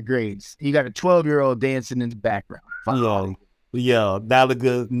collard greens. You got a 12-year-old dancing in the background. Yeah, not a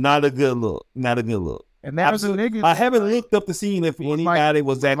good look. And that was a nigga. I haven't looked up the scene if anybody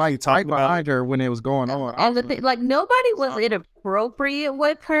was actually talking behind her when it was going on. And the thing, like nobody was inappropriate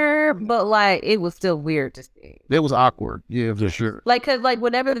with her, but like it was still weird to see. It was awkward, yeah, for sure. Like, cause like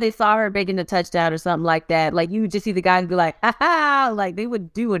whenever they saw her making a touchdown or something like that, like you would just see the guys be like, "Ha ha!" Like they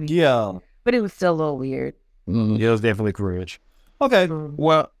would do it. Yeah, but it was still a little weird. It was definitely cringe. Okay.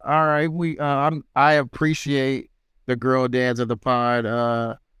 Well, all right. I appreciate the girl dads of the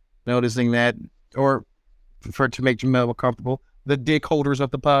pod noticing that, or to make Jamel comfortable. The dick holders of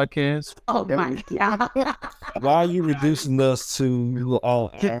the podcast. Oh my God. Why are you reducing us to all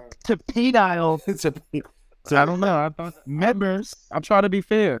to penile? I don't know. I thought members. I'm trying to be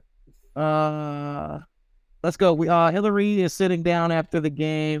fair. Let's go. Hillary is sitting down after the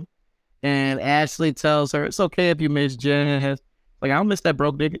game, and Ashley tells her it's okay if you miss Jazz. Like, I don't miss that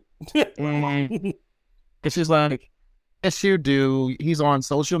broke nigga. And she's like, yes, you do. He's on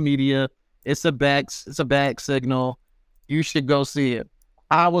social media. It's a back signal. You should go see it.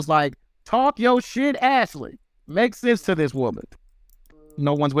 I was like, talk your shit, Ashley. Make sense to this woman.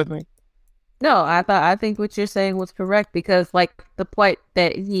 No one's with me. No, I think what you're saying was correct, because like the point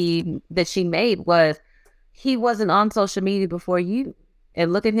that she made was he wasn't on social media before you,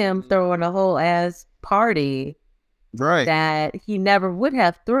 and look at him throwing a whole ass party, right? That he never would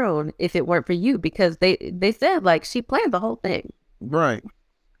have thrown if it weren't for you, because they said like she planned the whole thing, right?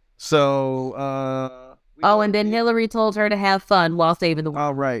 So, and then Hillary told her to have fun while saving the world.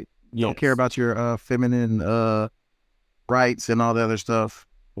 All right, you don't care about your feminine rights and all the other stuff.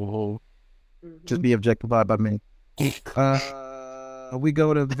 Just be objectified by me. We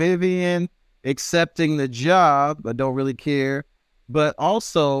go to Vivian accepting the job, but don't really care. But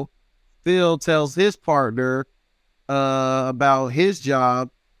also, Phil tells his partner about his job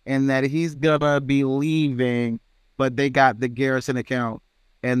and that he's gonna be leaving, but they got the Garrison account,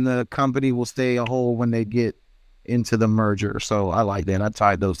 and the company will stay a whole when they get into the merger. So I like that. I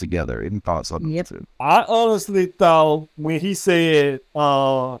tied those together. Any thoughts on that too? I honestly thought when he said,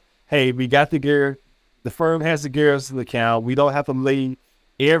 hey, we got the firm has the Garrison account. We don't have to lay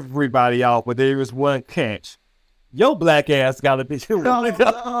everybody off, but there is one catch. Your black ass gotta be. That's what I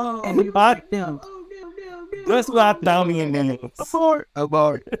thought in there.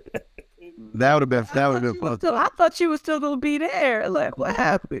 Abort. That would have been fun. I thought you were still gonna be there. Like, what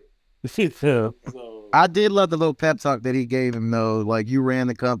happened? I did love the little pep talk that he gave him though. Like, you ran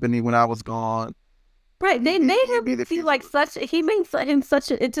the company when I was gone. Right, they made him feel like he made him into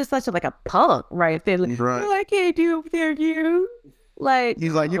such a like a punk, right? They're like, right. I can't do it without you. Like,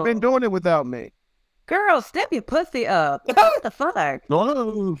 he's like, you've been doing it without me. Girl, step your pussy up. What the fuck?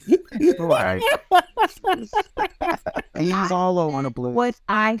 No. Right. He's all over the place. What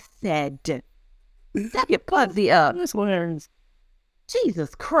I said. Step your pussy up.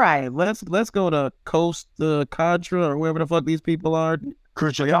 Jesus Christ. Let's go to Coast Contra or wherever the fuck these people are.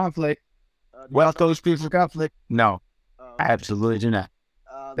 Crucial conflict. West Coast peaceful conflict? No, absolutely not.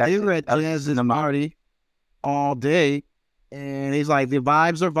 They were at Jazz in the party all day, and he's like, the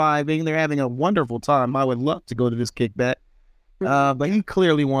vibes are vibing. They're having a wonderful time. I would love to go to this kickback. But he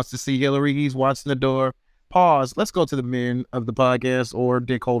clearly wants to see Hillary. He's watching the door. Pause. Let's go to the men of the podcast or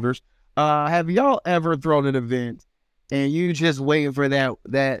dick holders. Have y'all ever thrown an event and you just waiting for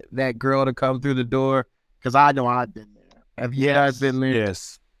that girl to come through the door? Because I know I've been there. Have you guys been there?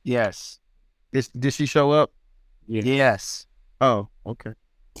 Yes. Did she show up? Yes. Oh, okay.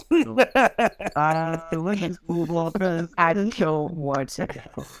 I don't want to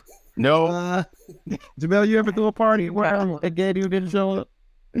go. No. Jamel, you ever threw a party where again you didn't show up?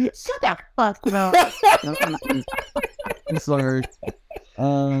 Shut the fuck up. I'm sorry.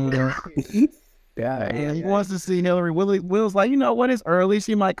 Yeah, he wants to see Hillary. Will's like, you know what? It's early.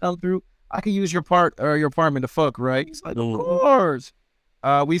 She might come through. I can use your apartment to fuck, right? He's like, of course.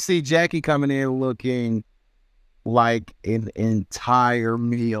 We see Jackie coming in looking like an entire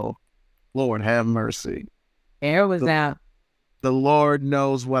meal. Lord have mercy. Air was out. The Lord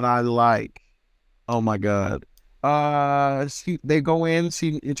knows what I like. Oh my God. They go in.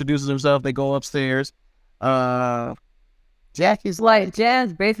 She introduces herself. They go upstairs. Jackie's like,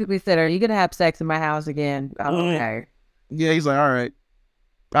 Jazz basically said, "Are you gonna have sex in my house again?" Okay. Yeah, he's like, all right.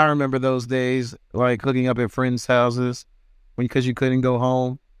 I remember those days, like hooking up at friends' houses because you couldn't go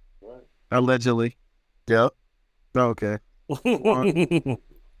home. Allegedly. Yep. Okay.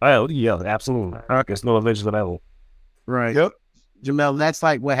 Oh, yeah, absolutely. There's no alleged level. Right. Yep. Jamel, that's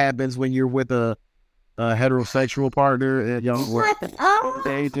like what happens when you're with a heterosexual partner and y'all work.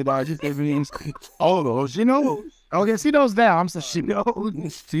 Oh, she knows. Okay, she knows now. I'm saying she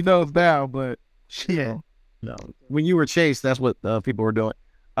knows. She knows now, but yeah. No. When you were chased, that's what people were doing.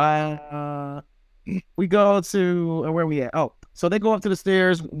 We go to where we at? Oh, so they go up to the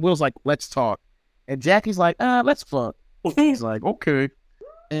stairs. Will's like, let's talk. And Jackie's like, let's fuck. He's like, okay.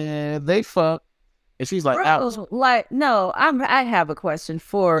 And they fuck. And she's like, out. Like, no, I have a question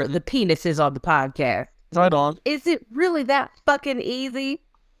for the penises on the podcast. Right on. Is it really that fucking easy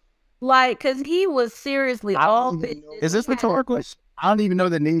Like, because he was seriously all Is this rhetorical? I don't even know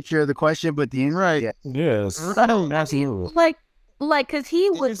the nature of the question, but the right. Yes. like, because he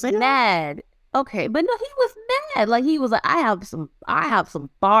was mad. Okay, but no, he was mad. Like, he was like, I have some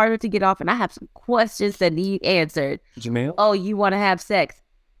bars to get off, and I have some questions that need answered. Jamel? Oh, you want to have sex?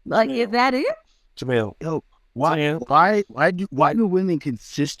 Like, is that it? Jamel. Yo, why do women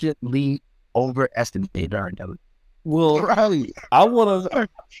consistently overestimate our intelligence? Well, Right. I want to.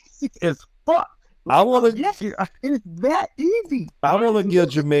 It's fuck. I want to. Yes, it's that easy. I want to give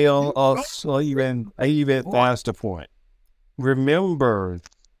Jamel even faster point. Remember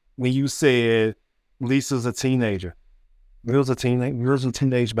when you said Lisa's a teenager? Will's a teenage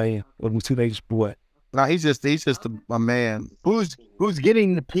man or a teenage boy. No, he's just a man who's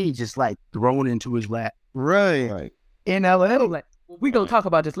getting the pee just like thrown into his lap. Right. In LA. We gonna talk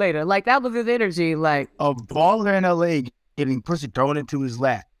about this later. Like, that was his energy. Like, a baller in LA getting pussy thrown into his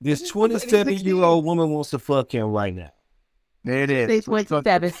lap. This 27-year-old woman wants to fuck him right now. There it is. Stage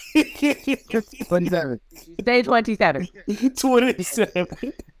 27. 27. Stage 27. 27.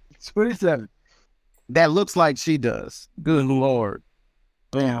 27. That looks like she does. Good Lord.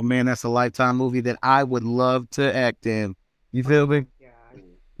 Oh, man, that's a Lifetime movie that I would love to act in. You feel me?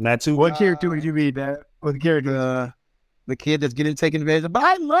 Not too. What character would you be, Dad? What character? The kid that's getting taken advantage of. But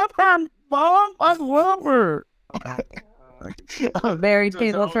I love her, Mom. I love her. Married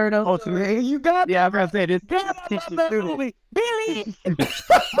Cable Turtle. Oh, so you got it. Yeah, I'm going to say this. Billy.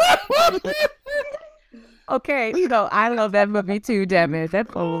 Okay, I love that movie too, damn it.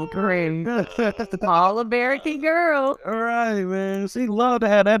 That's so great. All American Girl. All right, man. She loved to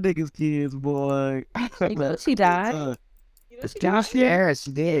have that nigga's kids, boy. She died. Yes, she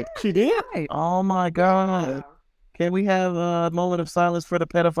did. She did? Oh, my God. Can we have a moment of silence for the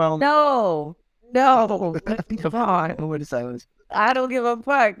pedophile? No. Come on. Moment of silence. I don't give a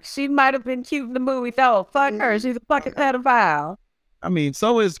fuck. She might have been cute in the movie. No, fuck her. She's a fucking pedophile. I mean,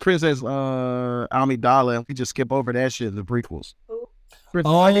 so is Princess Amidala. We just skip over that shit in the prequels.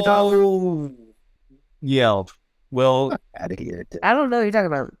 Oh, yeah. Well, out of here. I don't know what you're talking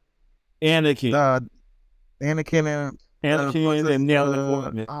about. Anakin. Anakin and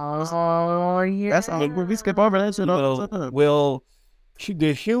Nell. Oh, yeah. That's all. We skip over that shit. Well,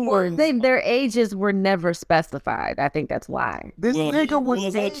 the humor. Their ages were never specified. I think that's why. This nigga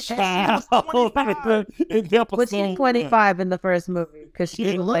was a child. But she's 25 in the first movie because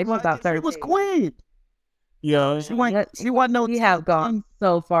she was like about 30. She was queen. Yeah, she wasn't no. We have gone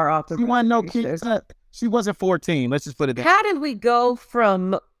so far off the. She wasn't no kid. She wasn't 14. Let's just put it down. How did we go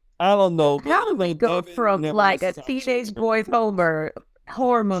from? I don't know. How did we go from like a teenage boy's hormones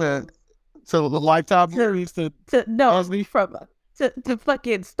to the Lifetime series to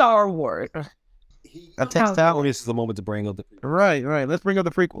fucking Star Wars? This is the moment to bring up the right. Let's bring up the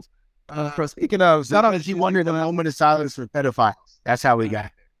prequels. Speaking of, shout out to She wanted a moment of silence for pedophiles. That's how we got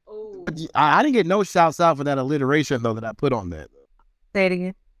it. I didn't get no shouts out for that alliteration though that I put on that. Say it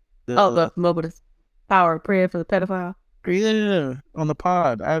again. The moment of power of prayer for the pedophile. Yeah, on the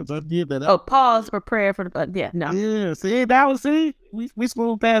pod. I did that. Oh, pause for prayer for the yeah, no. Yeah, see that was we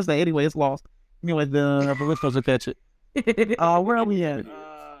smooth past that. Anyway, it's lost. Anyway, but we're supposed to catch it. Where are we at?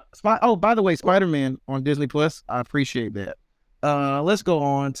 By the way, Spider-Man on Disney Plus. I appreciate that. Let's go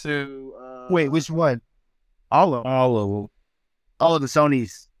on to wait, which one? All of them. All of the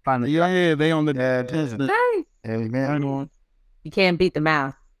Sonys. Finally. Yeah, they on the Disney. Hey, man. You can't beat the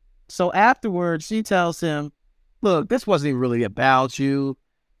mouth. So afterwards, she tells him, look, this wasn't really about you.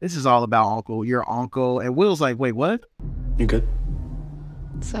 This is all about your uncle. And Will's like, wait, what? You good?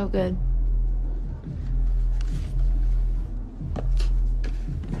 So good.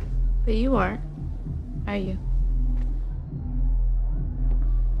 But you aren't, are you?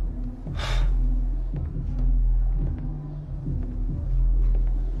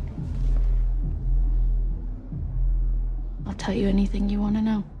 I'll tell you anything you want to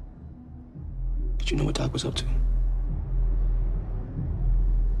know. Did you know what Doc was up to?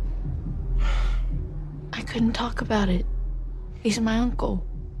 I couldn't talk about it. He's my uncle.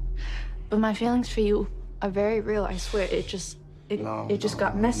 But my feelings for you are very real, I swear. It just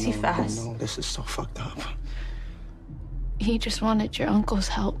got messy fast. No, this is so fucked up. He just wanted your uncle's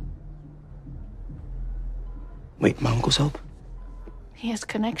help. Wait, my uncle's help? He has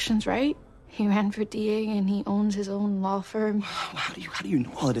connections, right? He ran for DA and he owns his own law firm. How do you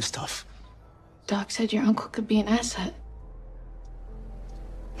know all of this stuff? Doc said your uncle could be an asset.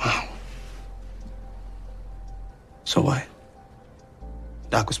 Wow. So what?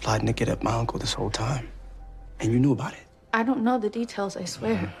 Doc was plotting to get at my uncle this whole time. And you knew about it. I don't know the details, I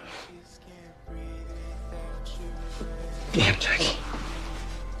swear. Damn, Jackie.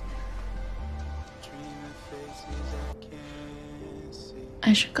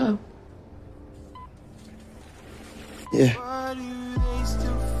 I should go. Yeah.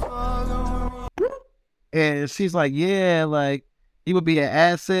 And she's like, yeah, like, he would be an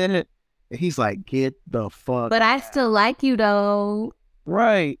asset. And he's like, get the fuck. But I still like you, though.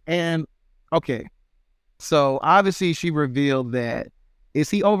 Right. And, okay. So, obviously, she revealed that. Is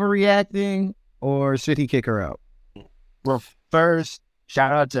he overreacting or should he kick her out? Well, first,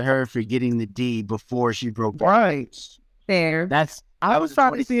 shout out to her for getting the D before she broke down. Right. Fair. I was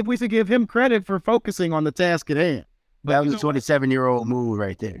trying to see if we should give him credit for focusing on the task at hand. That was a 27-year-old move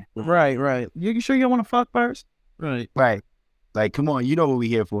right there. Right. You sure you don't want to fuck first? Right. Like, come on, you know what we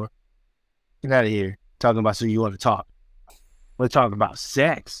here for. Get out of here. Talking about so you want to talk. We're talking about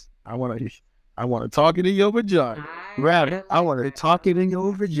sex. I want to talk it in your vagina. Right. I want to talk it in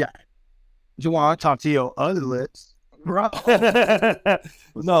your vagina. You want to talk to your other lips. Right.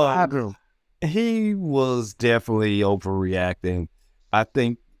 No, he was definitely overreacting. I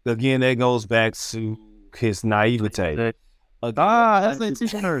think, again, that goes back to his naivete. That's the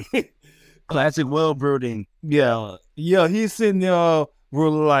t-shirt. Classic well brooding. Yeah, he's sitting there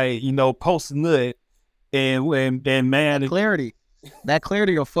really like, post-nut and man. Clarity. That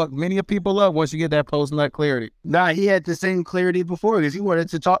clarity will fuck many of people up once you get that post-nut clarity. Nah, he had the same clarity before because he wanted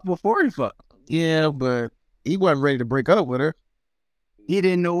to talk before he fucked. Yeah, but he wasn't ready to break up with her. He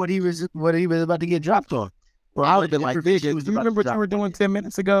didn't know what he was about to get dropped on. Well, I would have been like, "Bitch, you remember what you were doing 10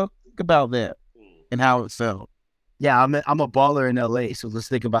 minutes ago? Think about that and how it felt." Yeah, I'm a baller in LA, so let's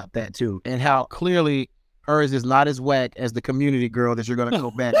think about that too. And how clearly hers is not as whack as the community girl that you're gonna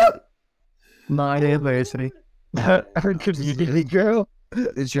go back. My anniversary. Her community girl.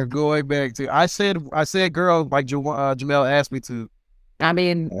 That you're going back to. I said girl like Jamel asked me to. I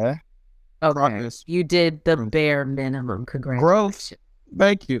mean, okay, you did the bare minimum. Congratulations. Growth.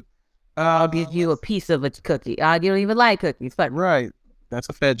 Thank you. I'll give you a piece of a cookie. You don't even like cookies, but right. That's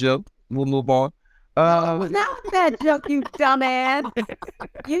a fat joke. We'll move on. Not a fat joke, you dumbass.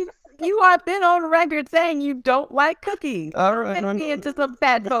 You have been on record saying you don't like cookies. All right. Get me into some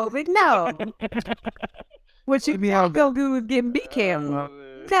fat phobic. No. What you go do is get me camera.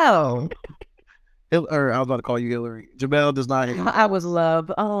 No. I was about to call you Hillary. Jamel does not hate you. I was love.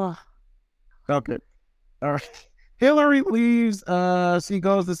 Oh. Okay. All right. Hillary leaves. She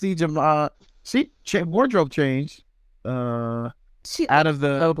goes to see wardrobe change. She out of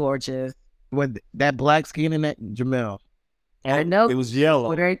the so gorgeous. With that black skin and that Jamel. I know it was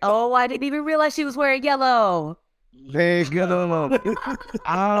yellow. Oh, I didn't even realize she was wearing yellow. There you go.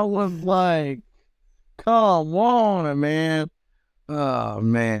 I was like, come on, man. Oh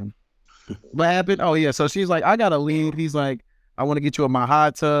man. What happened? Oh yeah. So she's like, I gotta leave. He's like, I want to get you in my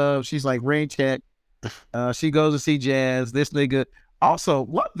hot tub. She's like, rain check. She goes to see Jazz. This nigga also,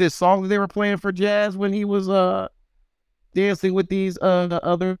 what this song they were playing for Jazz when he was dancing with these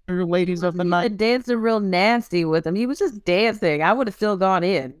other ladies of the night. Dancing real nasty with him. He was just dancing. I would have still gone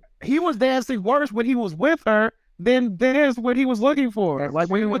in. He was dancing worse when he was with her than there's what he was looking for. Like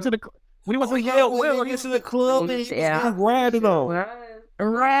when he went to the when he went to the club and he was riding on.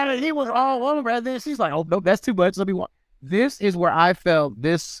 Right. He was all over. And then she's like, oh no, that's too much. Let me watch. This is where I felt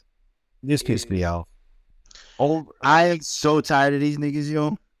this pissed me off. Oh, I am so tired of these niggas,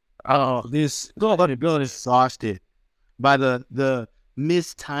 yo. Oh, this exhausted by the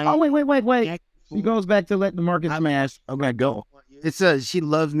mistimed. Oh wait. He goes back to letting the market smash. I'm gonna go. It's she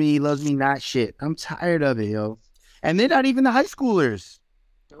loves me not shit. I'm tired of it, yo. And they're not even the high schoolers.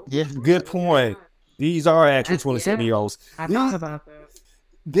 Yeah, good point. These are actually 27-year-olds. I thought about that.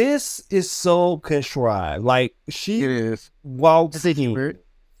 This is so contrived. Like she walks in,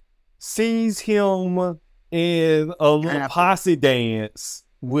 sees him in a little posse dance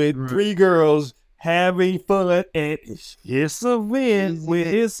with three girls having fun at his event with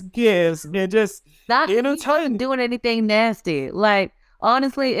his guests and just not doing anything nasty. Like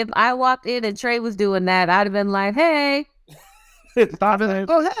honestly, if I walked in and Trey was doing that, I'd have been like, "Hey, stop it!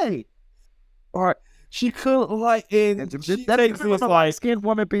 Oh, hey!" Or she couldn't she takes this like skinned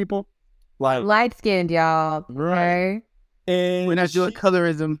woman, people, like light skinned, y'all, right? And when that's your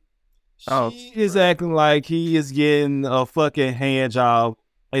colorism. She is acting like he is getting a fucking hand job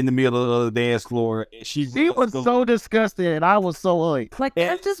in the middle of the dance floor. She was so disgusted, and I was so like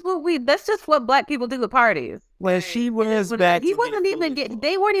that's just what black people do at parties. When she wears back, he wasn't even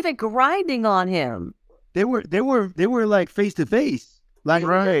they weren't even grinding on him. They were like face to face, like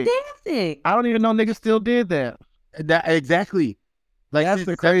right dancing. I don't even know niggas still did that. Exactly, like that's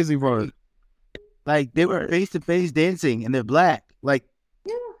the crazy part. Like they were face to face dancing, and they're black. Like,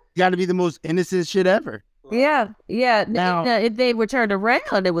 got to be the most innocent shit ever. Yeah. Now, if they were turned around,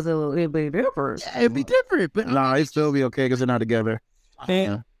 it'd be different. Yeah, it'd be different, but it'd still be okay because they're not together.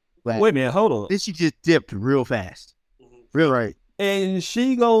 And But wait a minute, hold on. then she just dipped real fast. Real right. And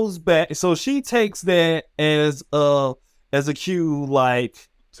she goes back, so she takes that as a cue, like,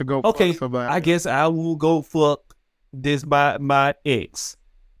 to go. Okay, fuck somebody. I guess I will go fuck this my ex.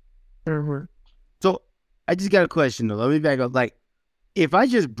 So I just got a question though. Let me back up. Like, if I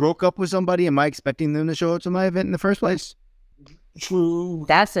just broke up with somebody, am I expecting them to show up to my event in the first place? True.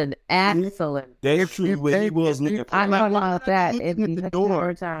 That's an excellent. That's true. When he was looking for I know about that. Looking It's at the the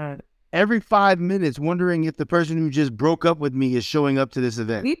door. time. Every 5 minutes, wondering if the person who just broke up with me is showing up to this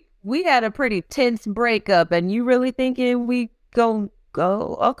event. We had a pretty tense breakup, and you really thinking we gon'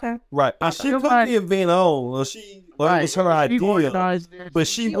 go? Okay. Right. And she put the event on. It was her idea, but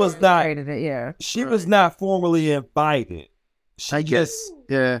she was not. Yeah. She was not formally invited. I guess.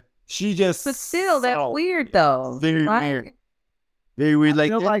 Yeah. She just. But still, that's weird though. Very Like, weird. Very weird.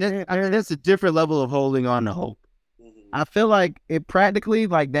 Like, feel like I mean, that's a different level of holding on to hope. I feel like it practically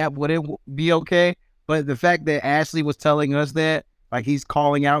like that wouldn't be okay, but the fact that Ashley was telling us that, like he's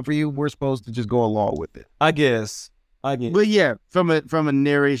calling out for you, we're supposed to just go along with it. I guess. But yeah, from a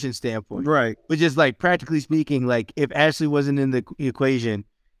narration standpoint, right? But just like practically speaking, like if Ashley wasn't in the equation,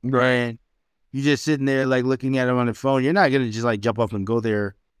 and you just sitting there like looking at him on the phone, you're not gonna just like jump up and go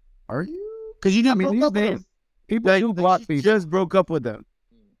there, are you? Because you didn't broke up with him. People do block she people. just broke up with them.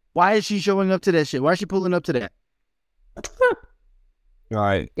 Why is she showing up to that shit? Why is she pulling up to that?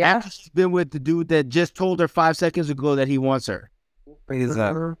 Right. Yeah. After she's been with the dude that just told her 5 seconds ago that he wants her.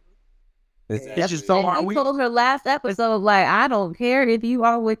 Exactly. That's just so and hard. you told her last episode, like, I don't care if you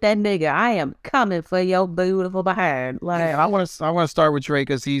are with that nigga. I am coming for your beautiful behind. Like, I want to start with Trey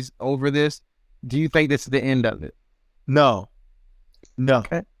because he's over this. Do you think this is the end of it? No.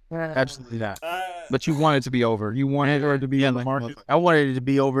 Okay. Absolutely not. But you want it to be over. You wanted her to be in the market. I wanted it to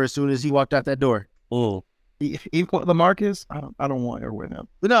be over as soon as he walked out that door. Oh. Even LaMarcus, I don't want her with him.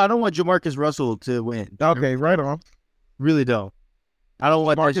 But no, I don't want Jamarcus Russell to win. Okay, right on. Really don't. I don't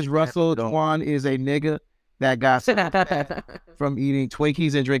want Marcus Russell. Juan is a nigga that got from eating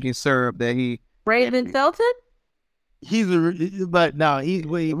Twinkies and drinking syrup that he. Raymond Felton? But no,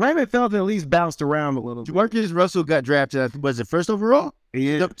 Raymond Felton at least bounced around a little. Jamarcus Russell got drafted. Was it first overall?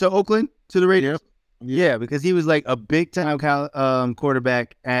 Yeah. To Oakland, to the Raiders. Yeah, because he was like a big time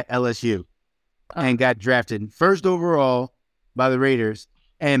quarterback at LSU, and got drafted first overall by the Raiders,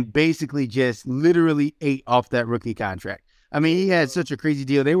 and basically just literally ate off that rookie contract. I mean, he had such a crazy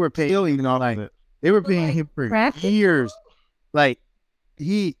deal. They were paying they were paying him for years. Like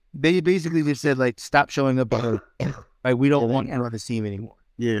they basically just said like, stop showing up. Like, we don't want you on the team anymore.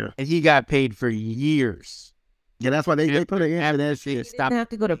 Yeah, and he got paid for years. Yeah, that's why they put it in that shit. Stop. Didn't have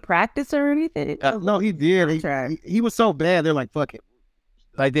to go to practice or anything. No, he did. He was so bad. They're like, fuck it.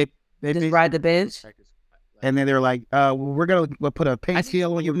 Like they just ride the bench. And then they're like, we're gonna put a paint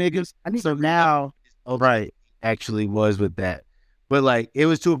seal on your niggas. So now, actually was with that, but like it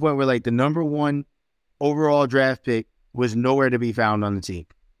was to a point where like the number 1 overall draft pick was nowhere to be found on the team.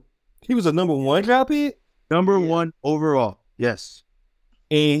 He was a number 1 draft pick? Number 1 overall, yes.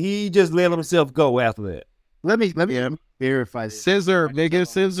 And he just let himself go after that. Let me verify. Scissor, nigga,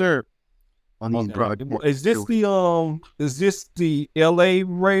 scissor. On these Is this the LA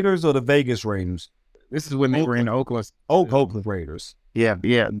Raiders or the Vegas Raiders? This is when they were in Oakland. Oakland Raiders. Yeah.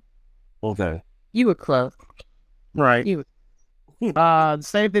 Okay. You were close. Right. Same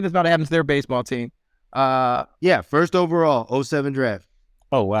thing that's about to happen to their baseball team. Yeah, first overall, 07 draft.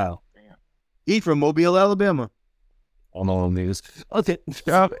 Oh, wow. He's from Mobile, Alabama. I know them niggas. Okay.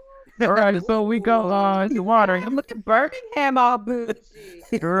 All right, so we go to water. I'm looking Birmingham all bougie.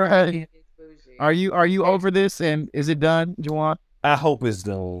 Right. Are you over this, and is it done, Juwan? I hope it's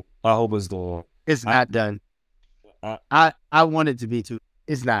done. It's not done. I want it to be too.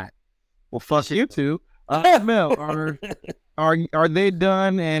 It's not. Well, fuck you two. Mel, are they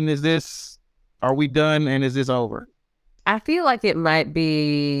done? And are we done? And is this over? I feel like it might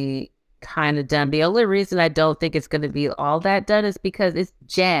be kind of done. The only reason I don't think it's going to be all that done is because it's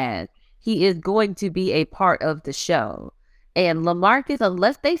Jazz. He is going to be a part of the show. And LaMarcus,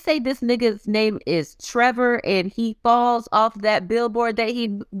 unless they say this nigga's name is Trevor and he falls off that billboard that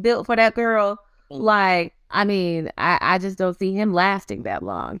he built for that girl, like, I mean, I just don't see him lasting that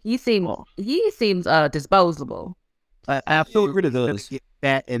long. He seems disposable. I feel rid of those. Get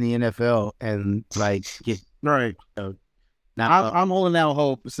fat in the NFL and like get right. I'm holding out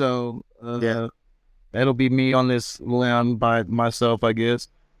hope, so that'll be me on this limb by myself, I guess.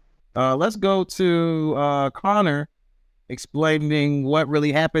 Let's go to Connor explaining what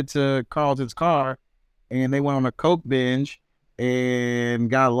really happened to Carlton's car, and they went on a coke binge and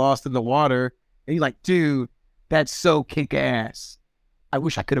got lost in the water. And he's like, dude, that's so kick ass. I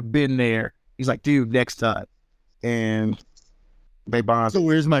wish I could have been there. He's like, dude, next time. And they bond. So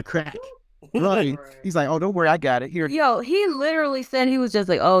where's my crack? Right. He's like, oh, don't worry, I got it. Here. Yo, he literally said he was just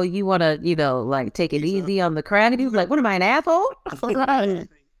like, oh, you want to, like take it easy on the crack? And he was like, what am I, an asshole? Right.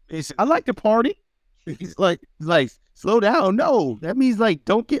 I like to party. He's like, slow down. No, that means like,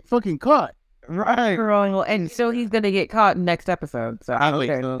 don't get fucking caught. Right. And so he's going to get caught next episode. So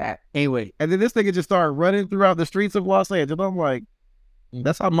anyway, and then this nigga just started running throughout the streets of Los Angeles. I'm like,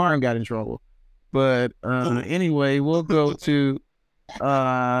 that's how Martin got in trouble. But anyway, we'll go to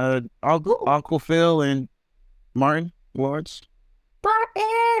Uncle Phil and Martin Lawrence.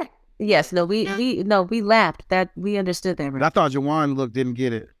 Martin. Yes, we laughed. That we understood that. But I thought Jawan didn't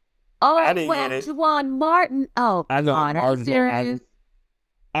get it. Oh, Jawan Martin. Oh, I know. Martin. Serious.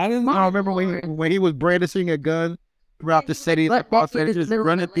 I remember when he was brandishing a gun throughout the city. Just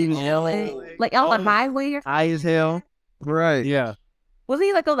running through LA. Like on the highway or high as hell. Right. Yeah. Was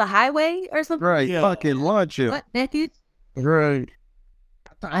he like on the highway or something? Right. Yeah. Fucking launch him. What, naked? Right.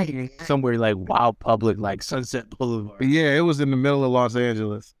 Somewhere like Wild Public, like Sunset Boulevard. Yeah, it was in the middle of Los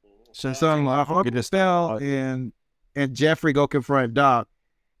Angeles. So Uncle Estelle and Jeffrey go confront Doc,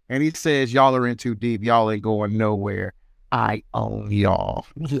 and he says, y'all are in too deep. Y'all ain't going nowhere. I own y'all.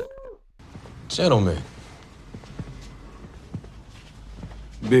 Gentlemen.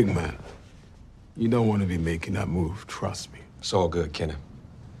 Big man, you don't want to be making that move, trust me. It's all good, Kenny.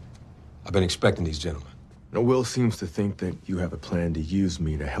 I've been expecting these gentlemen. Now, Will seems to think that you have a plan to use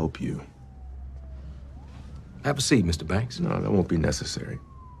me to help you. Have a seat, Mr. Banks. No, that won't be necessary.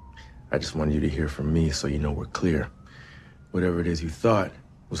 I just wanted you to hear from me so you know we're clear. Whatever it is you thought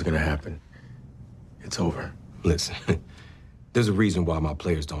was gonna happen, it's over. Listen, there's a reason why my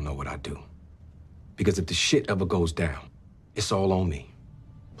players don't know what I do. Because if the shit ever goes down, it's all on me.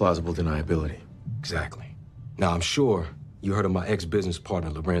 Plausible deniability. Exactly. Now, I'm sure you heard of my ex-business partner,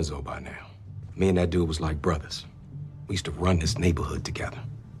 Lorenzo, by now. Me and that dude was like brothers. We used to run this neighborhood together.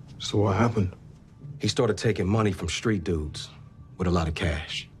 So what happened? He started taking money from street dudes with a lot of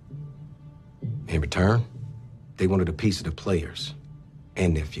cash. In return, they wanted a piece of the players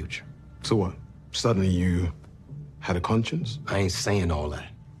and their future. So what? Suddenly you had a conscience? I ain't saying all that.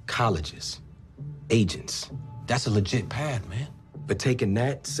 Colleges, agents, that's a legit path, man. But taking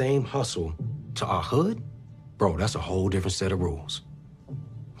that same hustle to our hood, bro, that's a whole different set of rules.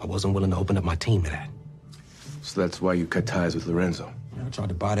 I wasn't willing to open up my team to that. So that's why you cut ties with Lorenzo? I tried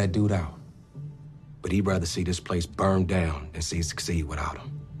to buy that dude out. But he'd rather see this place burn down than see it succeed without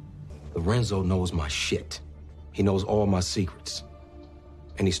him. Lorenzo knows my shit. He knows all my secrets.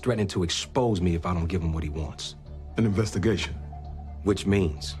 And he's threatening to expose me if I don't give him what he wants. An investigation? Which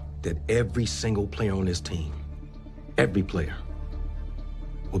means that every single player on this team, every player,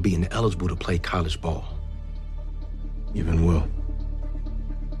 will be ineligible to play college ball. Even Will.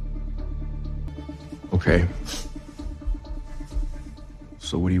 Okay.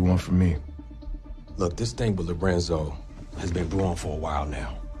 So what do you want from me? Look, this thing with Lorenzo has been brewing for a while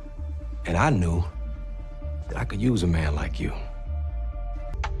now. And I knew that I could use a man like you.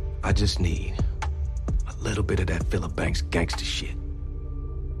 I just need a little bit of that Philip Banks gangster shit.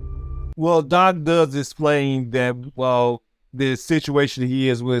 Well, Doc does explain that, well, the situation he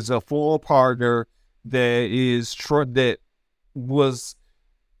is with a former partner that was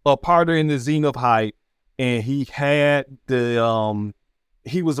a partner in the Zenith hype, and he had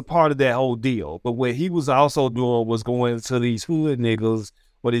he was a part of that whole deal. But what he was also doing was going to these hood niggas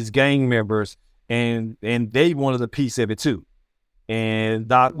or these gang members, and they wanted a piece of it too. And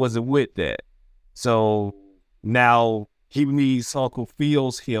Doc wasn't with that. So now he needs Uncle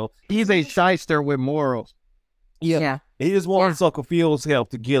Phil's help. He's a shyster with morals. Yeah. He just wants Uncle Phil's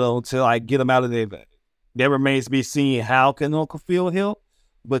help to get him out of there. That remains to be seen. How can Uncle Phil help?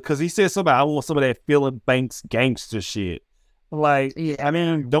 Because he said something, I want some of that Philip Banks gangster shit. Like, I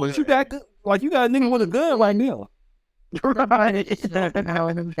mean, don't you got like you got a nigga with a gun right now? Right.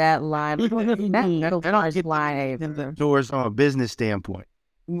 That line. That's line. Doors from a business standpoint.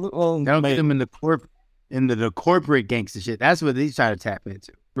 Well, don't get them into the corporate gangster shit. That's what he's trying to tap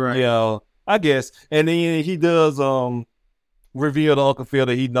into. Right. Yeah, I guess. And then he does reveal to Uncle Phil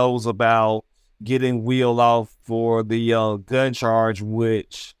that he knows about getting Will off for the gun charge,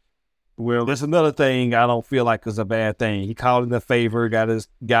 which, well, that's another thing I don't feel like is a bad thing. He called in a favor, got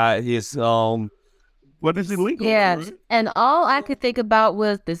his what is illegal? Yeah, right? And all I could think about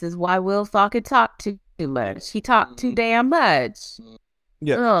was this is why Will fucking talked too much. He talked too damn much.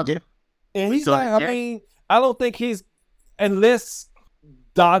 Yeah. And he's like, I mean, I don't think unless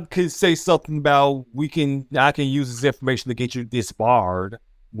Doc could say something about I can use this information to get you disbarred,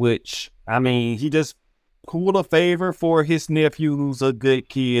 which, I mean, he just cool a favor for his nephew who's a good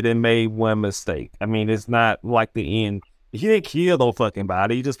kid and made one mistake. I mean, it's not like the end. He didn't kill no fucking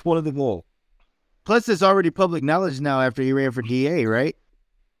body. He just wanted to go. Plus, it's already public knowledge now after he ran for DA, right?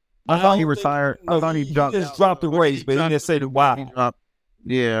 I thought he retired. I thought he just dropped the race, but he didn't say the why.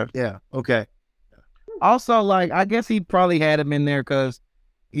 Yeah. Yeah. Okay. Also, like, I guess he probably had him in there because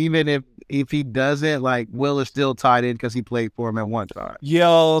even if he doesn't, like, Will is still tied in because he played for him at one time.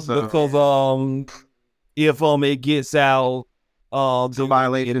 Yeah, because if it gets out,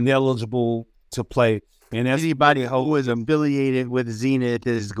 violate ineligible to play, and anybody who is affiliated with Zenith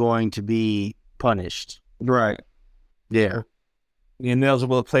is going to be punished. Right. Yeah.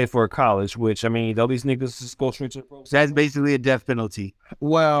 Ineligible to play for a college, which I mean, all these niggas just go straight to the pros. That's basically a death penalty.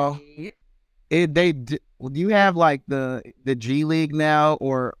 Well, you have like the G League now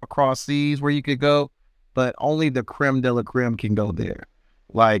or across seas where you could go, but only the creme de la creme can go there.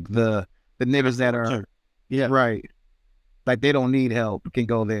 Like the niggas that are right, like they don't need help can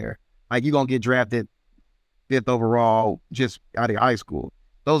go there. Like you gonna get drafted 5th overall just out of high school.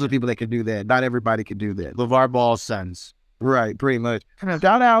 Those are people that can do that. Not everybody can do that. LeVar Ball's sons. Right, pretty much.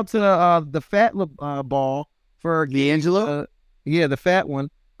 Shout out to the fat ball for D'Angelo. Yeah, the fat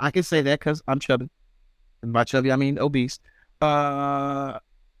one. I can say that because I'm chubby. And by chubby, I mean obese. For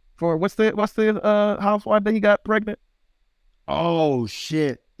what's the housewife that he got pregnant? Oh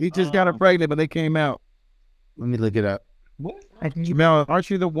shit! He just got her pregnant, but they came out. Let me look it up. What? Mel, aren't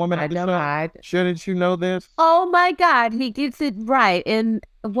you the woman? I know. Shouldn't you know this? Oh my God, he gets it right in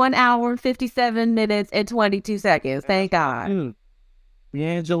 1 hour, 57 minutes, and 22 seconds. Thank God.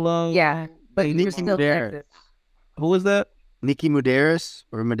 D'Angelo. Yeah, but you're still Muderis. Who is that? Nikki Muderis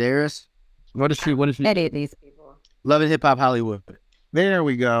or Muderis? What is she? Any of these people. Love and Hip Hop Hollywood. There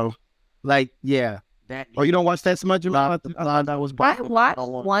we go. Like, yeah. Oh, you don't watch that so much? I watched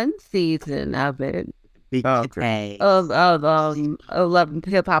one season of it. Of Love and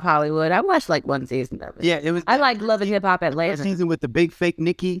Hip Hop Hollywood. I watched like one season of it. Yeah, it was. I like Love and Hip Hop Atlanta. Season with the big fake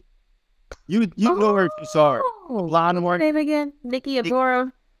Nikki. You know her if you saw her. What's her name again? Nikki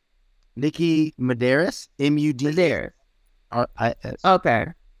Adora. Nikki Muderis. Muderis.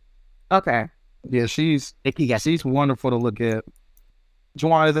 Okay. Yeah, she's wonderful to look at.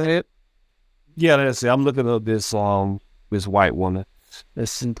 Juwan, is that it? Yeah, that's it. I'm looking at this white woman. Her.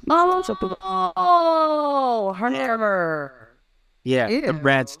 Yeah, the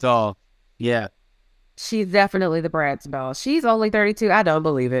Brad's doll. Yeah. She's definitely the Brad's doll. She's only 32. I don't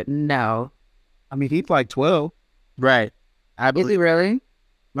believe it. No. I mean, he's like 12. Right. Is he really?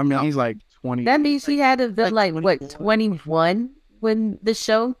 I mean, he's like 20. That means she had to be like, what, 21 when the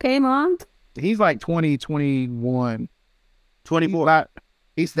show came on? He's like 20, 21. 24.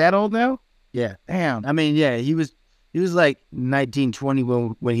 He's that old now? Yeah. Damn. I mean, yeah, he was like 19, 20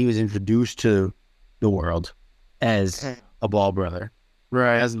 when he was introduced to the world as a ball brother.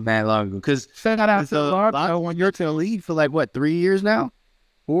 Right. That wasn't that long ago. Because shout out to Lonzo when you're to the league for like, what, 3 years now?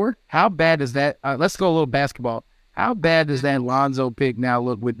 4? How bad is that? Let's go a little basketball. How bad does that Lonzo pick now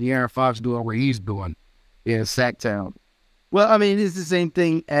look with De'Aaron Fox doing what he's doing in Sacktown? Well, I mean, it's the same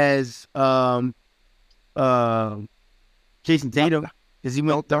thing as Jason Tatum. Because he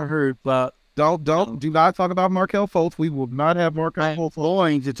went do not talk about Markelle Fultz. We will not have Markelle Fultz.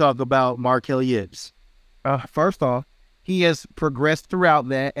 Going to talk about Markelle Gibbs. First off, he has progressed throughout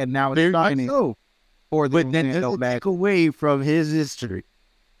that, and now it's shining. But then doesn't take away from his history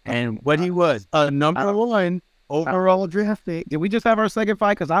and what he was a number 1 overall draft pick. Did we just have our second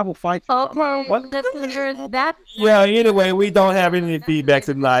fight? Because I will fight. That. Well, anyway, we don't have any feedback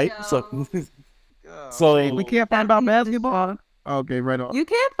tonight, so we can't fight about basketball. Okay, right on. You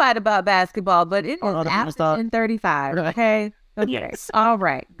can fight about basketball, but it is after 35. Okay. Yes. All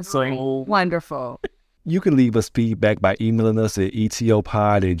right. So wonderful. You can leave us feedback by emailing us at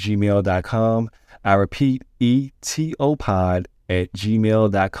etopod@gmail.com. I repeat,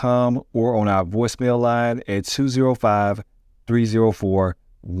 etopod@gmail.com, or on our voicemail line at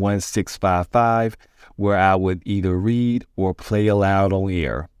 205-304-1655, where I would either read or play aloud on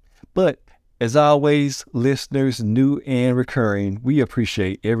air. But as always, listeners, new and recurring, we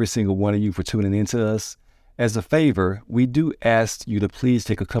appreciate every single one of you for tuning in to us. As a favor, we do ask you to please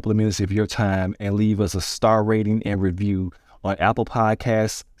take a couple of minutes of your time and leave us a star rating and review on Apple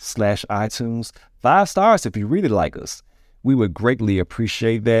Podcasts /iTunes. 5 stars if you really like us. We would greatly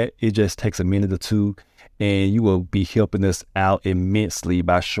appreciate that. It just takes a minute or two, and you will be helping us out immensely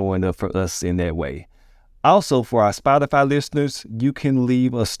by showing up for us in that way. Also, for our Spotify listeners, you can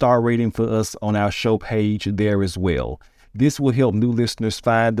leave a star rating for us on our show page there as well. This will help new listeners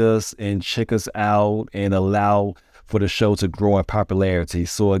find us and check us out and allow for the show to grow in popularity.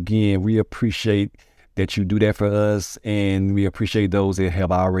 So again, we appreciate that you do that for us, and we appreciate those that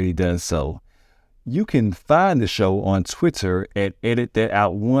have already done so. You can find the show on Twitter at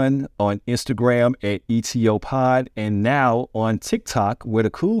EditThatOut1, on Instagram at ETOPod, and now on TikTok, where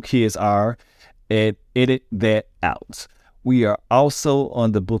the cool kids are, at Edit That Out. We are also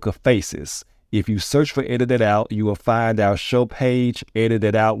on the Book of Faces. If you search for Edit That Out, you will find our show page, Edit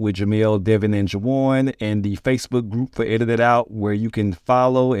That Out with Jamel, Devin, and Jawan, and the Facebook group for Edit That Out, where you can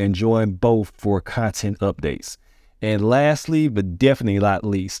follow and join both for content updates. And lastly, but definitely not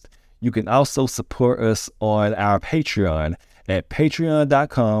least, you can also support us on our Patreon at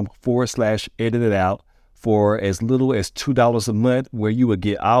patreon.com/edititout for as little as $2 a month, where you will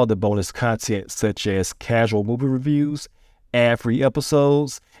get all the bonus content such as casual movie reviews, ad-free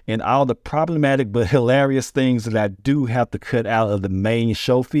episodes, and all the problematic but hilarious things that I do have to cut out of the main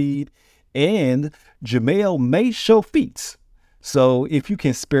show feed. And Jamel may show feats. So if you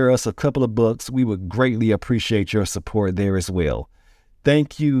can spare us a couple of bucks, we would greatly appreciate your support there as well.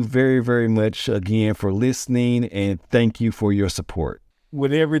 Thank you very, very much again for listening, and thank you for your support.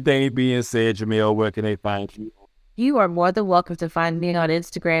 With everything being said, Jamel, where can they find you? You are more than welcome to find me on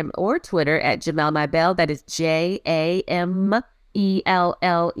Instagram or Twitter at Jamel Mybell. That is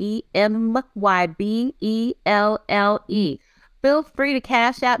JAMELLEMYBELLE. Feel free to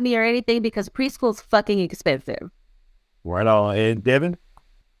cash out me or anything, because preschool's fucking expensive. Right on. And Devin?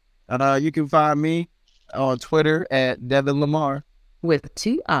 You can find me on Twitter at Devin Lamar. With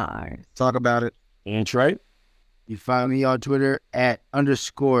 2 R's. Talk about it. And Trey? You find me on Twitter at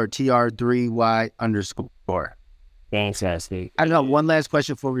 _TR3Y_. Fantastic. I know, one last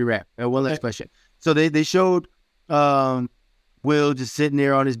question before we wrap. One last question. So they showed Will just sitting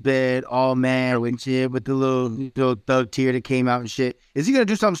there on his bed, all mad and shit, with the little thug tear that came out and shit. Is he gonna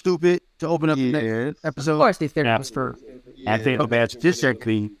do something stupid to open up the next episode? Of course, he's there for. I think that's just check.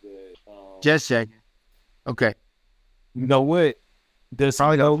 Just check. Okay. You know what? Does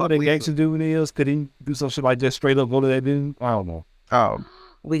probably know what the gangster dude is? Could he do some shit like just straight up go to that dude? I don't know. Oh,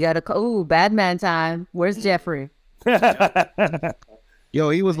 we gotta. Bad man time. Where's Jeffrey? Yo,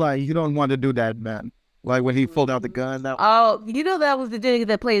 he was like, you don't want to do that, man. Like when he pulled out the gun. That was the nigga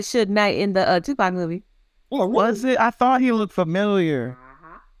that played Suge Knight in the Tupac movie. Well, was it? I thought he looked familiar.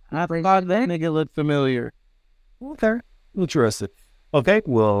 I thought that nigga looked familiar. Okay, interesting. Okay,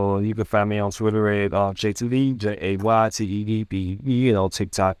 well, you can find me on Twitter at JTV, JAYTEDBE, and on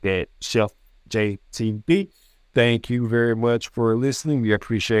TikTok at Chef JTB. Thank you very much for listening. We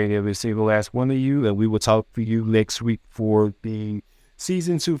appreciate every single last one of you, and we will talk to you next week for the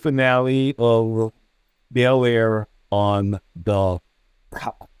season 2 finale of Bel-Air on the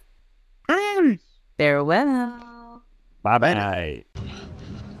Rock. Farewell. Bye-bye.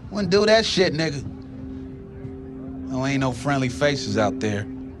 Wouldn't do that shit, nigga. No, ain't no friendly faces out there.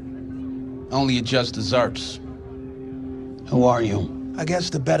 Only you just desserts. Who are you? I guess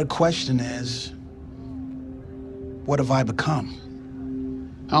the better question is, what have I become?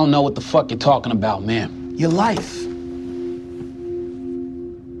 I don't know what the fuck you're talking about, man. Your life.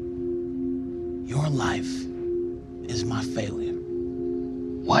 Your life is my failure.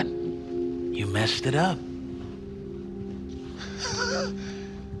 What? You messed it up.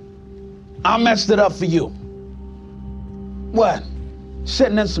 I messed it up for you. What?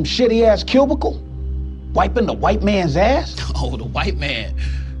 Sitting in some shitty-ass cubicle? Wiping the white man's ass? Oh, the white man.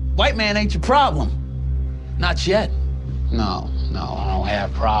 White man ain't your problem. Not yet. No, I don't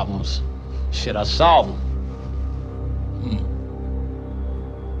have problems. Shit, I solve them.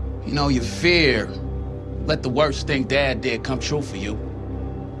 You know, your fear, let the worst thing Dad did come true for you.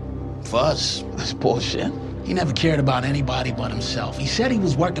 For us, that's bullshit. He never cared about anybody but himself. He said he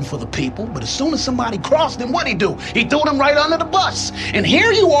was working for the people, but as soon as somebody crossed him, what'd he do? He threw them right under the bus. And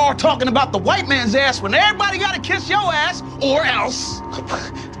here you are talking about the white man's ass when everybody gotta kiss your ass, or else.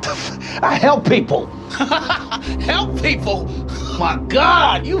 I help people. Help people? My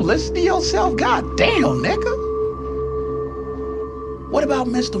God, you listen to yourself? God damn, nigga. What about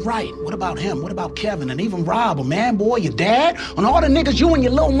Mr. Wright? What about him? What about Kevin and even Rob, or man, boy, your dad? And all the niggas you and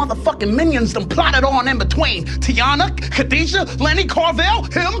your little motherfucking minions done plotted on in between. Tiana, Khadijah, Lenny, Carvel,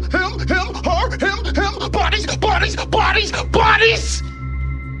 him, her, him, bodies.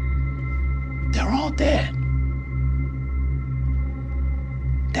 They're all dead.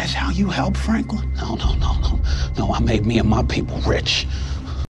 That's how you help Franklin? No, I made me and my people rich.